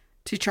journey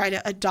to try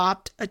to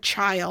adopt a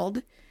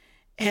child.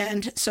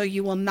 And so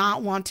you will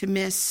not want to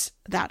miss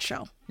that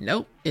show.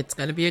 Nope. It's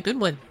going to be a good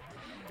one.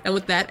 And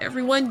with that,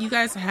 everyone, you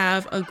guys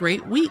have a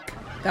great week.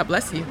 God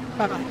bless you.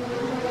 Bye-bye.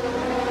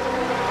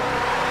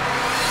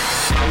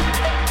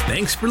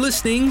 Thanks for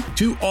listening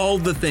to All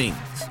the Things.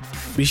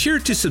 Be sure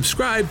to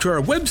subscribe to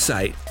our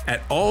website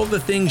at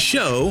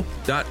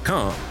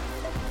allthethingshow.com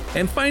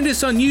and find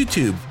us on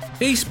YouTube,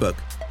 Facebook,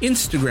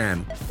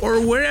 Instagram, or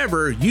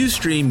wherever you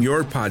stream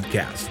your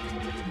podcast.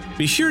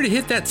 Be sure to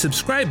hit that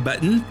subscribe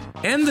button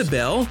and the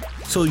bell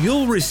so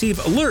you'll receive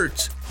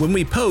alerts when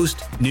we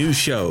post new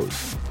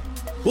shows.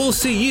 We'll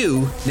see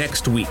you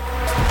next week.